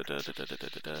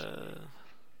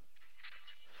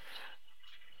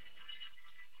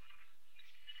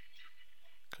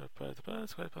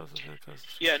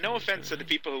 Yeah, no offense to the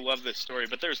people who love this story,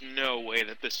 but there's no way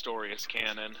that this story is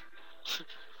canon.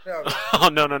 Oh,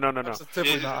 no.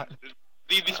 Definitely not.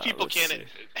 These people can't.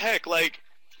 Heck, like,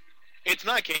 it's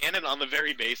not canon on the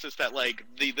very basis that, like,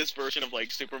 this version of,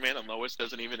 like, Superman and Lois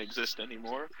doesn't even exist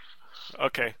anymore.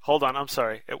 Okay, hold on. I'm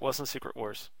sorry. It wasn't Secret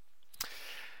Wars.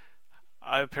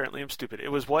 I apparently am stupid. It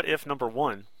was What If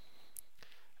 #1.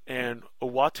 And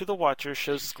Uatu the Watcher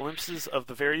shows glimpses of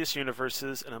the various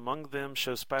universes, and among them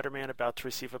shows Spider-Man about to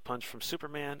receive a punch from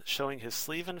Superman, showing his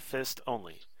sleeve and fist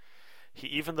only. He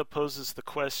even poses the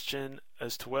question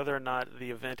as to whether or not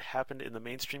the event happened in the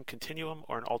mainstream continuum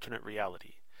or an alternate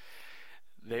reality.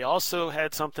 They also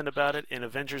had something about it in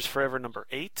Avengers Forever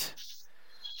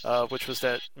 #8, which was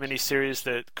that miniseries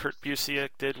that Kurt Busiek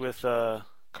did with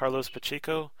Carlos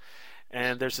Pacheco.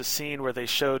 And there's a scene where they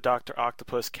show Dr.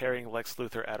 Octopus carrying Lex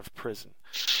Luthor out of prison,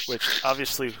 which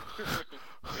obviously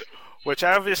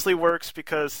works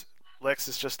because Lex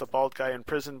is just a bald guy in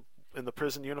prison in the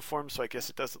prison uniform, so I guess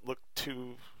it doesn't look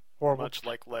too much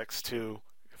like Lex to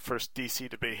first DC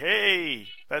to be, hey,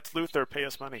 that's Luthor, pay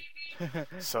us money.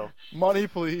 So money,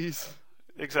 please.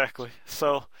 Exactly.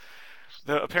 So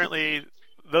apparently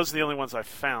those are the only ones I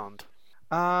found.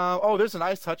 There's a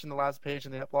nice touch in the last page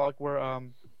in the epilogue where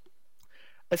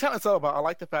it's kind of subtle, but I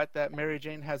like the fact that Mary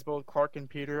Jane has both Clark and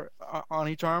Peter on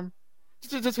each arm.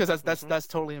 Just because that's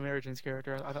totally Mary Jane's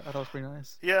character. I thought that was pretty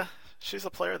nice. Yeah, she's a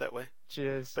player that way. She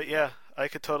is. But yeah,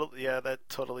 that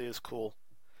totally is cool.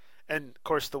 And of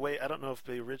course, the way, I don't know if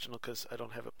the original, because I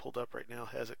don't have it pulled up right now,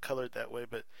 has it colored that way,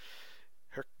 but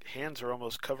her hands are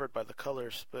almost covered by the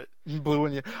colors. But blue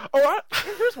and yeah.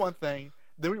 Here's one thing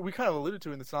that we kind of alluded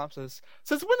to in the synopsis.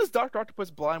 Since when is Dr.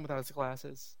 Octopus blind without his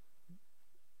glasses?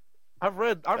 I've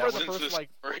read the wins first this like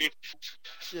story.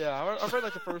 yeah, I've read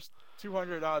like the first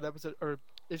 200 odd episodes or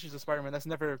issues of Spider-Man. That's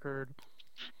never occurred.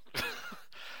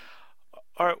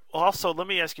 All right. Well, also, let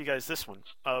me ask you guys this one,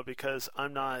 because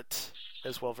I'm not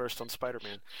as well versed on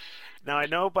Spider-Man. Now, I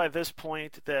know by this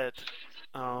point that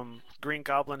Green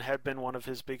Goblin had been one of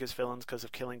his biggest villains because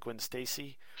of killing Gwen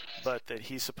Stacy, but that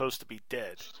he's supposed to be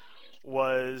dead.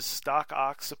 Was Doc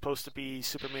Ock supposed to be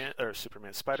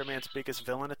Spider-Man's biggest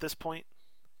villain at this point?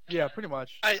 Yeah, pretty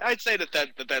much. I'd say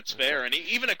that's fair, and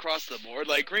even across the board,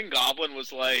 like Green Goblin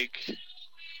was like.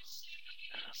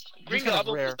 Green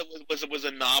Goblin was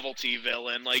a novelty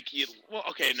villain. Like,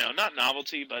 no, not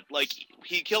novelty, but like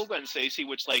he killed Gwen Stacy,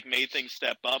 which like made things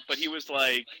step up. But he was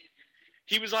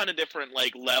on a different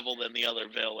like level than the other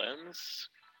villains.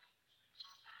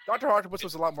 Dr. Octopus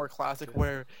was a lot more classic,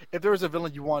 where if there was a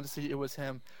villain you wanted to see, it was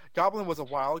him. Goblin was a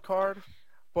wild card,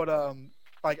 but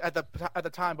like at the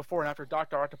time before and after,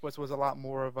 Dr. Octopus was a lot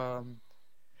more of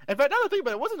In fact, now that I think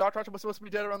about it, wasn't Dr. Octopus supposed to be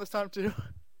dead around this time too?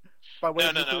 No.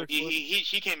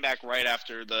 He came back right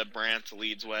after the Brant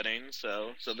Leeds wedding,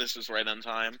 so this is right on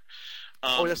time.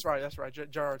 That's right.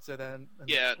 Gerard said that.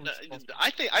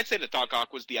 I'd say that Doc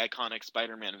Ock was the iconic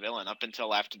Spider-Man villain up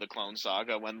until after the Clone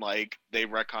Saga, when like they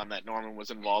retconned that Norman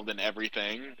was involved in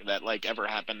everything that like ever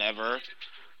happened ever.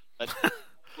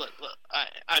 But,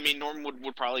 I mean, Norman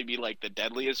would probably be like the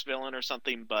deadliest villain or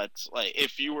something. But like,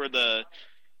 if you were to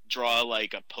draw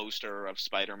like a poster of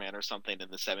Spider-Man or something in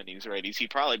the 70s or 80s, he'd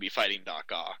probably be fighting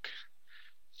Doc Ock.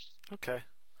 Okay.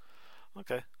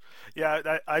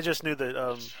 Yeah, I just knew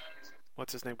that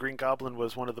what's his name? Green Goblin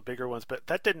was one of the bigger ones, but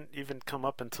that didn't even come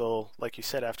up until, like you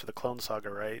said, after the Clone Saga,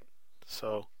 right?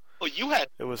 So. Well, you had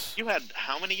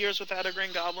how many years without a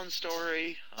Green Goblin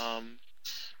story?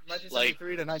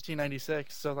 1973 to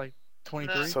 1996, so like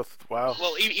 23. So wow.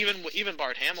 Well, even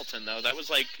Bart Hamilton though, that was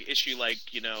like issue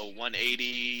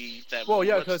 180.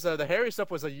 Because the Harry stuff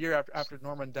was a year after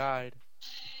Norman died.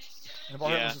 And the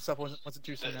Bart Hamilton stuff wasn't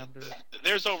too soon after.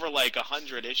 There's over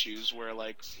 100 issues where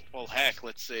let's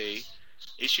see.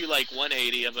 Issue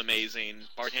 180 of Amazing,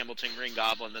 Bart Hamilton, Green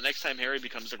Goblin. The next time Harry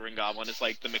becomes a Green Goblin is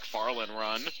the McFarlane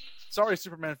run. Sorry,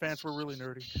 Superman fans, we're really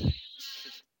nerdy.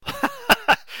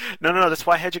 No, that's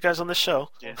why I had you guys on this show.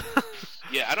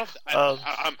 Yeah, I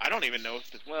don't even know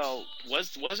if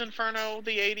was Inferno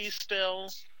the 80s still?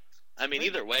 I mean,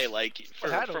 either way, for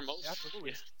most.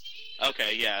 Absolutely.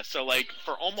 Okay, yeah. So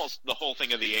for almost the whole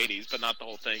thing of the 80s, but not the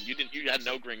whole thing. You had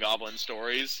no Green Goblin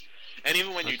stories, and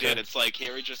even when you did, it's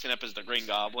Harry dressing up as the Green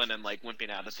Goblin and wimping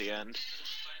out at the end.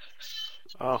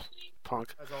 Oh,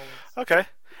 punk. Okay,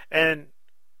 and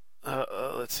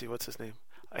let's see, what's his name?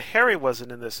 Harry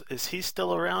wasn't in this. Is he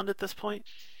still around at this point?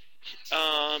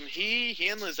 He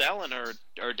and Liz Allen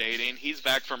are dating. He's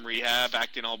back from rehab,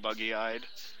 acting all buggy-eyed.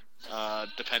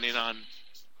 Depending on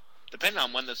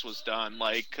when this was done,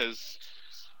 because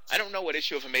I don't know what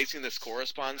issue of Amazing this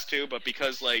corresponds to, but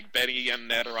because Betty and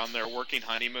Ned are on their working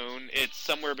honeymoon, it's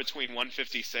somewhere between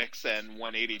 156 and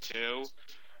 182.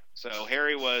 So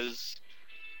Harry was.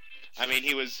 I mean,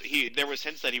 there was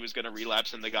hints that he was going to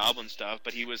relapse in the Goblin stuff,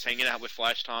 but he was hanging out with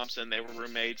Flash Thompson. They were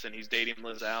roommates, and he's dating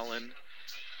Liz Allen.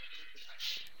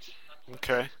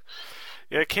 Okay.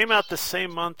 Yeah, it came out the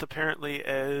same month, apparently,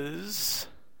 as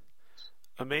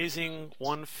Amazing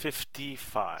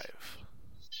 155.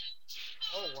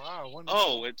 Oh,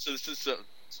 wow. This is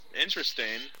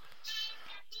interesting.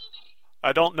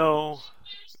 I don't know.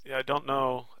 Yeah, I don't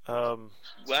know.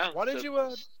 Wow. Why did you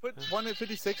put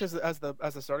 156 as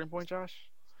the starting point, Josh?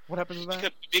 What happens with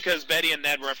that? Because Betty and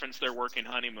Ned reference their working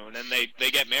honeymoon, and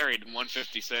they get married in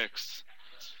 156.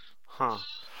 Huh.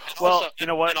 And well, also, you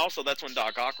know what? And also, that's when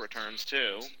Doc Ock returns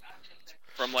too,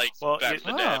 from back from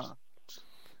the dead.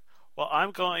 Well,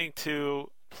 I'm going to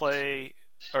play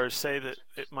or say that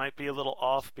it might be a little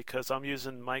off because I'm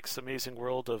using Mike's Amazing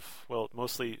World of,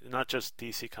 mostly not just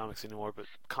DC Comics anymore, but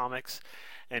comics.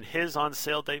 And his on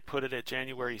sale date put it at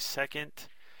January 2nd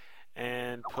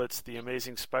and puts the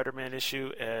Amazing Spider-Man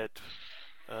issue at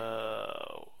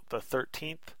the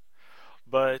 13th.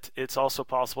 But it's also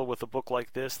possible with a book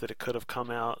like this that it could have come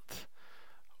out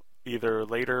either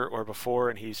later or before,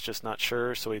 and he's just not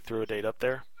sure, so he threw a date up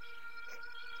there.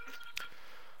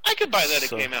 I could buy that it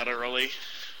came out early.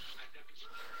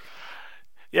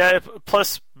 Yeah,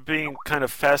 plus being kind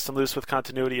of fast and loose with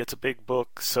continuity, it's a big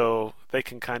book, so they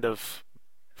can kind of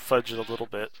fudge it a little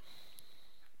bit.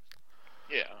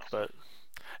 Yeah.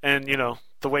 And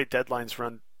the way deadlines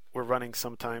were running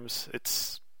sometimes,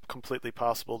 it's completely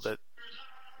possible that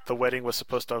the wedding was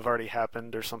supposed to have already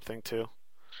happened or something too.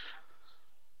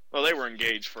 Well, they were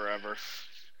engaged forever.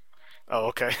 Oh,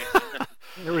 okay.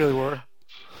 They really were.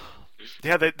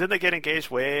 Yeah, didn't they get engaged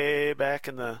way back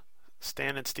in the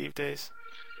Stan and Steve days?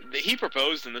 He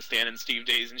proposed in the Stan and Steve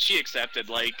days, and she accepted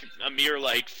like a mere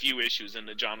like few issues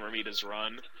into John Romita's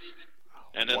run,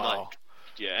 and then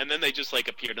and then they just like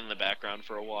appeared in the background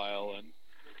for a while.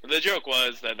 And the joke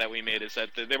was that we made is that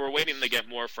they were waiting to get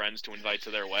more friends to invite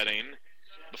to their wedding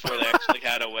before they actually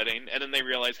had a wedding, and then they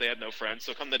realized they had no friends.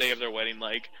 So come the day of their wedding,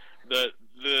 like the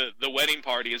wedding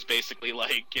party is basically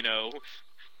like, you know,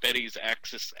 Betty's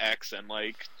ex's ex and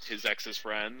like his ex's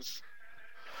friends.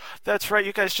 That's right.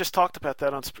 You guys just talked about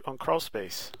that on Crawl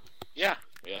Space. Yeah.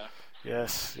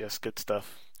 Yes, good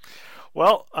stuff.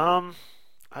 Well,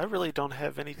 I really don't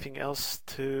have anything else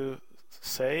to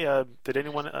say. Did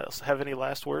anyone else have any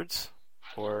last words?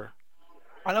 Or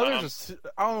I know there's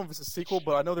I don't know if it's a sequel,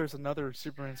 but I know there's another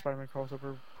Superman Spider-Man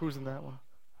crossover. Who's in that one?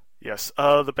 Yes.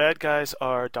 The bad guys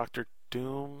are Dr.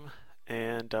 Doom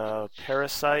and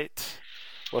Parasite,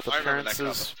 with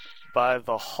appearances by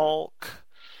the Hulk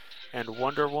and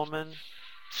Wonder Woman.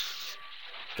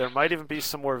 There might even be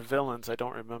some more villains. I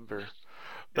don't remember.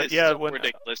 But it's yeah, so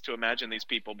ridiculous to imagine these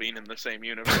people being in the same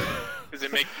universe because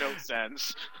it makes no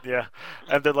sense. Yeah,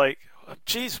 and they're like,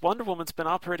 "Geez, Wonder Woman's been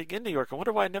operating in New York. I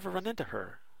wonder why I never run into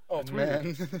her." Oh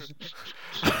man!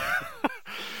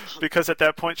 Because at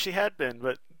that point she had been,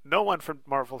 but no one from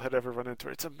Marvel had ever run into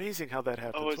her. It's amazing how that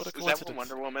happens. What a coincidence! Is that when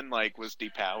Wonder Woman like was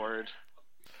depowered?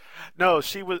 No,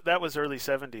 she was. That was early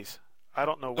 '70s. I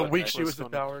don't know what. The week she was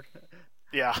depowered.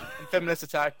 Yeah. And feminists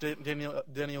attacked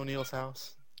Denny O'Neil's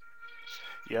house.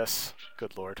 Yes,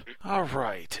 good Lord. All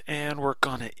right, and we're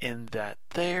going to end that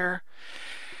there.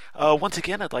 Once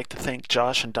again, I'd like to thank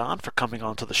Josh and Don for coming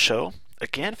on to the show.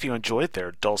 Again, if you enjoyed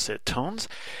their dulcet tones,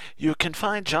 you can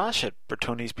find Josh at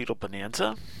Bertoni's Beetle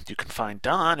Bonanza. You can find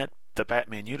Don at the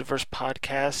Batman Universe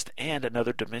podcast and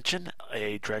Another Dimension,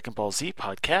 a Dragon Ball Z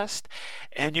podcast.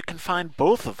 And you can find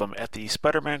both of them at the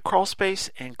Spider-Man Crawl Space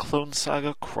and Clone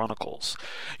Saga Chronicles.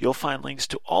 You'll find links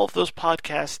to all of those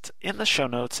podcasts in the show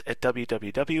notes at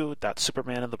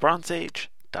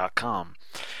www.supermaninthebronzeage.com.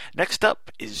 Next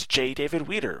up is J. David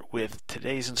Weeder with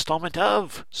today's installment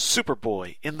of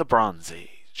Superboy in the Bronze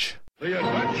Age. The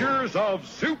Adventures of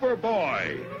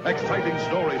Superboy. Exciting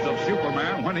stories of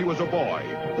Superman when he was a boy,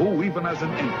 who, even as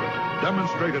an infant,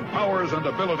 demonstrated powers and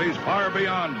abilities far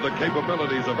beyond the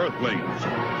capabilities of Earthlings.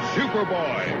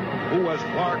 Superboy, who as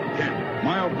Clark Kent,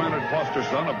 mild-mannered foster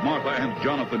son of Martha and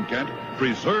Jonathan Kent,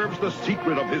 preserves the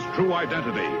secret of his true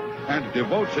identity and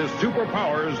devotes his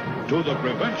superpowers to the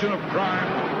prevention of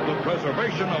crime, the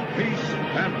preservation of peace,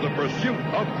 and the pursuit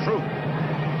of truth.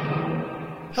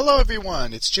 Hello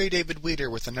everyone, it's J. David Weeder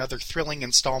with another thrilling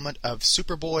installment of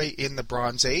Superboy in the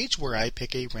Bronze Age, where I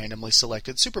pick a randomly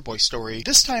selected Superboy story.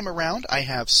 This time around, I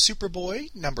have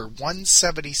Superboy number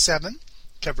 177,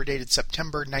 cover dated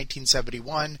September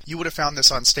 1971. You would have found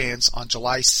this on stands on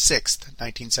July 6th,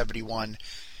 1971.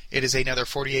 It is another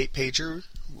 48-pager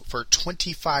for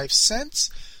 25 cents.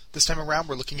 This time around,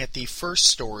 we're looking at the first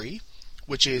story,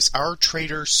 which is Our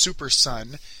Traitor Super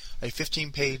Son, a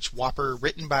 15-page whopper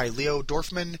written by Leo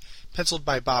Dorfman, penciled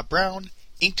by Bob Brown,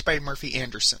 inked by Murphy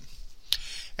Anderson.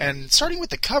 And starting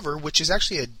with the cover, which is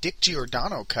actually a Dick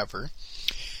Giordano cover,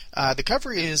 the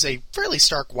cover is a fairly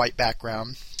stark white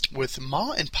background with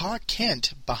Ma and Pa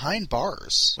Kent behind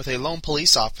bars, with a lone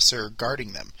police officer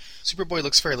guarding them. Superboy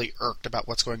looks fairly irked about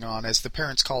what's going on as the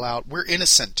parents call out, "We're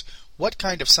innocent. What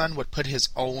kind of son would put his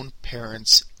own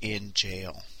parents in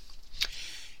jail?"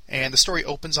 And the story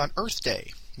opens on Earth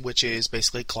Day, which is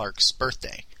basically Clark's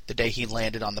birthday, the day he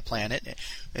landed on the planet,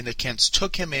 and the Kents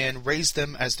took him in, raised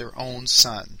them as their own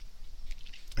son.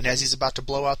 And as he's about to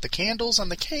blow out the candles on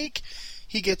the cake,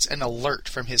 he gets an alert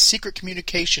from his secret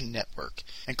communication network,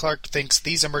 and Clark thinks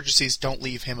these emergencies don't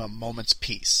leave him a moment's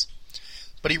peace.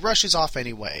 But he rushes off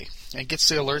anyway, and gets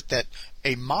the alert that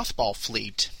a mothball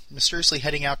fleet mysteriously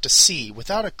heading out to sea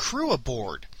without a crew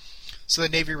aboard. So the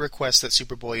Navy requests that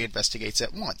Superboy investigates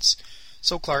at once.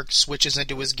 So Clark switches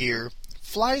into his gear,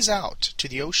 flies out to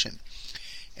the ocean,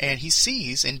 and he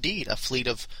sees, indeed, a fleet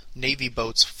of Navy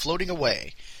boats floating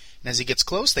away. And as he gets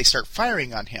close, they start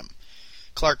firing on him.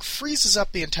 Clark freezes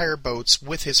up the entire boats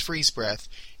with his freeze breath,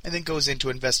 and then goes in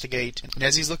to investigate. And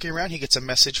as he's looking around, he gets a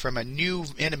message from a new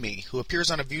enemy who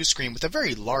appears on a view screen with a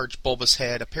very large bulbous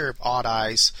head, a pair of odd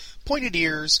eyes, pointed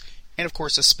ears, and of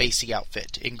course a spacey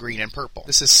outfit in green and purple.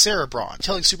 This is Cerebron,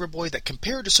 telling Superboy that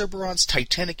compared to Cerebron's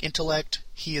titanic intellect,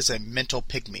 he is a mental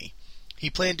pygmy. He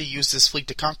planned to use this fleet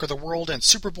to conquer the world, and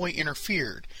Superboy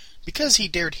interfered. Because he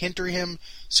dared hinder him,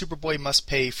 Superboy must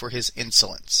pay for his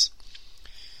insolence.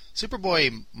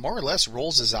 Superboy more or less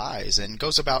rolls his eyes and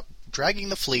goes about dragging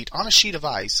the fleet on a sheet of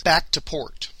ice back to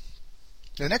port.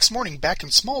 The next morning, back in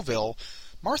Smallville,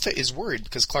 Martha is worried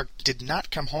because Clark did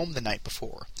not come home the night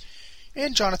before.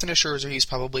 And Jonathan assures her he's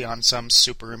probably on some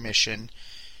super mission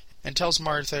and tells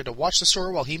Martha to watch the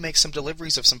store while he makes some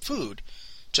deliveries of some food.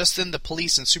 Just then the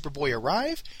police and Superboy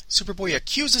arrive. Superboy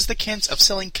accuses the Kents of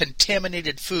selling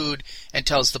contaminated food and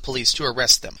tells the police to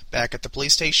arrest them. Back at the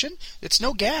police station, it's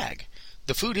no gag.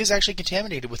 The food is actually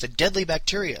contaminated with a deadly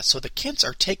bacteria, so the Kents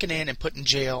are taken in and put in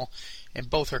jail, and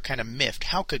both are kind of miffed.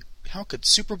 How could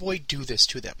Superboy do this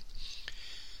to them?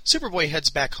 Superboy heads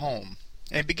back home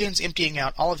and begins emptying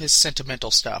out all of his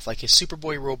sentimental stuff, like his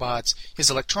Superboy robots,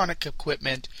 his electronic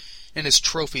equipment, and his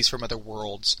trophies from other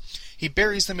worlds. He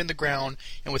buries them in the ground,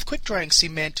 and with quick-drying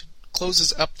cement,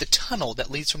 closes up the tunnel that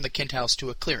leads from the Kent house to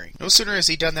a clearing. No sooner has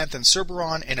he done that than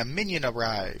Cerberon and a minion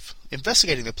arrive.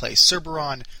 Investigating the place,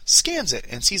 Cerberon scans it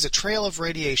and sees a trail of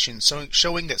radiation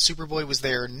showing that Superboy was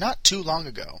there not too long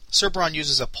ago. Cerberon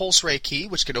uses a pulse ray key,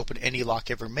 which can open any lock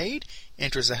ever made,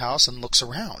 enters the house, and looks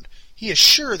around. He is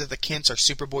sure that the Kents are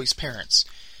Superboy's parents,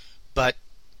 but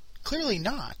clearly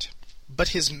not. But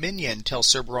his minion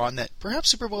tells Cerberon that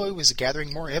perhaps Superboy was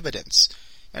gathering more evidence.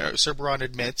 Cerberon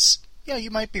admits, yeah,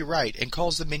 you might be right, and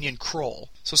calls the minion Kroll.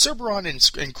 So Cerberon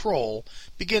and Kroll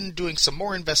begin doing some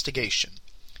more investigation.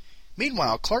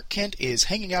 Meanwhile, Clark Kent is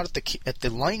hanging out at the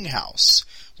Lang house,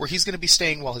 where he's going to be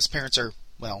staying while his parents are,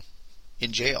 well,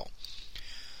 in jail.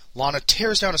 Lana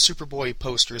tears down a Superboy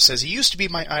poster, says he used to be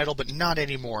my idol, but not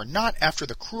anymore, not after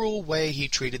the cruel way he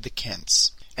treated the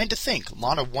Kents. And to think,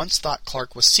 Lana once thought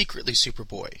Clark was secretly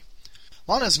Superboy.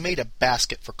 Lana's made a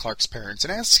basket for Clark's parents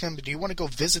and asks him, do you want to go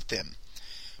visit them?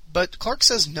 But Clark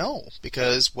says no,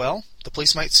 because, well, the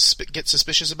police might get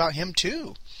suspicious about him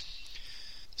too.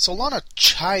 So Lana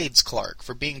chides Clark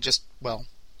for being just, well,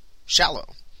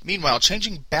 shallow. Meanwhile,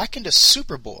 changing back into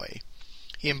Superboy,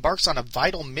 he embarks on a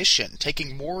vital mission,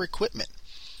 taking more equipment.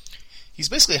 He's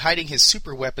basically hiding his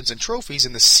super weapons and trophies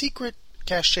in the secret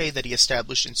cache that he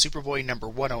established in Superboy number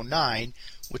 109,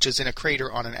 which is in a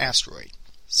crater on an asteroid.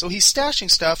 So he's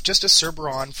stashing stuff just as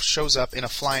Cerberon shows up in a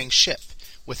flying ship,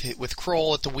 with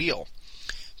Kroll at the wheel.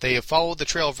 They have followed the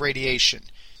trail of radiation.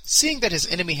 Seeing that his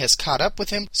enemy has caught up with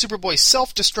him, Superboy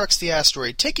self-destructs the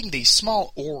asteroid, taking the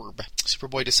small orb.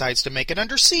 Superboy decides to make an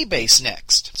undersea base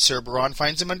next. Cerberon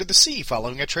finds him under the sea,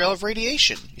 following a trail of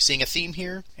radiation. You seeing a theme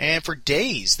here? And for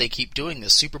days they keep doing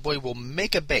this. Superboy will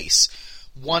make a base.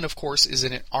 One, of course, is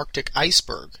in an Arctic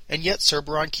iceberg, and yet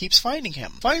Cerberon keeps finding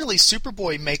him. Finally,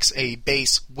 Superboy makes a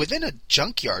base within a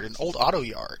junkyard, an old auto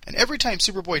yard, and every time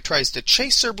Superboy tries to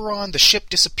chase Cerberon, the ship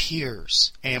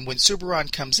disappears. And when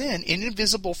Cerberon comes in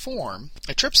invisible form,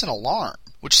 it trips an alarm,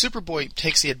 which Superboy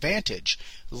takes the advantage,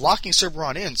 locking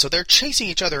Cerberon in, so they're chasing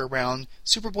each other around.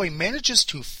 Superboy manages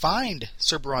to find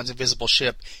Cerberon's invisible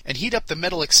ship and heat up the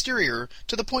metal exterior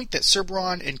to the point that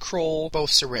Cerberon and Kroll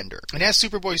both surrender. And as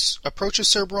Superboy approaches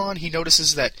Cerberon, he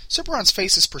notices that Cerberon's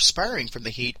face is perspiring from the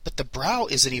heat, but the brow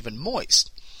isn't even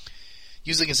moist.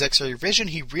 Using his X-ray vision,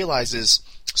 he realizes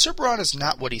Cerberon is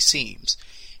not what he seems,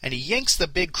 and he yanks the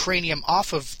big cranium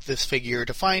off of this figure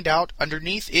to find out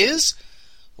underneath is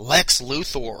Lex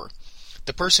Luthor,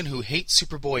 the person who hates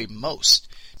Superboy most,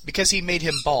 because he made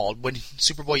him bald when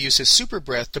Superboy used his super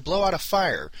breath to blow out a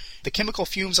fire. The chemical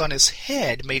fumes on his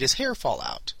head made his hair fall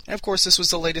out. And of course, this was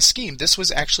the latest scheme. This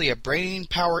was actually a brain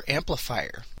power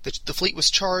amplifier. The fleet was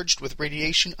charged with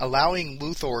radiation, allowing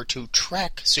Luthor to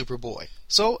track Superboy.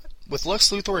 So, with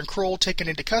Lex Luthor and Kroll taken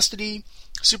into custody,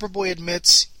 Superboy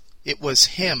admits it was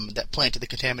him that planted the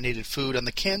contaminated food on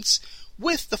the Kents,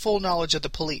 with the full knowledge of the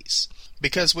police.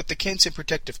 Because with the Kents in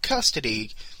protective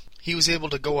custody, he was able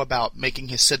to go about making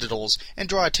his citadels and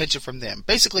draw attention from them.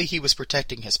 Basically, he was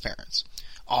protecting his parents.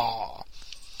 Aww.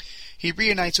 He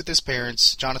reunites with his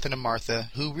parents, Jonathan and Martha,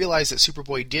 who realize that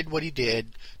Superboy did what he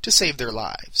did to save their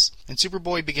lives. And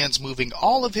Superboy begins moving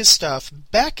all of his stuff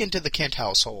back into the Kent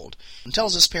household and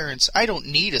tells his parents, I don't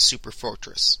need a super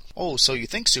fortress. Oh, so you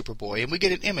think, Superboy? And we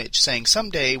get an image saying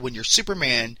someday when you're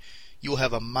Superman, you will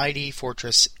have a mighty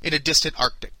fortress in a distant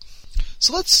Arctic.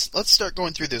 So let's start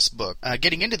going through this book,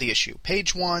 getting into the issue.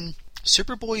 Page 1,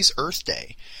 Superboy's Earth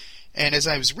Day. And as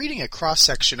I was reading a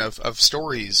cross-section of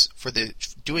stories for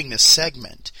doing this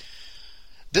segment,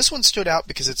 this one stood out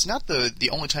because it's not the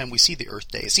only time we see the Earth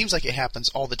Day. It seems like it happens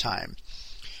all the time.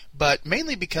 But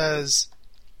mainly because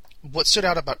what stood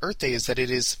out about Earth Day is that it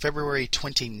is February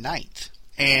 29th.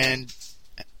 And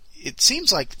it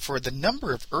seems like for the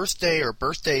number of Earth Day or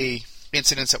birthday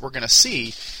incidents that we're going to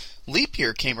see, leap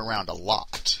year came around a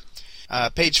lot.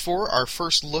 Page 4, our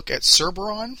first look at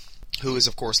Cerberon, who is,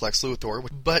 of course, Lex Luthor.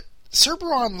 But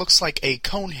Cerberon looks like a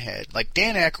Conehead, like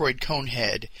Dan Aykroyd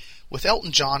Conehead, with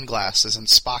Elton John glasses and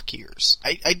Spock ears.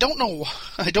 I don't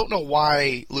know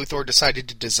why Luthor decided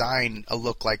to design a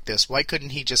look like this. Why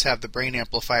couldn't he just have the brain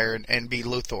amplifier and be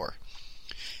Luthor?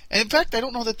 And in fact, I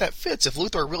don't know that fits. If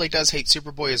Luthor really does hate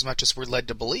Superboy as much as we're led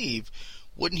to believe,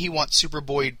 wouldn't he want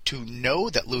Superboy to know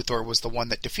that Luthor was the one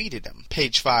that defeated him?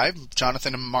 Page 5,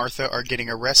 Jonathan and Martha are getting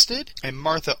arrested, and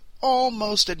Martha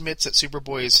almost admits that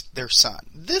Superboy is their son.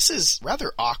 This is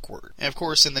rather awkward. And of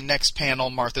course, in the next panel,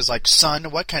 Martha's like, "Son?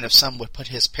 What kind of son would put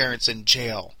his parents in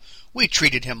jail? We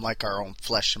treated him like our own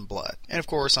flesh and blood." And of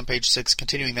course, on page 6,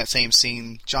 continuing that same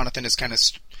scene, Jonathan is kind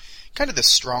of the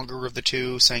stronger of the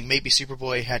two, saying maybe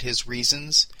Superboy had his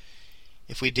reasons.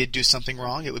 If we did do something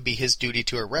wrong, it would be his duty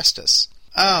to arrest us.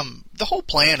 The whole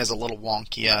plan is a little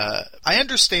wonky. I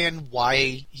understand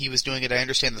why he was doing it. I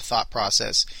understand the thought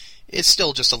process. It's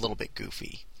still just a little bit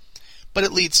goofy. But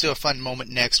it leads to a fun moment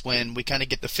next when we kind of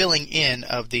get the filling in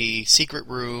of the secret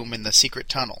room and the secret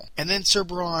tunnel. And then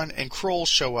Cerberon and Kroll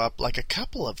show up like a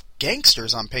couple of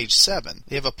gangsters on page 7.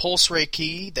 They have a pulse ray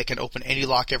key that can open any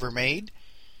lock ever made.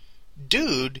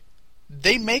 Dude,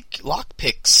 they make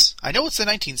lockpicks. I know it's the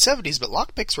 1970s, but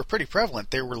lockpicks were pretty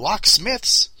prevalent. There were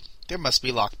locksmiths. There must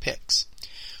be lockpicks.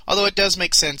 Although it does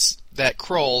make sense that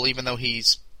Kroll, even though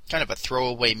he's kind of a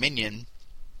throwaway minion,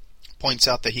 points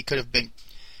out that he could have been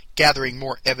gathering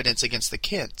more evidence against the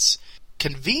Kents.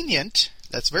 Convenient,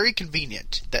 that's very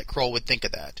convenient that Kroll would think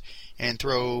of that and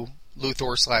throw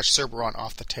Luthor/Cerberon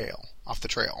off the trail.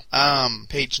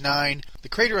 Page 9, the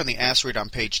crater on the asteroid on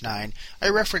page 9. I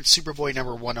referenced Superboy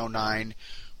number 109,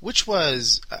 which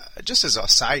was, just as a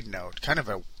side note, kind of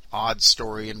a odd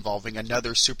story involving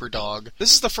another super dog.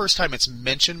 This is the first time it's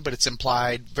mentioned, but it's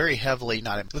implied very heavily.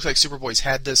 It looks like Superboy's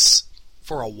had this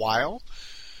for a while,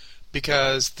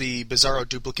 because the Bizarro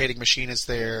duplicating machine is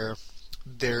there.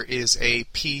 There is a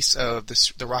piece of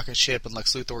the rocket ship and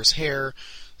Lex Luthor's hair.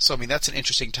 So, I mean, that's an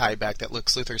interesting tie back that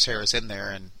Lex Luthor's hair is in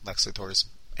there, and Lex Luthor is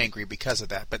angry because of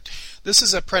that. But this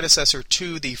is a predecessor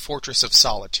to the Fortress of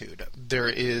Solitude. There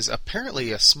is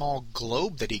apparently a small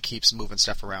globe that he keeps moving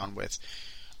stuff around with.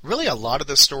 Really, a lot of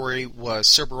the story was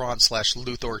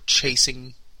Cerberon/Luthor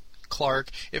chasing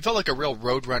Clark. It felt like a real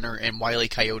Roadrunner and Wile E.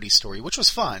 Coyote story, which was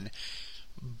fun.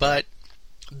 But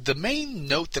the main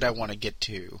note that I want to get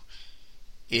to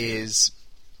is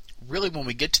really when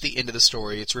we get to the end of the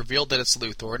story, it's revealed that it's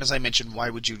Luthor. And as I mentioned, why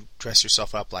would you dress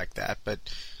yourself up like that? But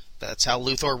that's how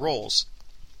Luthor rolls.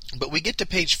 But we get to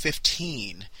page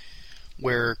 15,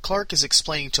 where Clark is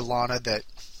explaining to Lana that,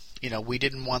 we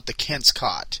didn't want the Kents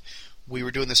caught. We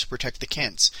were doing this to protect the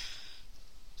Kents.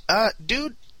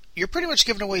 Dude, you're pretty much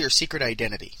giving away your secret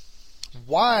identity.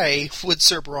 Why would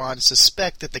Cerberon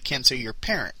suspect that the Kents are your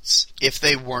parents if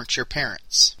they weren't your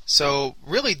parents? So,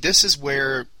 really, this is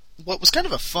where what was kind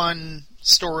of a fun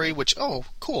story, which, oh,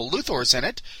 cool, Luthor's in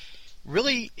it,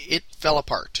 really, it fell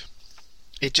apart.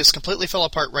 It just completely fell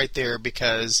apart right there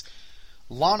because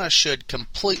Lana should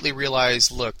completely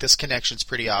realize, look, this connection's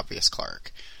pretty obvious,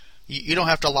 Clark. You don't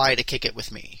have to lie to kick it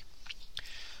with me.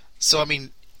 So, I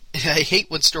mean, I hate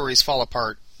when stories fall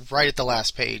apart right at the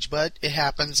last page, but it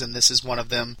happens, and this is one of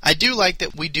them. I do like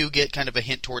that we do get kind of a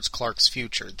hint towards Clark's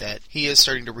future, that he is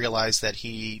starting to realize that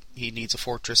he needs a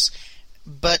fortress,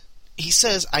 but he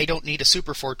says, I don't need a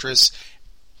super fortress.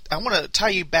 I want to tie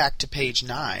you back to page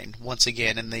 9, once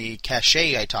again, in the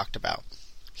cachet I talked about.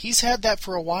 He's had that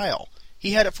for a while.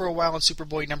 He had it for a while in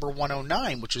Superboy number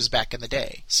 109, which was back in the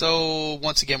day. So,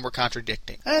 once again, we're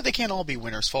contradicting. They can't all be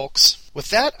winners, folks.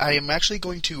 With that, I am actually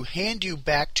going to hand you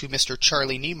back to Mr.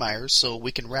 Charlie Niemeyer so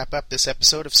we can wrap up this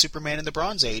episode of Superman in the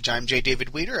Bronze Age. I'm J.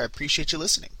 David Weeder. I appreciate you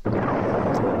listening.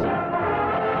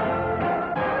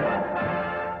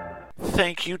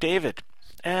 Thank you, David.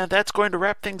 And that's going to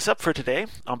wrap things up for today.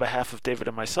 On behalf of David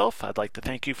and myself, I'd like to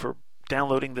thank you for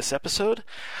downloading this episode.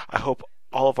 I hope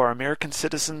all of our American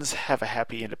citizens have a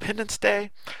happy Independence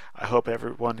Day. I hope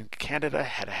everyone in Canada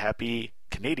had a happy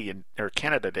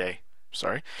Canada Day.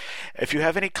 Sorry. If you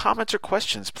have any comments or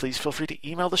questions, please feel free to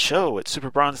email the show at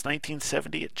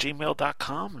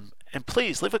superbronze1970@gmail.com. And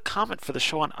please leave a comment for the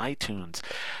show on iTunes.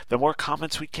 The more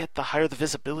comments we get, the higher the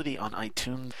visibility on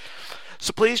iTunes.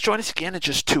 So please join us again in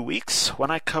just 2 weeks when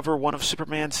I cover one of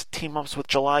Superman's team-ups with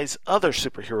July's other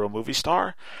superhero movie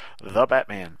star, the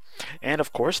Batman. And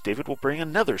of course, David will bring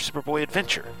another Superboy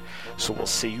adventure. So we'll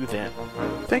see you then.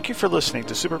 Thank you for listening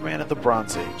to Superman in the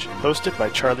Bronze Age, hosted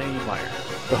by Charlie Niemeyer.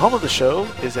 The home of the show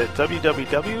is at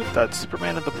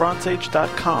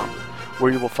www.supermaninthebronzeage.com,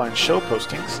 where you will find show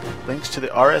postings, links to the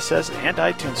RSS and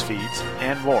iTunes feeds,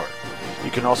 and more. You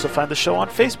can also find the show on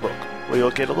Facebook, where you'll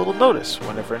get a little notice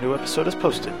whenever a new episode is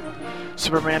posted.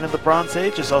 Superman in the Bronze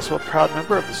Age is also a proud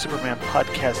member of the Superman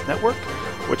Podcast Network,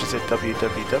 which is at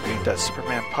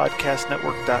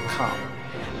www.supermanpodcastnetwork.com.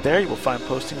 There you will find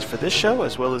postings for this show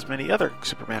as well as many other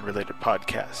Superman-related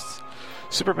podcasts.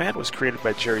 Superman was created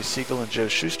by Jerry Siegel and Joe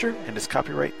Shuster and is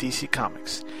copyright DC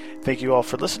Comics. Thank you all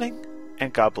for listening,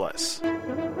 and God bless.